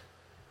day.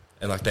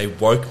 And, like, they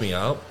woke me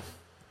up.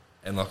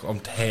 And, like, I'm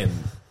 10.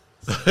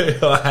 So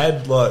I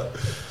had, like,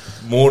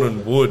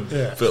 morning wood.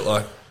 Yeah. But,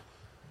 like,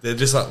 they're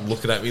just, like,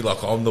 looking at me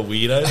like I'm the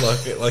weirdo.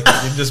 Like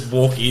you just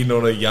walk in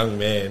on a young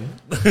man.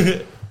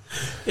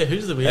 Yeah,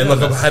 who's the weirdo? And, like,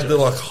 I've had to,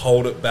 like,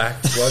 hold it back.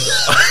 Like,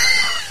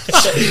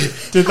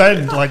 Did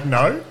they, like,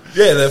 know?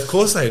 yeah, of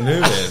course they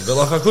knew, man. But,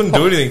 like, I couldn't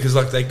do anything because,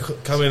 like, they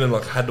come in and,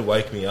 like, had to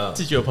wake me up.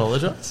 Did you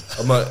apologise?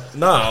 I'm like,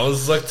 no, I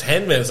was, like,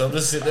 10 minutes. I'm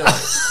just sitting there.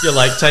 Like, You're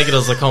like, take it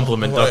as a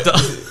compliment, Like-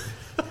 doctor.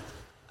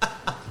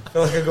 I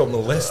feel like I got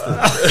molested.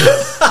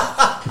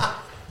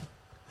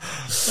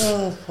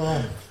 Oh,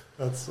 fuck.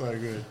 That's so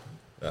good.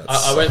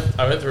 I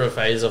went through a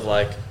phase of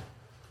like,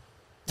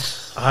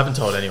 I haven't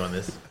told anyone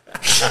this,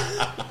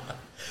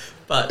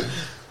 but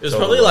it was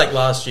probably like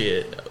last year.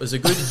 It was a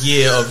good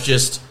year of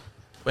just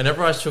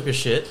whenever I took a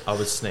shit, I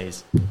would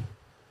sneeze.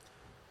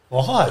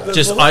 Why?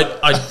 Just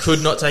I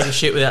could not take a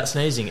shit without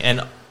sneezing,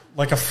 and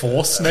Like a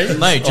forced sneeze?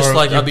 no, just Or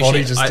like your I'd be body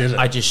shit. just did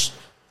it?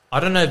 I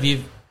don't know if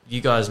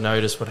you guys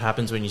notice what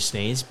happens when you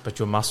sneeze, but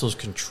your muscles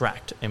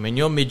contract, and when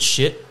you're mid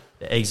shit,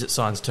 the exit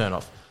signs turn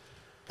off.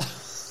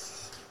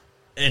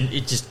 And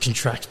it just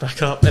contracts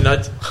back up, and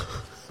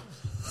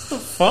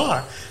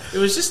Fuck. it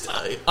was just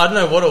I don't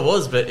know what it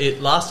was, but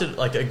it lasted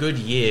like a good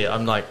year.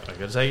 I'm like, I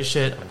gotta take a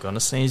shit, I'm gonna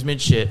sneeze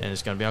mid shit, and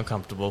it's gonna be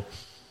uncomfortable.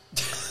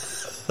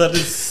 That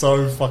is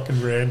so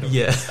fucking random.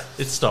 Yeah,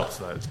 it stops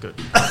though. It's good.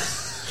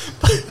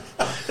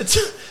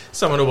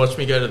 Someone will watch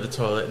me go to the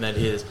toilet, and then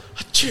hears,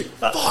 "Achoo,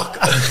 fuck."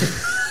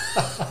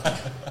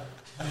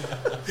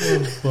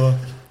 Fuck.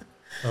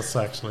 That's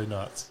actually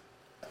nuts.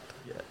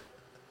 Yeah.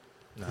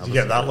 No, Did you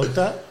get that looked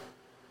at?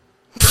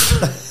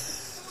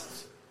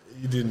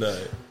 You didn't know.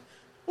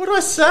 What do I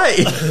say?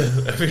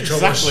 Every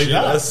time Exactly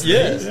that.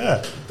 Yeah.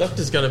 Yeah.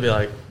 Doctor's gonna be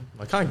like,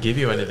 I can't give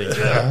you anything.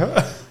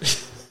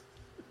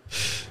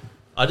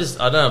 I don't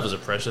know if it was a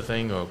pressure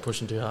thing or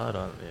pushing too hard.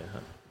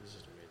 It's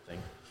just a weird thing.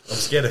 I'm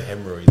scared of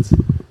hemorrhoids.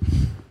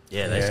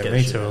 Yeah, they Yeah, scare me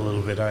the shit too, out a of me.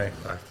 little bit, eh?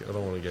 Like, I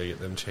don't want to go get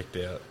them checked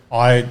out.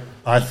 I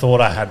thought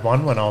I had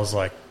one when I was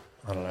like,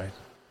 I don't know,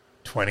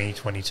 20,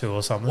 22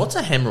 or something. What's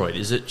a hemorrhoid?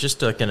 Is it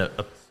just like an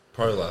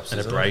Prolapse. isn't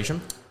it?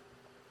 abrasion?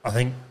 I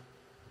think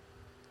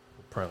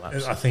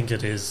Prolapse.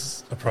 it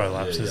is a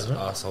prolapse, Yeah, isn't your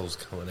arsehole's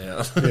coming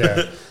out. it?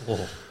 Yeah.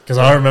 Oh. Because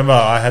I remember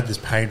I had this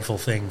painful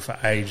thing for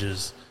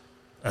ages,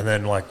 and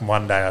then like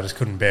one day I just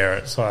couldn't bear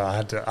it, so I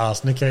had to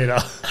ask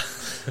Nikita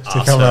to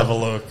come her. have a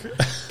look.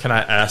 Can I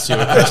ask you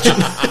a question?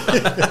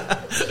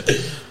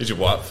 Did you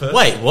wipe first?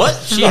 Wait, what?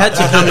 She had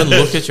to come and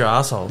look at your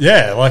asshole.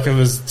 Yeah, like it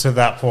was to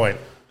that point,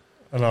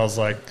 and I was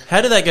like,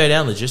 How did that go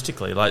down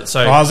logistically? Like, so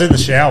I was in the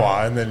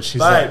shower, and then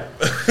she's Babe.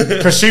 like,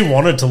 because she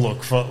wanted to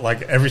look for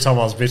like every time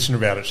I was bitching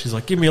about it, she's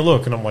like, give me a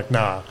look, and I'm like,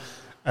 nah,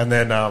 and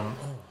then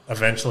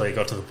eventually it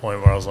got to the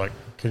point where I was like,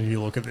 can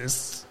you look at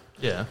this?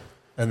 yeah.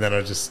 And then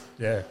I just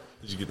Did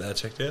you get that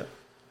checked out?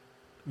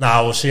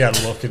 Nah, well, she had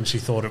a look and she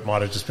thought it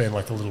might have just been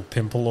like a little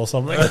pimple or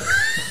something.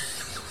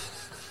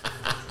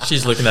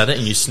 She's looking at it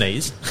and you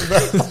sneeze.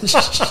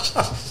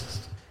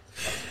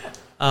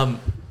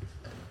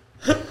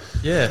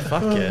 Yeah,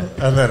 fuck yeah.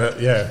 And then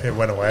it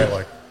went away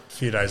like a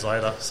few days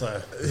later.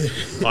 So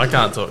I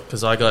can't talk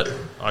because I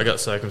got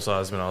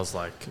circumcised when I was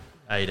like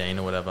 18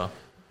 or whatever,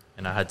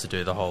 and I had to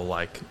do the whole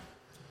like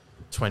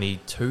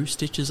 22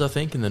 stitches, I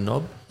think, in the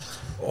knob.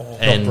 Oh,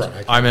 And not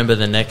brag. I remember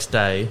the next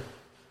day,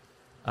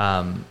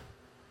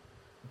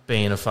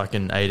 being a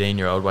fucking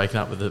 18-year-old, waking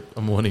up with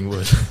a morning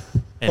wood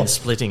and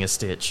splitting a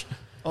stitch.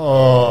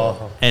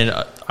 Oh, And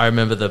I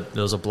remember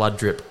there was a blood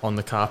drip on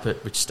the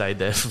carpet, which stayed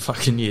there for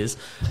fucking years.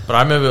 But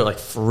I remember like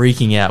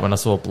freaking out when I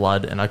saw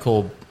blood, and I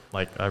called,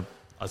 like, I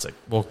was like,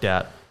 walked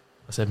out.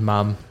 I said,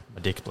 "Mum,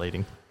 my dick's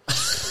bleeding.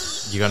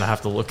 You're going to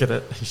have to look at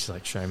it." And she's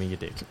like, "Show me your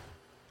dick."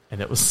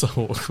 And it was so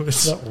awkward.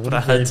 that would But I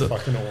have had been to.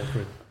 fucking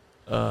awkward.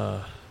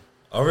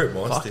 I ripped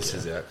my Fuck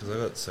stitches out because I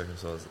got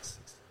circumcised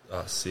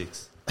at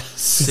 6.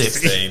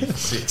 6.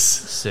 6.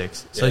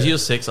 6. So Yeah. you were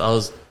 6, I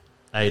was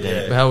 18.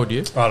 Yeah. How old were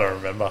you? I don't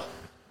remember.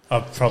 I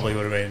probably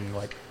would have been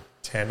like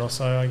 10 or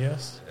so, I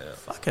guess.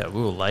 Fuck it,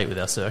 we were late with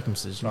our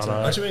circumcision. I So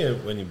know. Actually,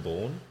 when you're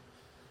born,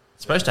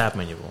 it's supposed to happen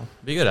when you're born.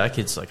 But you got our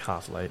kids like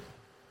half late.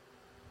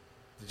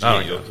 did you Oh,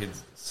 get your yeah.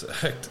 kids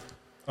sacked?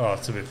 Oh,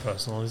 it's a bit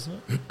personal,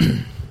 isn't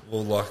it?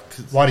 Well, like,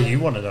 'cause Why do you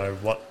want to know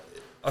what?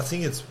 I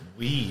think it's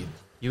weird.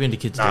 You into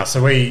kids? Nah, dick?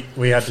 so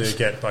we had to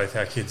get both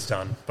our kids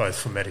done, both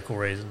for medical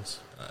reasons.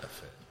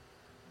 Fair.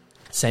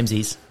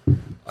 Samesies.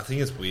 I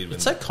think it's weird when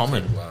It's so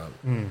common. people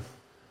aren't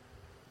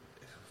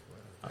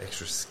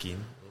extra skin.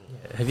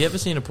 Have you ever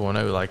seen a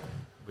porno like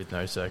with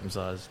no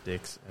circumcised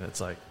dicks, and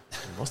it's like,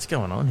 what's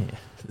going on here?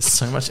 There's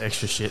so much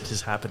extra shit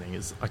just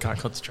happening. I can't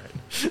concentrate.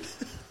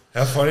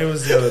 How funny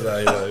was the other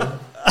day though?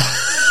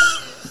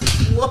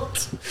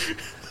 What?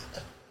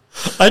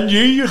 I knew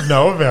you'd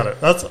know about it.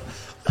 That's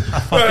I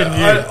fucking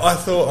knew. I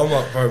thought, I'm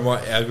like, bro,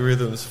 my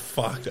algorithm's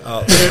fucked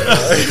up.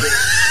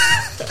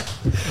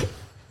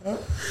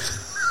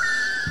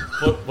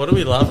 What are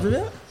we laughing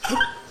about?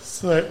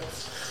 So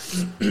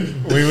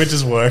we were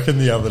just working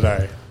the other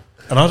day,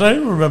 and I don't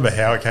even remember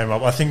how it came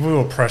up. I think we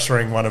were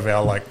pressuring one of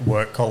our like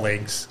work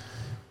colleagues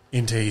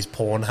into his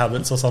porn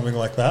habits or something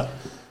like that,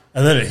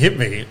 and then it hit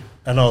me,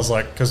 and I was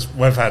like, because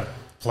we've had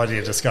plenty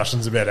of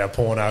discussions about our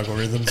porn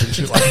algorithms and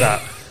shit like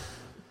that.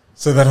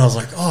 So then I was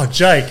like, "Oh,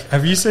 Jake,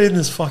 have you seen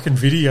this fucking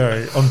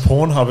video on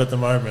Pornhub at the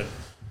moment?"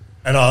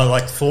 And I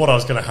like thought I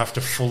was going to have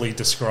to fully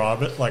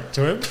describe it like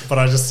to him, but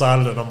I just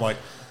started it. And I'm like,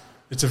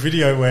 it's a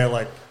video where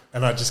like,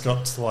 and I just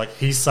got to like,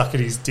 he's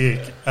sucking his dick,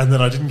 and then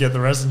I didn't get the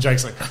rest. And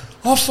Jake's like,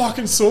 I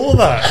fucking saw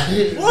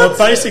that. But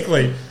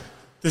basically,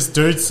 this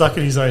dude's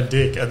sucking his own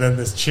dick, and then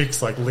this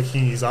chick's like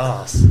licking his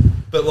ass.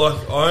 But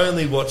like, I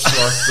only watched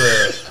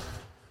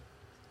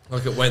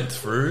like it went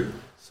through.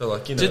 So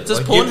like, you know, Does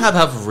like Pornhub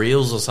have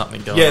reels or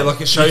something going Yeah, on? like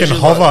it You shows can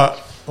you hover,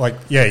 like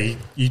you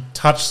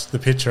touch the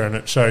picture, and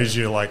it shows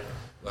you like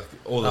like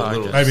all the Oh,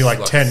 little okay. maybe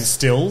like 10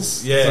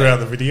 stills Yeah. throughout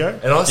the video.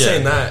 And I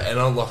seen Yeah. that, and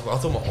I'm like, I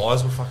thought my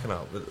eyes were fucking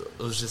up, but it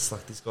was just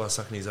like this guy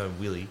sucking his own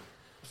willy,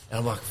 and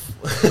I'm like,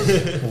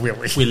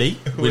 Really?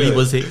 Willie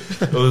was he?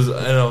 it was,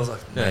 and I was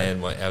like, man,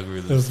 my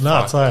algorithm It was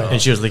nuts, fucked eh? up.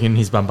 And she was licking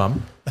his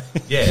bum.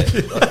 Yeah,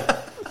 like,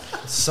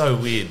 it's so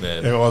weird,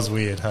 man. It was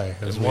weird, hey.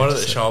 It was And why weird did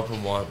it to see. show up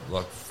on my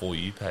like For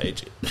You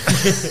page?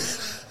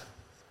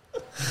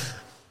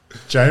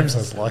 James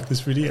has liked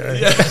this video.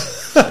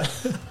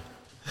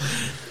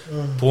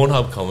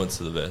 Pornhub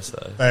comments are the best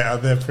though.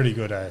 They're pretty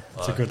good, eh?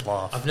 It's a good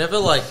laugh. I've never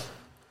like,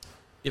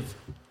 if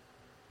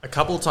a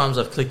couple of times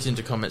I've clicked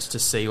into comments to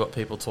see what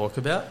people talk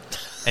about,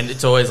 and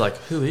it's always like,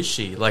 who is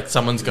she? Like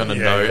someone's going to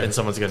Yeah, know yeah. and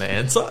someone's going to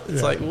answer.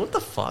 It's Yeah. like, what the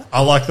fuck?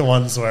 I like the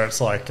ones where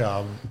it's like,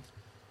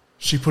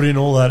 she put in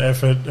all that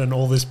effort and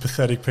all this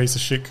pathetic piece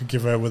of shit could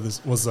give her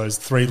was those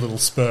 3 little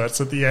spurts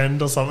at the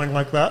end or something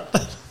like that.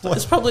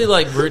 It's probably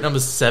like route number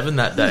 7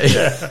 that day.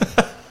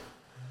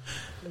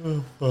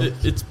 Well,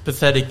 It's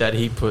pathetic that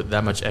he put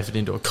that much effort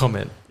into a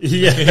comment.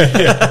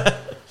 yeah.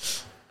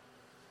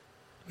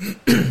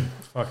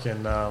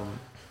 Fucking, what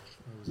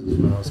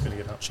I was going to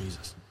get up.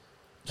 Jesus.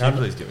 Can you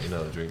please get me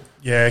another drink?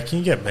 Yeah, can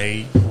you get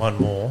me one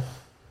more?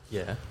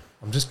 Yeah.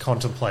 I'm just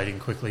contemplating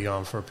quickly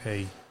going for a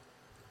pee.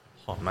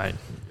 Oh, mate.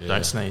 Yeah.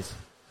 Don't sneeze.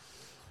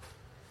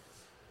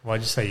 Why'd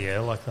you say yeah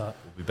like that?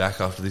 We'll be back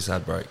after this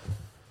ad break,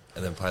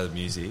 and then play the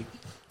music.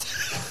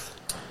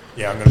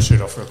 Yeah, I'm going to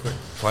shoot off real quick.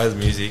 Play the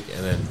music,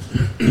 and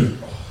then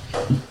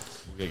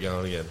we'll get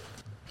going again.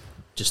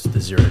 Just the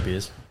 0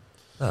 beers.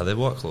 No, they're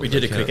White Claws. We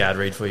did They a quick count. ad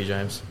read for you,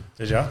 James.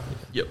 Did ya?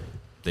 Yep.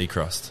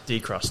 Decrust.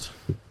 Decrust.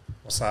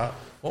 What's that?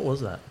 What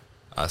was that?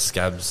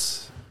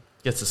 Scabs.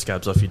 Gets the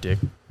scabs off your dick.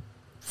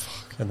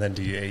 And then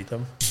do you eat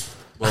them?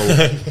 Well,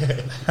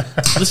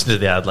 listen to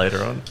the ad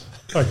later on.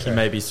 Okay. You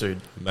may be sued.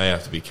 May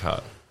have to be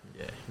cut.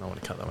 Yeah, you might want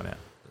to cut that one out.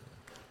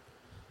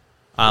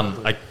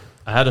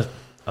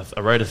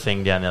 I wrote a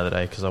thing down the other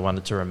day because I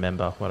wanted to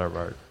remember what I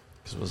wrote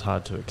because it was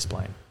hard to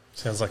explain.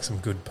 Sounds like some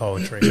good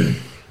poetry.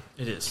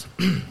 It is.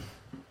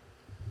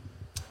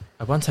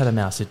 I once had a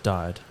mouse, it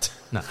died.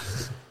 No.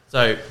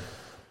 So,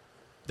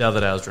 the other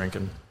day I was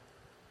drinking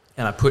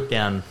and I put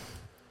down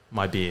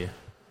my beer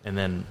and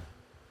then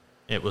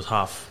it was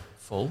half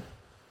full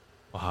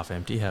or half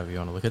empty, however you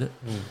want to look at it.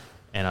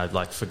 And I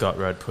like forgot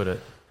where I'd put it.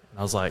 And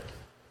I was like,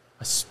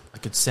 I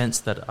could sense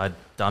that I'd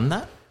done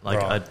that. Like,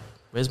 Right.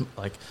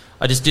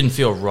 I just didn't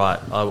feel right.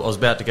 I was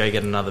about to go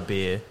get another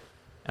beer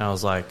and I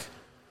was like,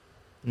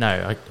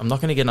 No, I'm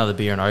not going to get another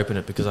beer and open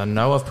it because I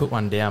know I've put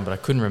one down, but I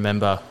couldn't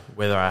remember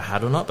whether I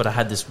had or not. But I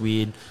had this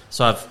weird...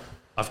 So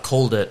I've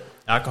called it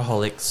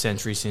alcoholic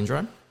sensory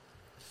syndrome.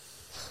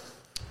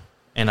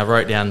 And I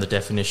wrote down the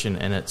definition,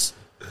 and it's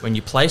when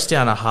you place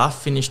down a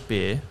half-finished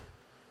beer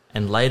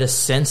and later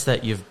sense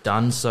that you've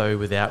done so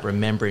without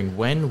remembering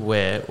when,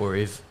 where, or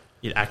if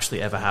it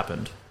actually ever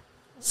happened,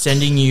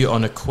 sending you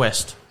on a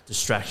quest,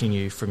 distracting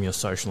you from your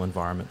social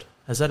environment.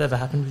 Has that ever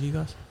happened with you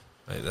guys?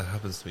 Mate, that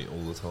happens to me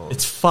all the time.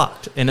 It's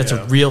fucked, and it's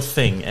a real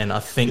thing, and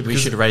I think we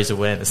should raise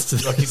awareness to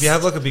this. Like, if you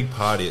have, like, a big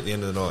party at the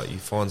end of the night, you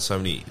find so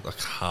many, like,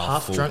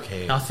 half-full drunk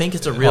cans. I think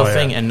it's a real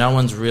thing, and no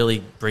one's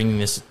really bringing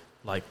this,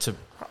 like, to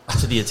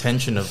the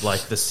attention of,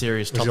 like, the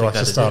serious Would topic you like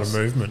that to it start is. a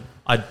movement?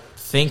 I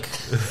think...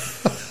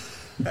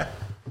 I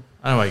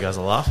don't know why you guys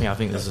are laughing. I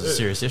think this is a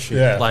serious issue.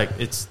 Yeah. Like,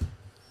 it's...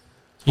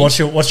 What's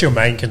your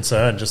main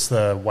concern? Just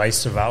the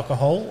waste of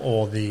alcohol,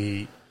 or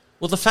the...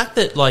 Well, the fact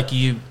that, like,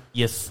 you're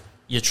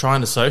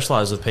trying to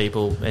socialise with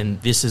people,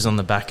 and this is on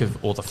the back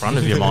of or the front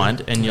of your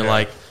mind, and you're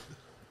like,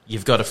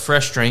 you've got a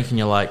fresh drink, and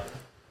you're like,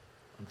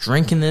 I'm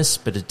drinking this,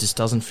 but it just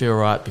doesn't feel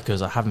right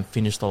because I haven't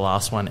finished the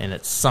last one, and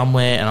it's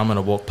somewhere, and I'm going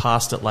to walk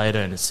past it later,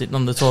 and it's sitting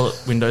on the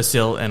toilet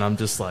windowsill, and I'm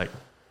just like,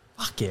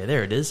 fuck yeah,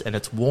 there it is, and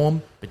it's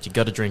warm, but you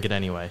got to drink it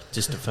anyway,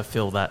 just to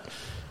fulfil that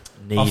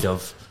need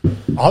of...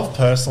 I've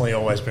personally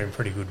always been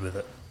pretty good with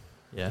it.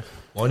 Yeah.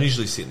 Mine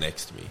usually sit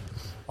next to me.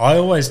 I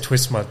always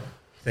twist my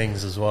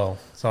things as well,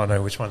 so I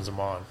know which ones are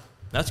mine.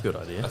 That's a good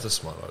idea. That's a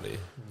smart idea.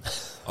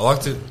 I like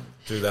to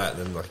do that,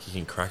 and then, like, you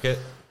can crack it,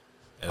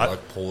 and it,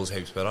 like, pours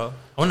heaps better.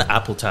 I want to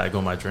Apple tag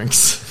all my drinks.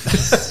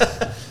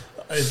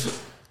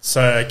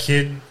 So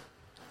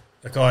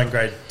a guy in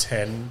grade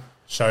 10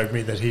 showed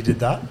me that he did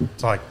that,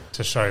 like,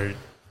 to show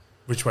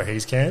which way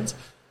his cans.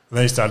 And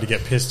then he started to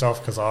get pissed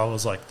off because I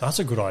was like, that's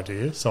a good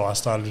idea. So I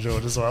started to do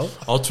it as well.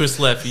 I'll twist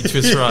left, you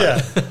twist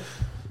right.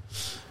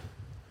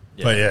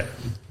 Yeah. But yeah.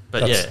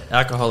 But yeah,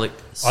 alcoholic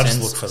I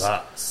just look for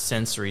that.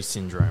 sensory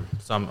syndrome.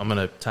 So I'm going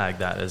to tag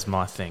that as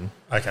my thing,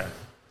 Okay.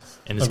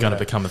 and it's going to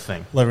become a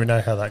thing. Let me know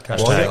how that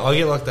goes. Well, I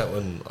get like that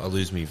when I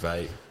lose me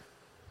vape.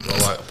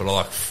 But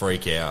I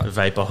freak out.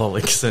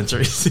 Vapeaholic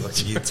sensory syndrome.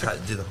 Like, you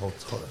do the whole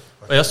time.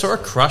 I saw a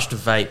crushed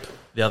vape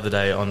the other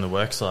day on the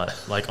work site,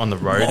 like on the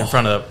road in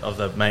front of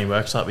the main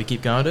work site we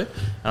keep going to, and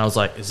I was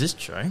like, is this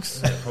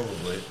jokes? Yeah,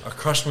 probably. I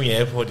crushed my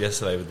AirPod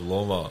yesterday with the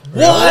lawnmower.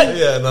 What?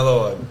 Yeah,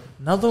 another one.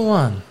 Another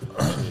one.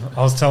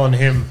 I was telling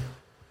him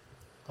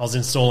I was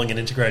installing an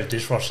integrated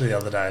dishwasher the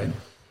other day.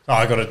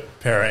 I got a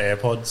pair of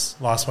AirPods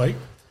last week,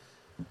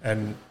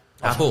 and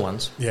Apple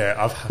ones. yeah,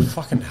 I've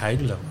fucking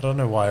hated them. I don't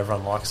know why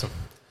everyone likes them,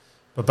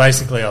 but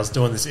basically, I was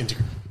doing this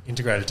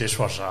integrated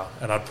dishwasher,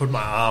 and I'd put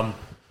my arm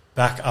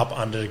back up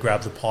under to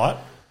grab the pipe,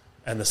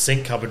 and the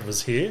sink cupboard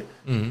was here,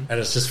 and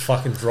it's just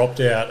fucking dropped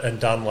out and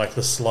done like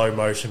the slow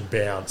motion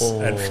bounce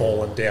and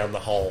fallen down the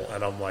hole,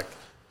 and I'm like,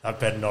 that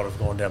better not have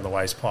gone down the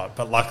waste pipe.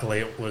 But luckily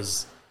it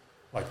was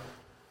like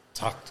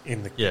tucked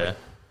in the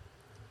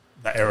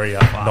area,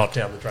 not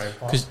down the drain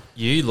pipe. Because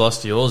you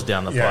lost yours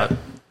down the Yeah. pipe.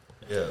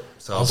 Yeah.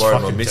 So I I was borrowed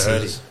my fucking missus,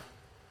 dirty.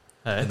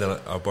 Hey, and then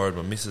I borrowed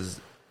my missus'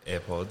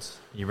 AirPods,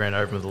 you ran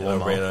over with the and I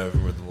ran lawnmower. over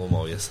with the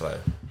lawnmower yesterday.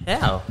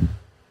 How?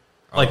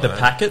 Like the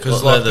packet?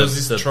 Because What, like, the-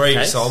 there's the this tree,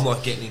 case? so I'm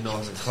like getting it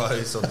nice and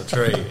close on the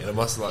tree, and it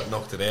must have like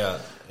knocked it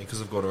out. And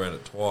because I've gone around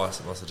it twice,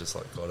 it must have just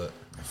like got it.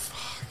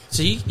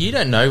 So you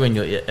don't know when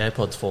your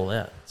AirPods fall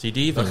out. So do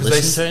you even No, 'cause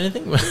listen to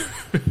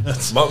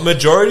anything?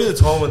 Majority of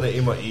the time when they're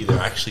in my ear, they're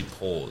actually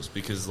paused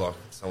because like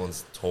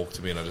someone's talked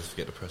to me and I just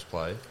forget to press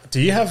play. Do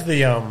you have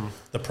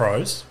the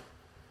pros?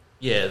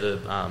 yeah,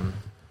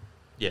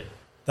 yeah.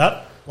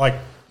 That, like,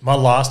 my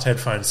last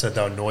headphones said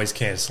they were noise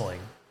cancelling,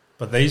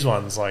 but these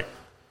ones, like,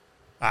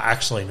 are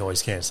actually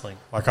noise cancelling.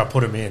 Like, I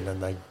put them in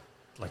and they,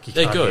 like, you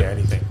They're can't good. hear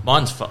anything.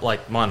 Mine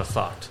are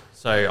fucked.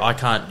 So I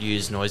can't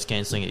use noise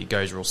cancelling. It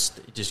goes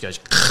it just goes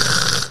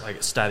like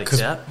it statics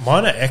Because out.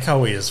 mine are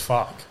echoey as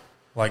fuck.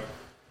 Like,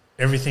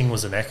 everything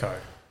was an echo.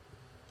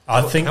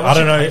 I think, How I much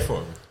don't you know, pay for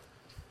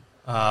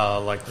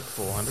them? like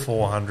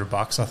 $400?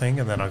 $400, I think,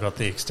 and then I got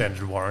the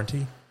extended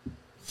warranty.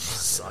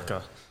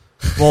 Sucker.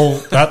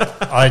 Well,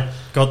 I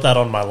got that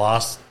on my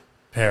last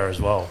pair as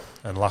well,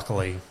 and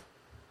luckily,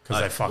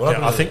 because they fucked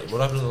out. I think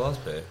What happened to the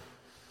last pair?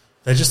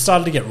 they just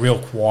started to get real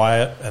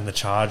quiet, and the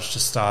charge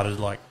just started,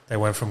 like, they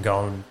went from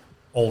going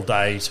all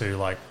day to,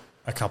 like,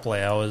 a couple of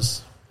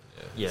hours.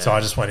 Yeah. So I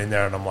just went in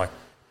there and I'm like,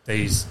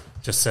 these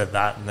just said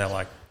that, and they're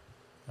like,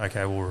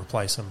 okay, we'll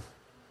replace them.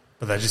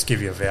 But they just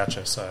give you a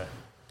voucher, so.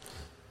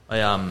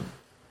 I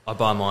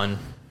buy mine.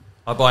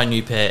 I buy a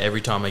new pair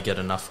every time I get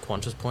enough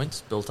Qantas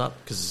points built up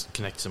because it's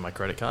connected to my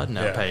credit card.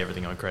 Now I Yeah. pay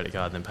everything on credit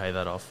card and then pay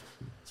that off.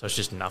 So it's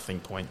just nothing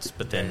points.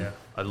 But then Yeah.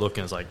 I look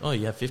and it's like, oh,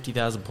 you have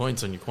 50,000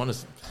 points on your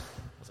Qantas. I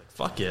was like,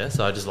 fuck yeah.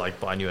 So I just like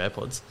buy new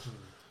AirPods.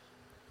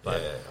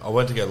 But Yeah, I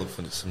went to go look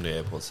for some new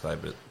AirPods today,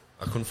 but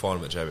I couldn't find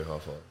them at JB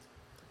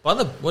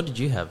Hi-Fi. what did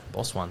you have?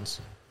 Boss ones?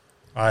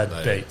 I had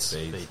No, Beats.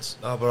 Beats.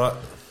 No, but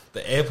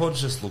the AirPods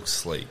just look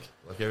sleek.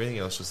 Like everything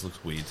else just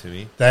looks weird to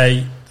me.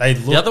 They look.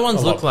 The other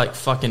ones a look lot- like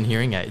fucking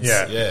hearing aids.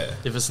 Yeah. Yeah.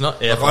 If it's not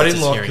Like, AirPods, I didn't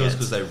it's like hearing yours aids.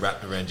 because they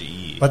wrapped around your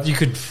ear. But you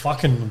could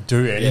fucking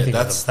do anything.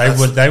 that's- with them.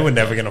 that's- They were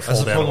never going to That's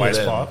fall the down a problem with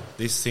waste them. pipe.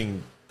 This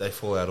thing, they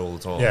fall out all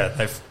the time. Yeah,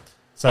 they've.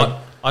 So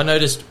I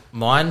noticed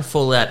mine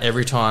fall out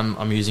every time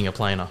I'm using a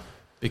planer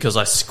because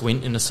I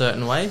squint in a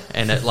certain way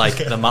and it like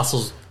the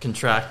muscles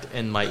contract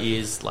and my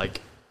ears like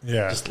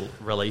yeah, just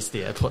release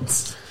the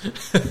AirPods.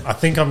 I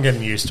think I'm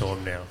getting used to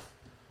them now.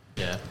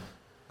 Yeah.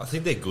 I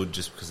think they're good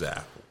just because they're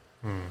Apple.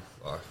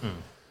 Like,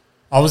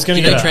 I was going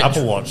to You know, get an Trent-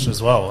 Apple Watch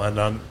as well,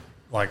 and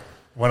like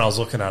when I was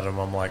looking at them,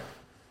 I'm like,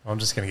 I'm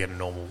just going to get a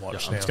normal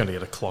watch I'm now. just going to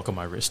get a clock on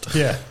my wrist.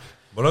 Yeah,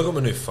 when I got my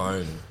new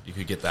phone, you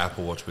could get the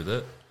Apple Watch with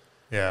it,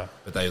 yeah.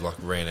 but they like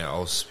ran out. I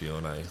was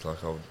spewing,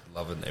 Like I would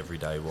love an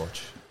everyday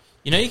watch.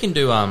 You know you can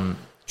do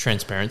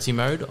transparency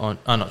mode on...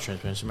 not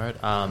transparency mode.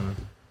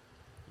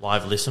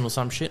 Live listen or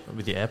some shit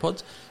with your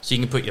AirPods. So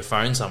you can put your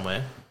phone somewhere,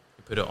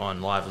 you put it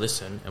on live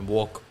listen and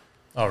walk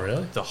Oh,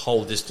 really? the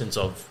whole distance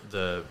of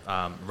the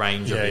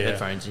range of Yeah, your yeah.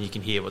 headphones and you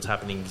can hear what's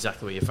happening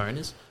exactly where your phone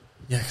is.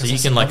 Yeah, So you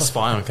can like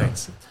spy on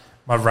things.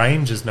 My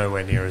range is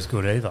nowhere near as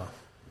good either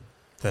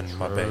than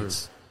my True.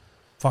 Beats.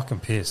 Fucking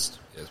pissed.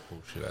 Yeah, it's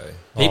bullshit, eh?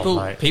 People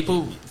mate.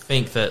 people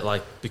think that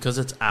like because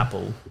it's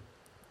Apple,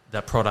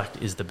 that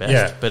product is the best.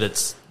 Yeah. But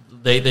it's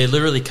they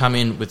literally come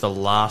in with the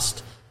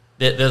last.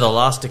 They're the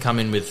last to come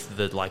in with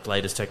the like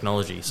latest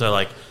technology. So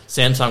like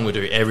Samsung would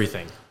do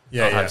everything.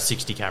 Yeah, They'll yeah. have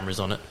 60 cameras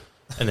on it,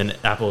 and then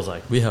Apple's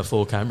like, we have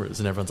 4 cameras,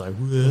 and everyone's like,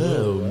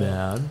 whoa,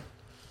 man.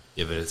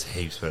 Yeah, but it's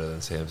heaps better than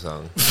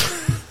Samsung.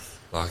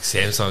 Like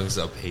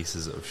Samsungs are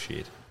pieces of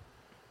shit.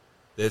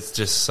 It's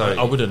just so.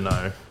 I wouldn't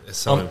know. It's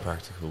so Um,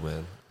 impractical,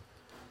 man.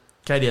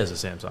 Katie has a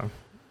Samsung.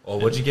 Oh,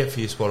 what'd you get for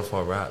your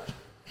Spotify Wrapped?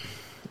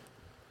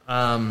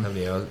 How Um,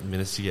 many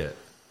minutes did you get?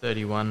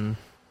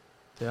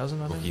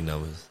 31,000, I think. Lucky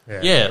numbers.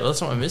 Yeah, well,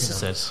 that's what my missus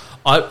says.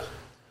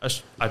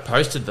 I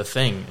posted the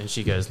thing, and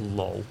she goes,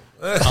 "Lol."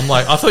 I'm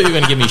like, I thought you were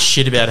going to give me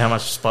shit about how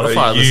much Spotify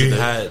I listen you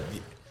to. had.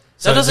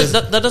 That doesn't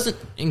there's- that doesn't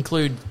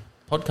include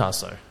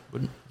podcasts though,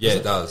 wouldn't? Yeah,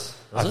 it does.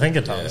 I think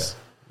it does.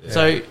 Yeah.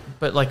 So,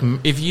 but like,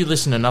 if you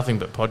listen to nothing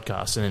but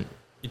podcasts, and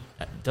it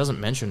doesn't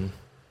mention,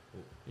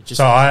 it just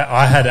So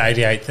I had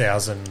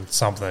 88,000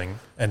 something,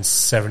 and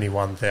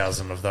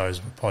 71,000 of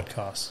those were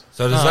podcasts.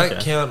 So does Oh, that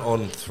okay. count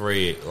on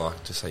 3?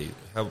 Like, just say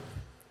how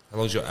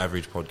long's your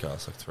average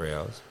podcast? Like 3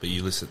 hours, but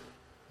you listen.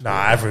 Nah,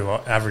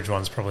 average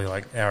one's probably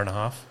like hour and a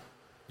half.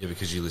 Yeah,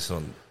 because you listen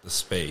on the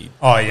speed.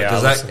 Oh, yeah, But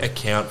does I that listen.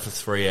 account for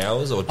 3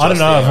 hours or? Just I don't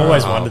know. the I've hour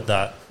always and a half? wondered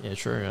that. yeah,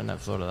 true. I never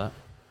thought of that.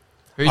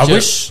 Who's I your-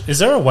 wish. Is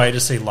there a way to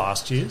see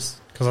last year's?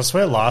 Because I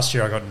swear last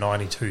year I got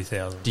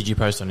 92,000. Did you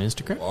post on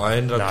Instagram? I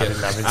ended No, up I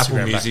getting didn't have Instagram Apple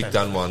back Music then.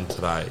 done one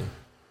today,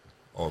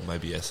 or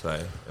maybe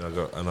yesterday, and I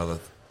got another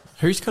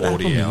Who's got Apple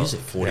 40 hours. Music?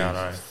 40 Yeah, I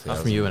know. Apart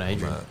from you and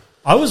Adrian.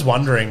 I was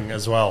wondering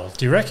as well.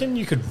 Do you reckon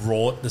you could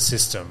rort the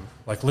system,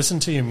 like listen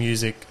to your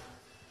music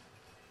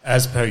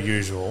as per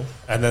usual,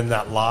 and then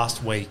that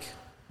last week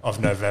of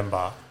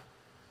November,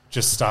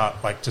 just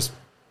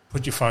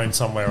put your phone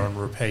somewhere on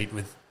repeat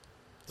with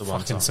The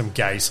one fucking song. some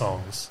gay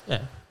songs,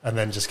 Yeah, and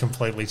then just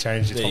completely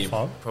change your Yeah, you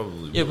top five?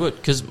 probably. yeah, would. would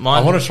because I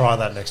mine. want to try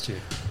that next year.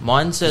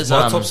 Mine says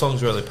My top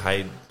songs were only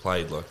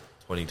played like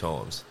 20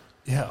 times.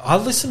 Yeah, I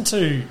listened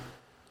to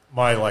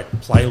my like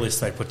playlist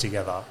they put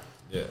together,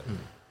 Yeah,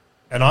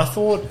 and I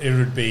thought it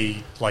would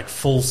be like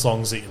full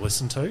songs that you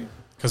listen to,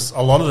 because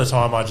a lot of the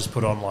time I just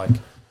put on like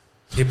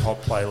hip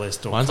hop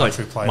playlist or mine's like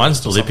country playlist. mine's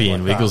or something Lippy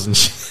and like that. Wiggles and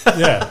shit.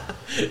 Yeah,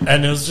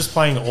 and it was just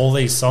playing all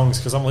these songs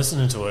because I'm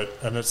listening to it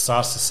and it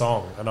starts the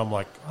song and I'm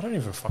like, I don't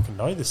even fucking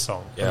know this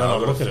song. yeah. and then I I've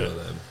got look a at few it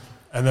of them.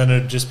 and then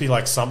it'd just be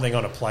like something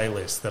on a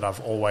playlist that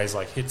I've always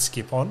like hit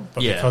skip on,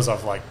 but Yeah. because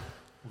I've like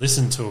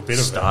listened to a bit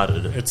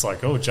Started of it. it's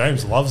like, oh,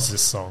 James loves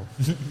this song.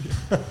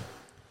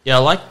 Yeah, I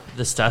like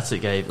the stats it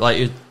gave.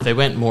 Like they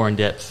went more in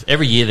depth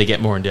every year. They get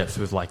more in depth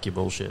with like your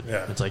bullshit.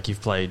 Yeah. It's like you've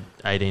played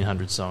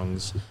 1,800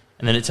 songs,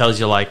 and then it tells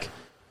you like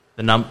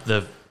the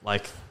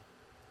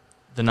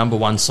number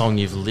one song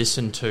you've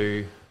listened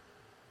to.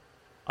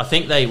 I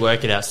think they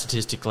work it out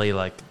statistically,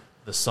 like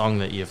the song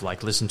that you've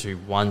like listened to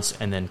once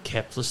and then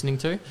kept listening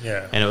to.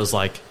 Yeah. And it was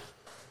like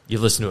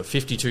you've listened to it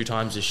 52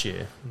 times this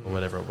year or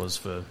whatever it was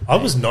for. I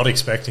was not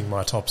expecting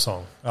my top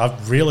song. I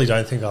really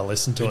don't think I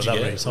listened to What'd it you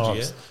that get? many What'd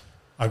you times. get?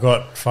 I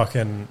got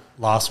fucking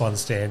Last One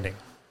Standing.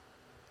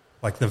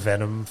 Like the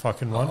Venom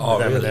fucking one Oh,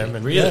 with really? Eminem.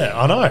 And Really? Yeah,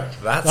 I know.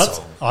 That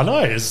song? I know.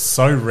 It's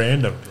so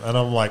random. And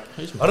I'm like,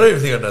 I don't even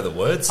think I know the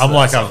words. to I'm that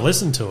like, song. I've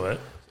listened to it.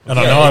 And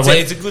Yeah, I know it's, I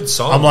went. it's a good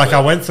song. I'm like, but-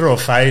 I went through a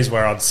phase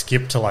where I'd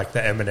skip to like the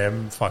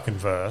Eminem fucking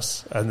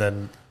verse. And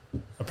then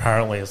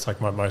apparently it's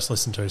like my most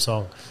listened to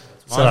song.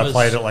 So Mine I was-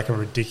 played it like a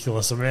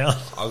ridiculous amount.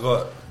 I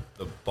got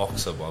the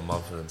Boxer by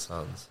Mumford and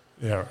Sons.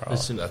 Yeah, right.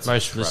 Listen, that's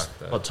most a track,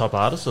 though. what top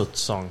artist or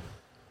song?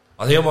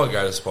 I think I might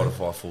go to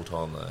Spotify full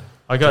time though.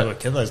 I got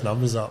Get those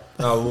numbers up.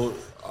 No, well,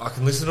 I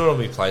can listen to it on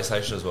my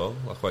PlayStation as well,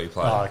 like where you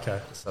play. Oh, it. okay.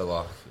 So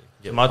like,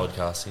 get My-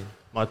 podcasting.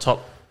 my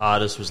top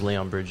artist was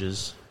Leon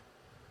Bridges,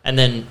 and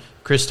then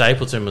Chris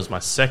Stapleton was my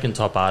second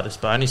top artist,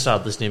 but I only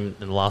started listening to him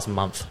in the last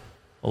month.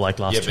 or like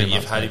last Yeah, 2 but months.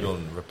 you've had maybe. him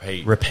on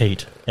repeat.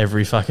 Repeat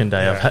every fucking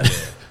day I've had. Yeah.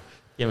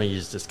 Yeah, we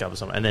just discover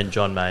something. And then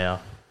John Mayer,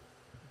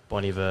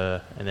 Bon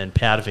Iver, and then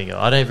Powderfinger.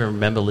 I don't even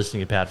remember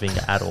listening to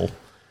Powderfinger at all.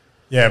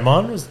 Yeah,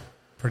 mine was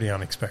pretty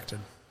unexpected.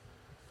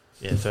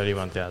 Yeah,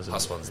 31,000.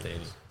 Plus one's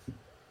dandy.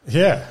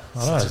 Yeah, I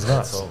know, Such it's a great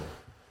nuts. song.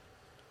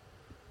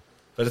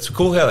 But it's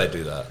cool how they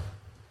do that.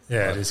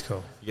 Yeah, it is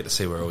cool. You get to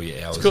see where all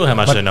your hours It's cool how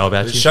much they know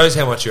about It you. shows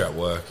how much you're at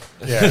work.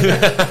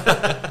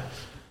 Yeah,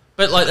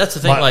 But like that's the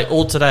thing. My- Like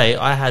all today,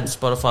 I had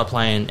Spotify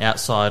playing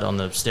outside on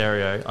the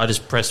stereo. I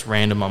just pressed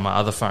random on my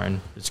other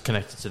phone. It's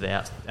connected to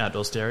the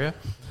outdoor stereo,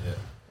 Yeah.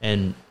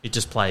 and it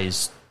just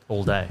plays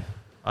all day.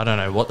 I don't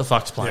know what the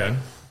fuck's playing. Yeah.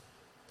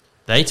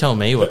 They tell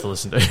me what to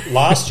listen to.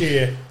 last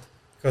year,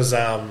 because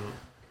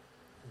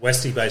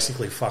Westy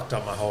basically fucked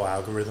up my whole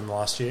algorithm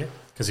last year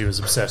because he was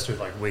obsessed with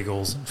like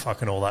Wiggles and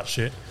fucking all that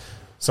shit.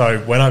 So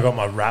when I got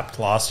my Wrapped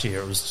last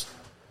year,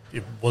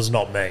 it was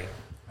not me,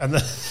 and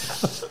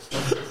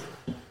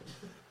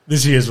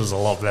this year's was a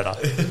lot better.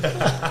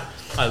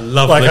 I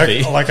love Like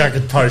Lippy. I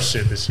could post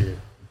shit this year.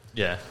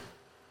 Yeah,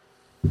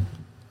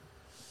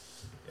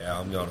 Yeah,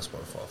 I'm going to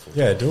Spotify for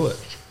Yeah, do it.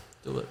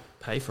 do it.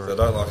 Pay for I it.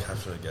 don't like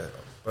having to get.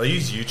 But I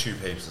use YouTube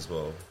heaps as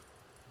well.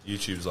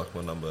 YouTube's like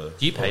my number.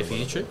 Do you pay for probably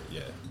my YouTube? number-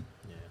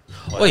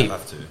 Yeah. I Wait,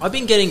 have to. I've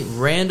been getting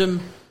random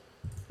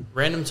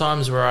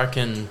times where I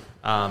can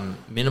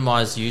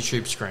minimize the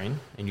YouTube screen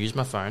and use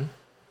my phone.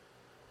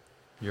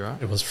 You're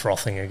right. It was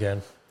frothing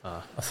again.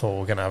 I thought we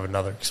were going to have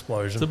another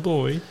explosion.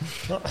 boy.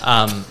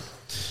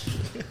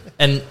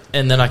 And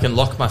then I can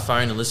lock my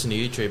phone and listen to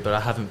YouTube, but I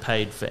haven't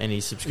paid for any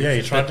subscription. Yeah,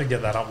 you tried But- to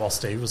get that up while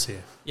Steve was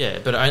here. Yeah,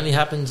 but it only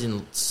happens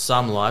in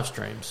some live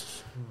streams.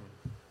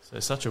 So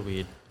it's such a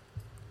weird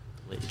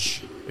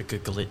glitch. A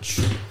good glitch.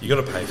 You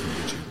got to pay for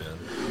YouTube, man.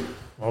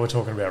 While we're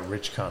talking about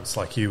rich cunts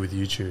like you with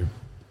YouTube,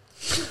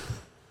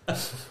 How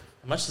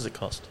much does it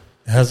cost?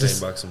 how's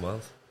 $15 a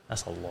month.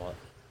 That's a lot.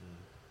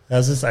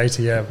 How's this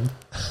ATM?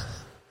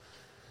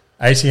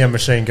 ATM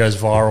machine goes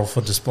viral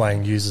for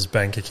displaying users'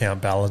 bank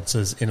account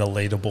balances in a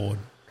leaderboard.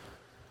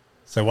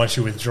 So once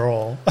you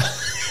withdraw,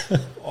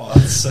 Oh,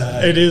 that's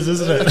sad. it is,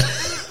 isn't it?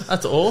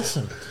 That's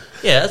awesome.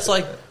 Yeah, that's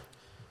like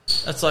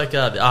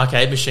the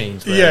arcade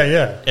machines. Where Yeah,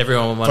 yeah.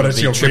 Everyone wanted But to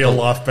it's be your real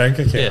life bank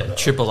account. Yeah,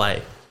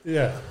 AAA.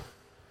 Yeah.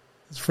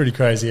 It's pretty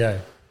crazy, eh?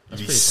 You'd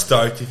be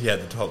stoked if you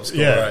had the top score.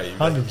 Yeah, eh? You'd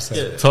be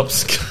 100%. Top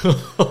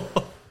score.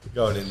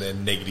 going in there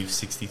negative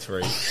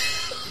 63.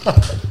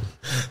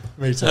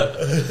 Me too.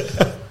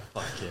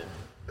 Fuck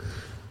yeah.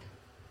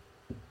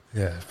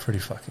 Yeah, pretty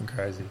fucking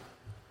crazy.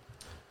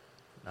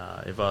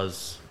 If I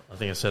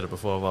think I said it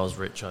before, if I was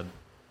rich, I'd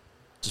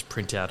just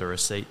print out a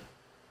receipt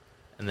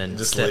and then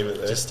Just leave it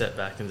there. just step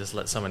back and just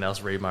let someone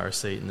else read my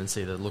receipt and then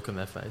see the look on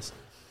their face.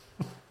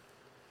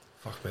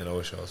 Fuck, man, I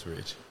wish I was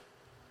rich.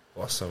 I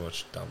lost so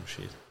much dumb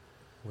shit.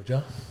 Would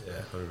ya? Yeah,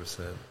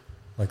 100%.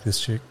 Like this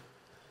chick.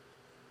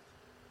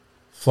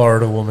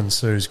 Florida woman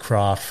sues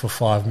Kraft for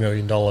 $5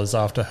 million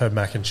after her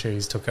mac and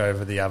cheese took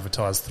over the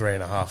advertised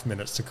 3.5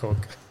 minutes to cook.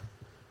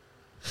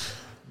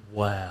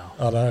 Wow.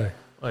 I know.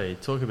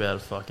 Wait, talk about a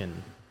fucking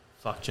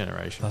fuck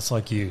generation. That's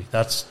like you.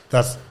 That's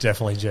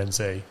definitely Gen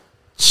Z.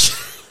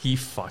 You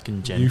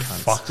fucking gen You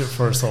cunts. fucked it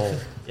for us all.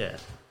 Yeah.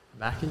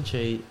 Mac and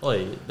cheese.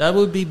 Oi, that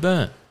would be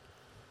burnt.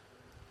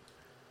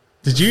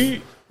 Did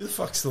you? Who the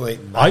fuck still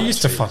eating I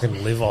used to cheese?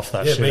 fucking live off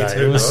that Yeah, shit. me eh?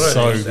 too. It was I don't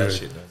so use that good.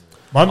 shit no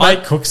more. My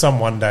mate cooked some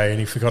one day and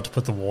he forgot to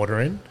put the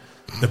water in.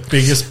 The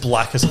biggest,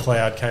 blackest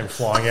cloud came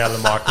flying out of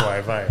the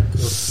microwave, eh? It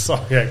was so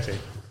hectic.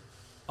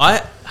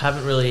 I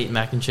haven't really eaten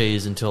mac and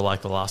cheese until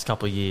like the last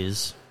couple of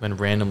years when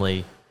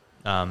randomly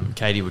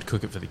Katie would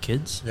cook it for the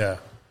kids. Yeah.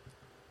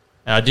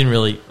 And I didn't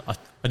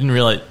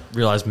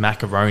realize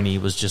macaroni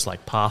was just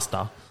like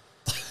pasta.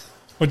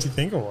 What do you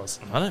think it was?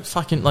 I don't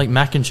fucking like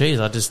mac and cheese.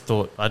 I just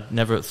thought I'd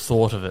never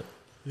thought of it.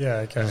 Yeah,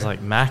 okay. It was like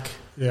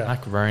Yeah.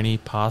 macaroni,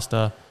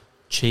 pasta,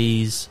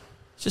 cheese.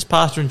 It's just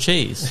pasta and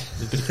cheese.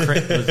 With a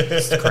bit of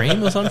with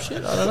cream or some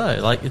shit. I don't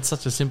know. Like it's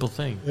such a simple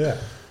thing. Yeah.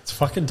 It's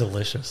fucking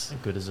delicious. How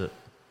good is it?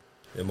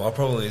 Yeah, my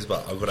problem is,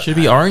 but I've got to Should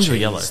it be add orange or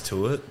cheese yellow?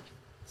 to it.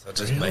 So it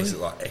just makes it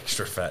like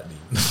extra fattening.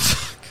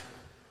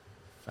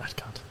 Fat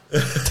cunt.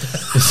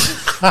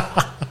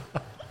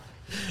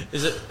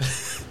 Is it?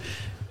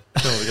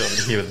 Oh my god!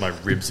 I'm here with my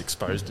ribs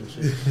exposed and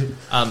shit.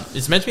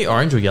 It's meant to be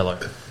orange or yellow.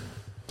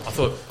 I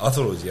thought. I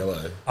thought it was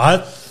yellow. I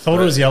thought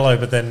it was yellow,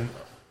 but then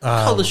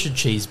What colour should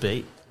cheese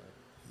be?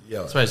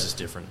 Yellow. I suppose it's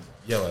different.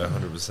 Yellow,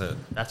 100%.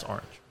 That's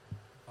orange.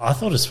 I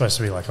thought it was supposed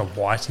to be like a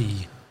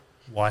whitey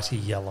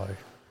yellow.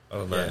 I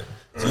don't know.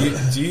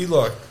 Do you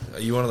like? Are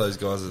you one of those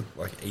guys that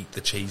like eat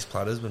the cheese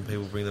platters when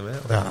people bring them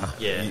out? Nah.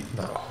 Yeah.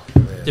 Oh,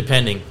 man.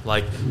 Depending.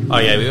 Like, oh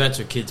yeah, we went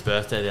to a kid's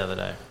birthday the other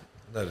day.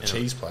 No, the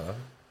cheese platter.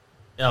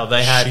 Oh,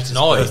 they had Shittest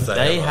no. birthday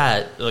They ever.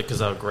 had like because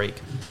they were Greek.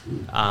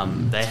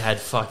 They had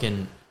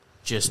fucking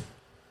just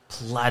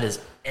platters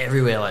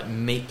everywhere, like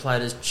meat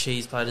platters,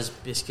 cheese platters,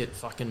 biscuit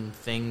fucking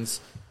things.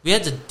 We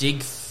had to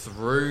dig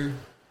through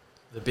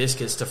the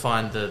biscuits to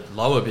find the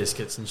lower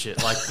biscuits and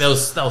shit. Like they were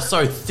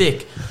so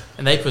thick,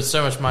 and they put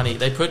so much money.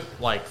 They put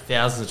like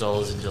thousands of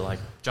dollars into like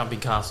jumping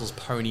castles,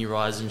 pony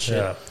rides and shit.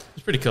 Yeah.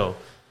 It's pretty cool.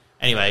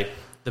 Anyway,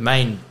 the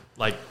main,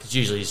 like, because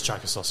usually you just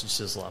chuck a sausage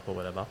sizzle up or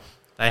whatever.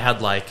 They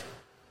had, like,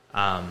 what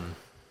are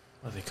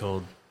they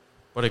called?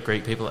 What are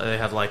Greek people? They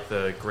have, like,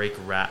 the Greek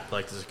wrap,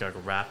 like, there's like a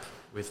wrap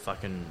with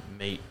fucking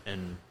meat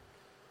and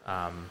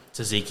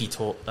tzatziki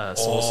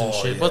sauce and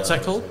shit. Yeah, What's that I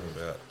know called? what you're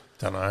talking about.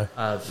 Don't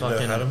know. You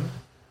never had them?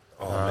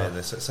 Oh,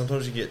 man.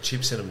 Sometimes you get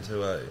chips in them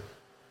too, eh?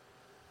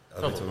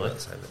 I'll be talking about the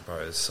same thing, bro.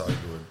 It's so good.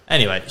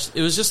 Anyway,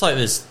 it was just like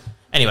this.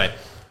 Anyway,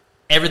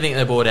 everything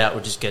they brought out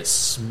would just get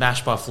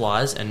smashed by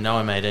flies, and no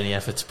one made any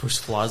effort to push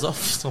flies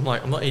off. So I'm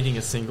like, I'm not eating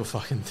a single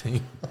fucking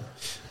thing.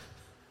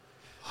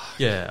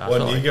 Yeah. Why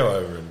don't you go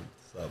over and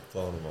start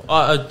blowing them off?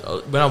 I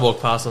when I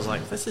walked past, I was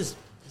like, this is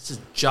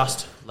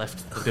just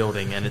left the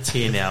building, and it's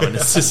here now, and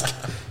it's just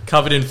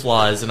covered in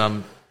flies, and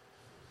I'm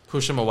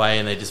push them away,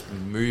 and they just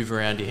move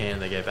around your hand,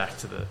 and they go back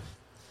to the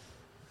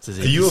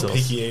tzatziki Are you sauce. a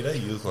picky eater?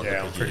 You look like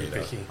Yeah, a I'm picky pretty eater.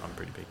 picky. I'm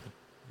pretty picky.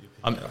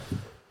 You're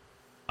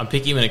I'm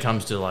picky when it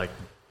comes to, like,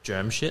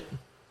 germ shit,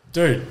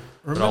 Dude,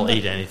 but I'll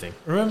eat anything.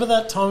 remember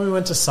that time we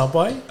went to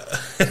Subway?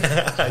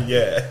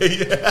 yeah.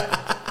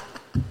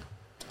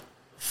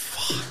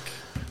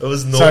 It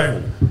was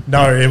normal. So,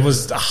 no, it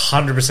was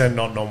 100%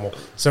 not normal.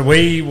 So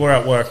we were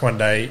at work one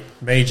day,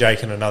 me,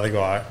 Jake, and another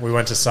guy. We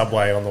went to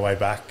Subway on the way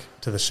back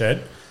to the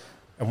shed,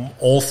 and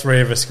all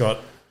three of us got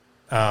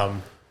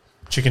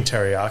chicken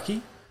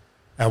teriyaki.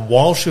 And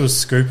while she was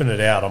scooping it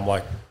out, I'm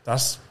like,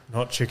 that's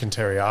not chicken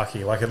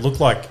teriyaki. Like, it looked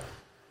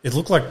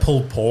like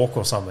pulled pork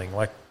or something.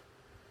 Like,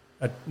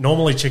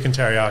 normally chicken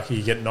teriyaki,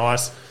 you get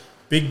nice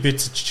big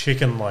bits of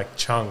chicken, like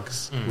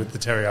chunks with the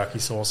teriyaki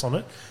sauce on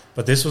it.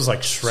 But this was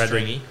like shredded.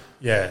 Stringy.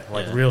 Yeah,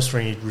 like Yeah. real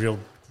stringy, real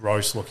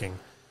gross looking.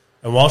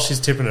 And while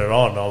she's tipping it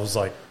on, I was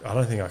like, I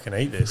don't think I can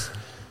eat this.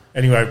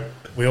 Anyway,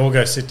 we all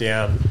go sit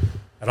down,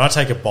 and I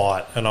take a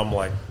bite, and I'm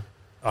like,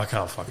 I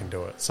can't fucking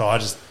do it. So I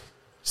just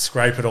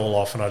scrape it all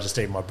off, and I just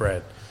eat my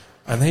bread.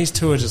 And these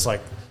two are just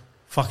like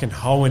fucking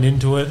hoeing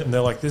into it, and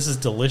they're like, this is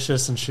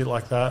delicious and shit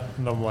like that.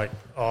 And I'm like,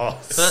 oh,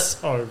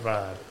 so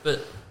bad. But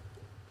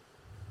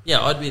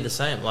yeah, I'd be the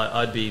same. Like,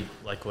 I'd be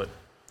like, what?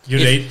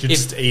 You'd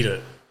just eat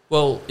it.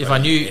 Well, if I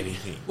knew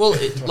anything. well,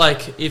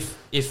 like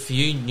if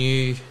you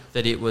knew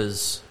that it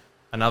was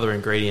another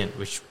ingredient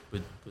which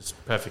was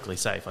perfectly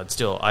safe,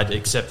 I'd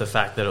accept the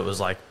fact that it was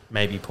like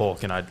maybe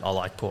pork, and I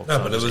like pork. No,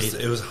 so but I'd just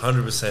eat it was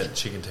 100%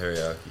 chicken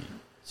teriyaki.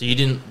 So you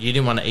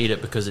didn't want to eat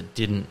it because it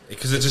didn't.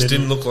 Because it just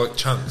didn't look like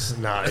chunks.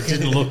 No, it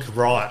didn't look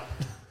right.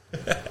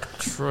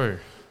 True.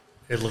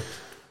 It looked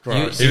Do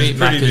you, gross. do you was eat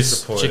pretty Macca's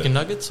disappointed. chicken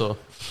nuggets, or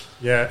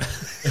Yeah.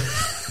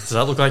 does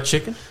that look like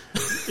chicken?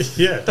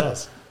 Yeah, it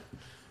does.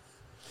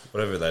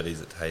 Whatever that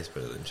is, it tastes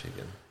better than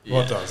chicken.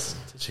 What does?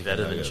 It's Chicken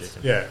better nuggets. than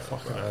chicken. Yeah,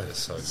 fucking Right, hell. it's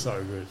so good.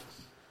 So good.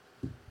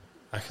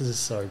 Macca's is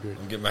so good.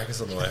 I'm getting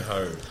Macca's on the way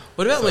home.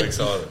 What about So when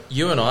excited.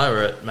 you and I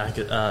were at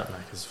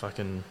Macca's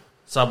fucking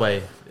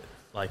Subway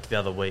like the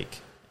other week,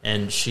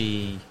 and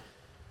she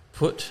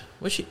put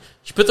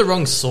the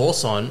wrong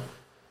sauce on,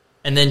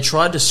 and then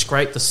tried to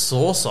scrape the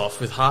sauce off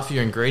with half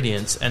your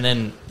ingredients, and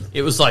then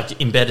it was like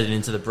embedded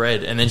into the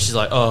bread, and then she's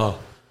like, "Oh,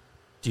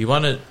 do you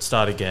want to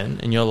start again?"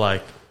 And you're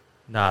like,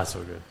 "Nah, it's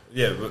all good."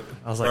 Yeah, but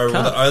I was like, bro, we're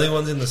 "Can't." the only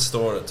ones in the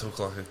store, and it took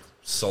like a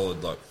solid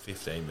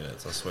 15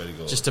 minutes, I swear to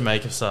God. Just to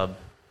make a sub,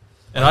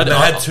 and they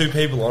I had two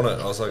people on it.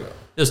 I was like,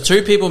 there's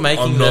two people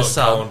making I'm the not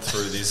sub. going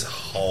through this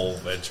whole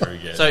venture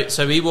again.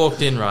 So we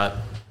walked in, right?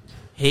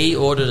 He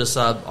ordered a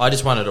sub. I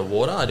just wanted a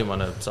water. I didn't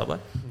want a Subway.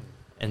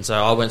 And so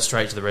I went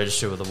straight to the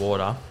register with the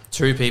water.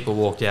 Two people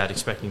walked out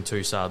expecting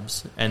two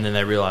subs, and then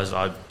they realised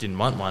I didn't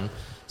want one.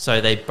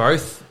 So they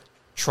both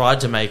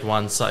tried to make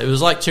one sub. It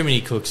was like too many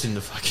cooks in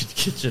the fucking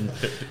kitchen.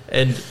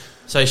 And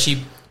so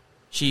she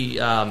you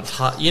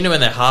know when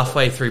they're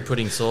halfway through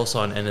putting sauce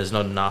on and there's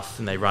not enough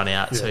and they run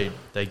out, so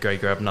they go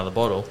grab another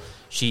bottle.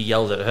 She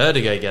yelled at her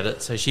to go get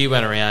it. So she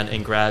went around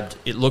and grabbed,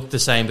 it looked the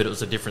same, but it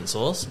was a different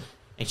sauce.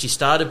 And she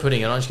started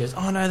putting it on. She goes,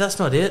 "Oh, no, that's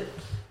not it."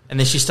 And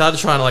then she started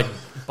trying to, like,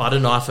 butter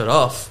knife it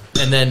off.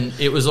 And then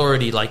it was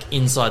already, like,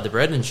 inside the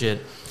bread and shit.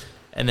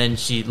 And then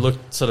she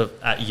looked sort of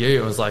at you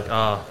and was like,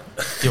 "Oh,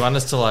 do you want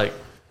us to, like,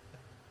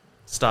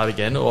 start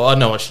again?" Or I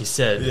know what she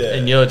said. Yeah.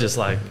 And you're just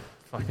like,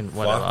 fucking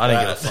whatever. Fuck I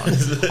don't that.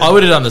 give a fuck. I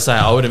would have done the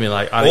same. I would have been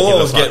like, I All I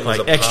don't was give a getting fuck. was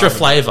Like, a extra palmy.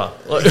 flavour.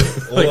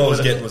 All I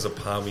was getting was a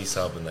palmy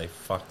sub, and they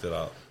fucked it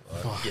up.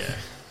 Like, Yeah.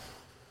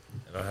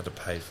 and I had to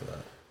pay for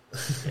that.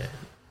 Yeah.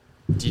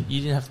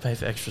 You didn't have to pay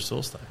for extra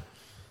sauce, though.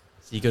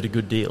 So you got a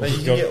good deal. But you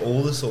can get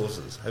all the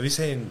sauces. Have you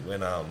seen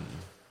when the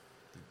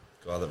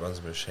guy that runs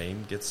the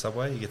machine gets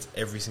Subway? He gets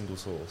every single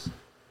sauce.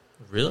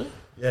 Really?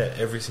 Yeah,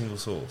 every single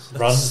sauce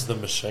Runs the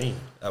machine.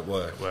 at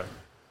work.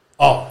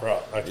 Oh,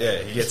 right. Okay.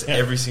 Yeah, he gets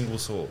every single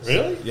sauce.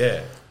 Really?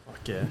 Yeah.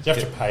 Fuck yeah. Do you have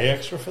to pay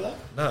extra for that?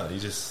 No, you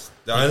just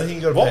the only thing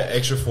you got to What? pay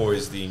extra for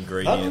is the That would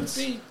ingredients.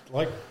 be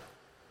like.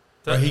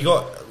 Bro, he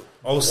got.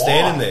 I was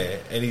standing there,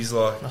 and he's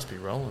like Must be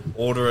rolling.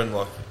 ordering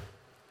like.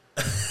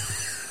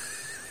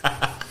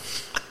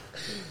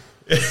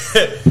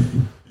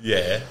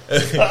 Yeah.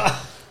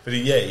 But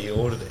he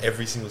ordered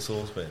every single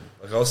sauce, man.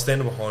 Like I was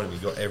standing behind him, he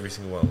got every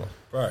single one. I'm like,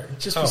 bro,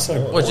 Just come was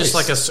so on. Well, just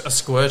like a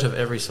squirt of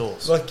every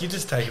sauce. Like you're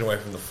just taking away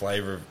from the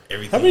flavour of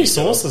everything. How many you got.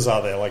 sauces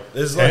are there? Like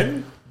There's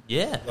 10?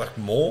 Yeah. like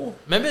more.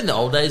 Remember in the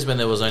old days when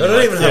there was They only don't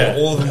like, even have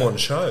Yeah. all of them on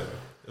show.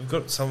 They've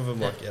got some of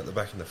them like out the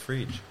back in the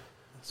fridge.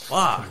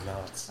 fuck.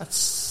 Nuts. That's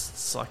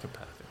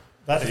psychopathic.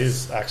 That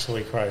is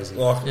actually crazy.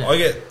 Like Yeah. I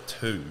get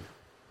two,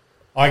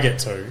 I get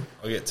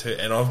 2,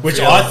 and I've which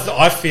realised-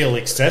 I feel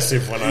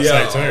excessive when I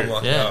yeah, say 2. I'm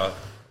like, Yeah.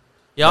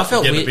 Yeah, I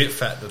felt getting a weird bit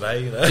fat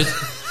today, you know.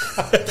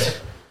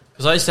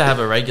 because I used to have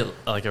a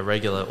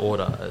regular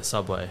order at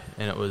Subway,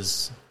 and it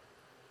was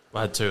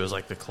I had 2. It was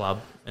like the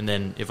club, and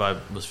then if I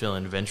was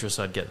feeling adventurous,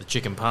 I'd get the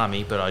chicken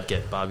palmy, but I'd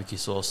get barbecue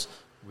sauce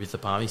with the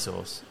palmy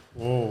sauce,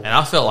 Whoa. and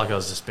I felt like I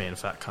was just being a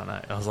fat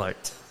cunt. I was like,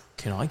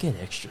 can I get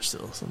extra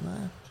sauce on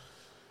that?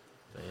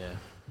 But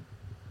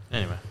yeah.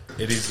 Anyway,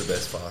 It is the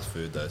best fast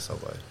food though,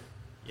 Subway.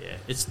 yeah,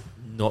 it's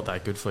not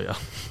that good for you.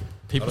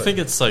 People I don't- think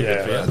it's so Yeah,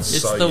 good for you. it's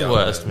It's so the yum,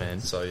 worst, man. man.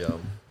 So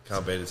yum.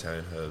 Can't beat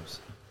Italian herbs.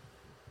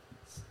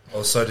 I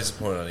was so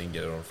disappointed I didn't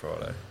get it on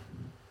Friday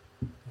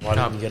Why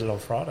didn't you get it on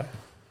Friday?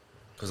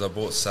 because I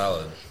bought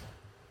salad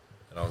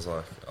and I was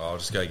like, oh, I'll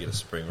just go get a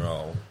spring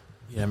roll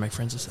Yeah, make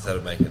friends with instead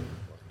of making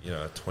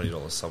a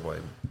 $20 Subway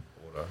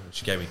order. And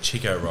she gave me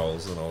Chico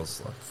rolls and I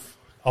was like,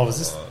 Oh, was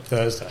this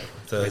Thursday?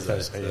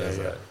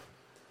 Thursday. Yeah.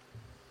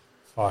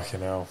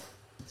 Fucking hell.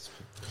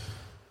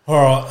 All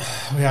right,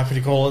 we happy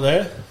to call it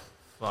there?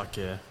 Fuck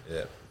yeah.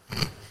 Yeah.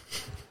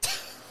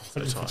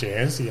 Just put your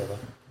hands together.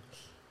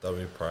 Don't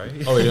we pray?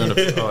 Oh, we're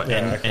doing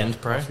Yeah, okay. end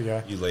pray? Off you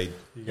go. You lead.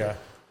 You go.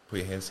 Put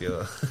your hands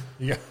together.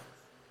 You go.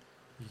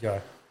 You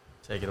go.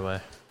 Take it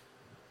away.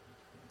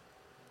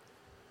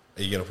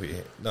 Are you going to put your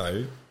hand?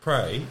 No,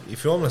 pray.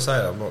 If you want me to say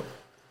it, I'm not.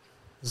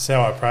 This is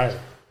how I pray.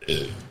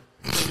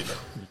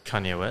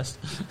 Kanye West.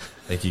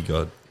 Thank you,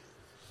 God.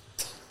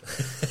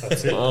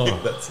 That's it. Oh,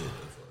 That's it.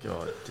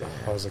 God damn.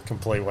 That was a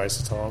complete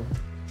waste of time.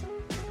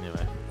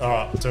 Anyway. All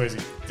right, too easy.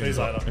 See you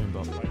later.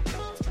 Bye.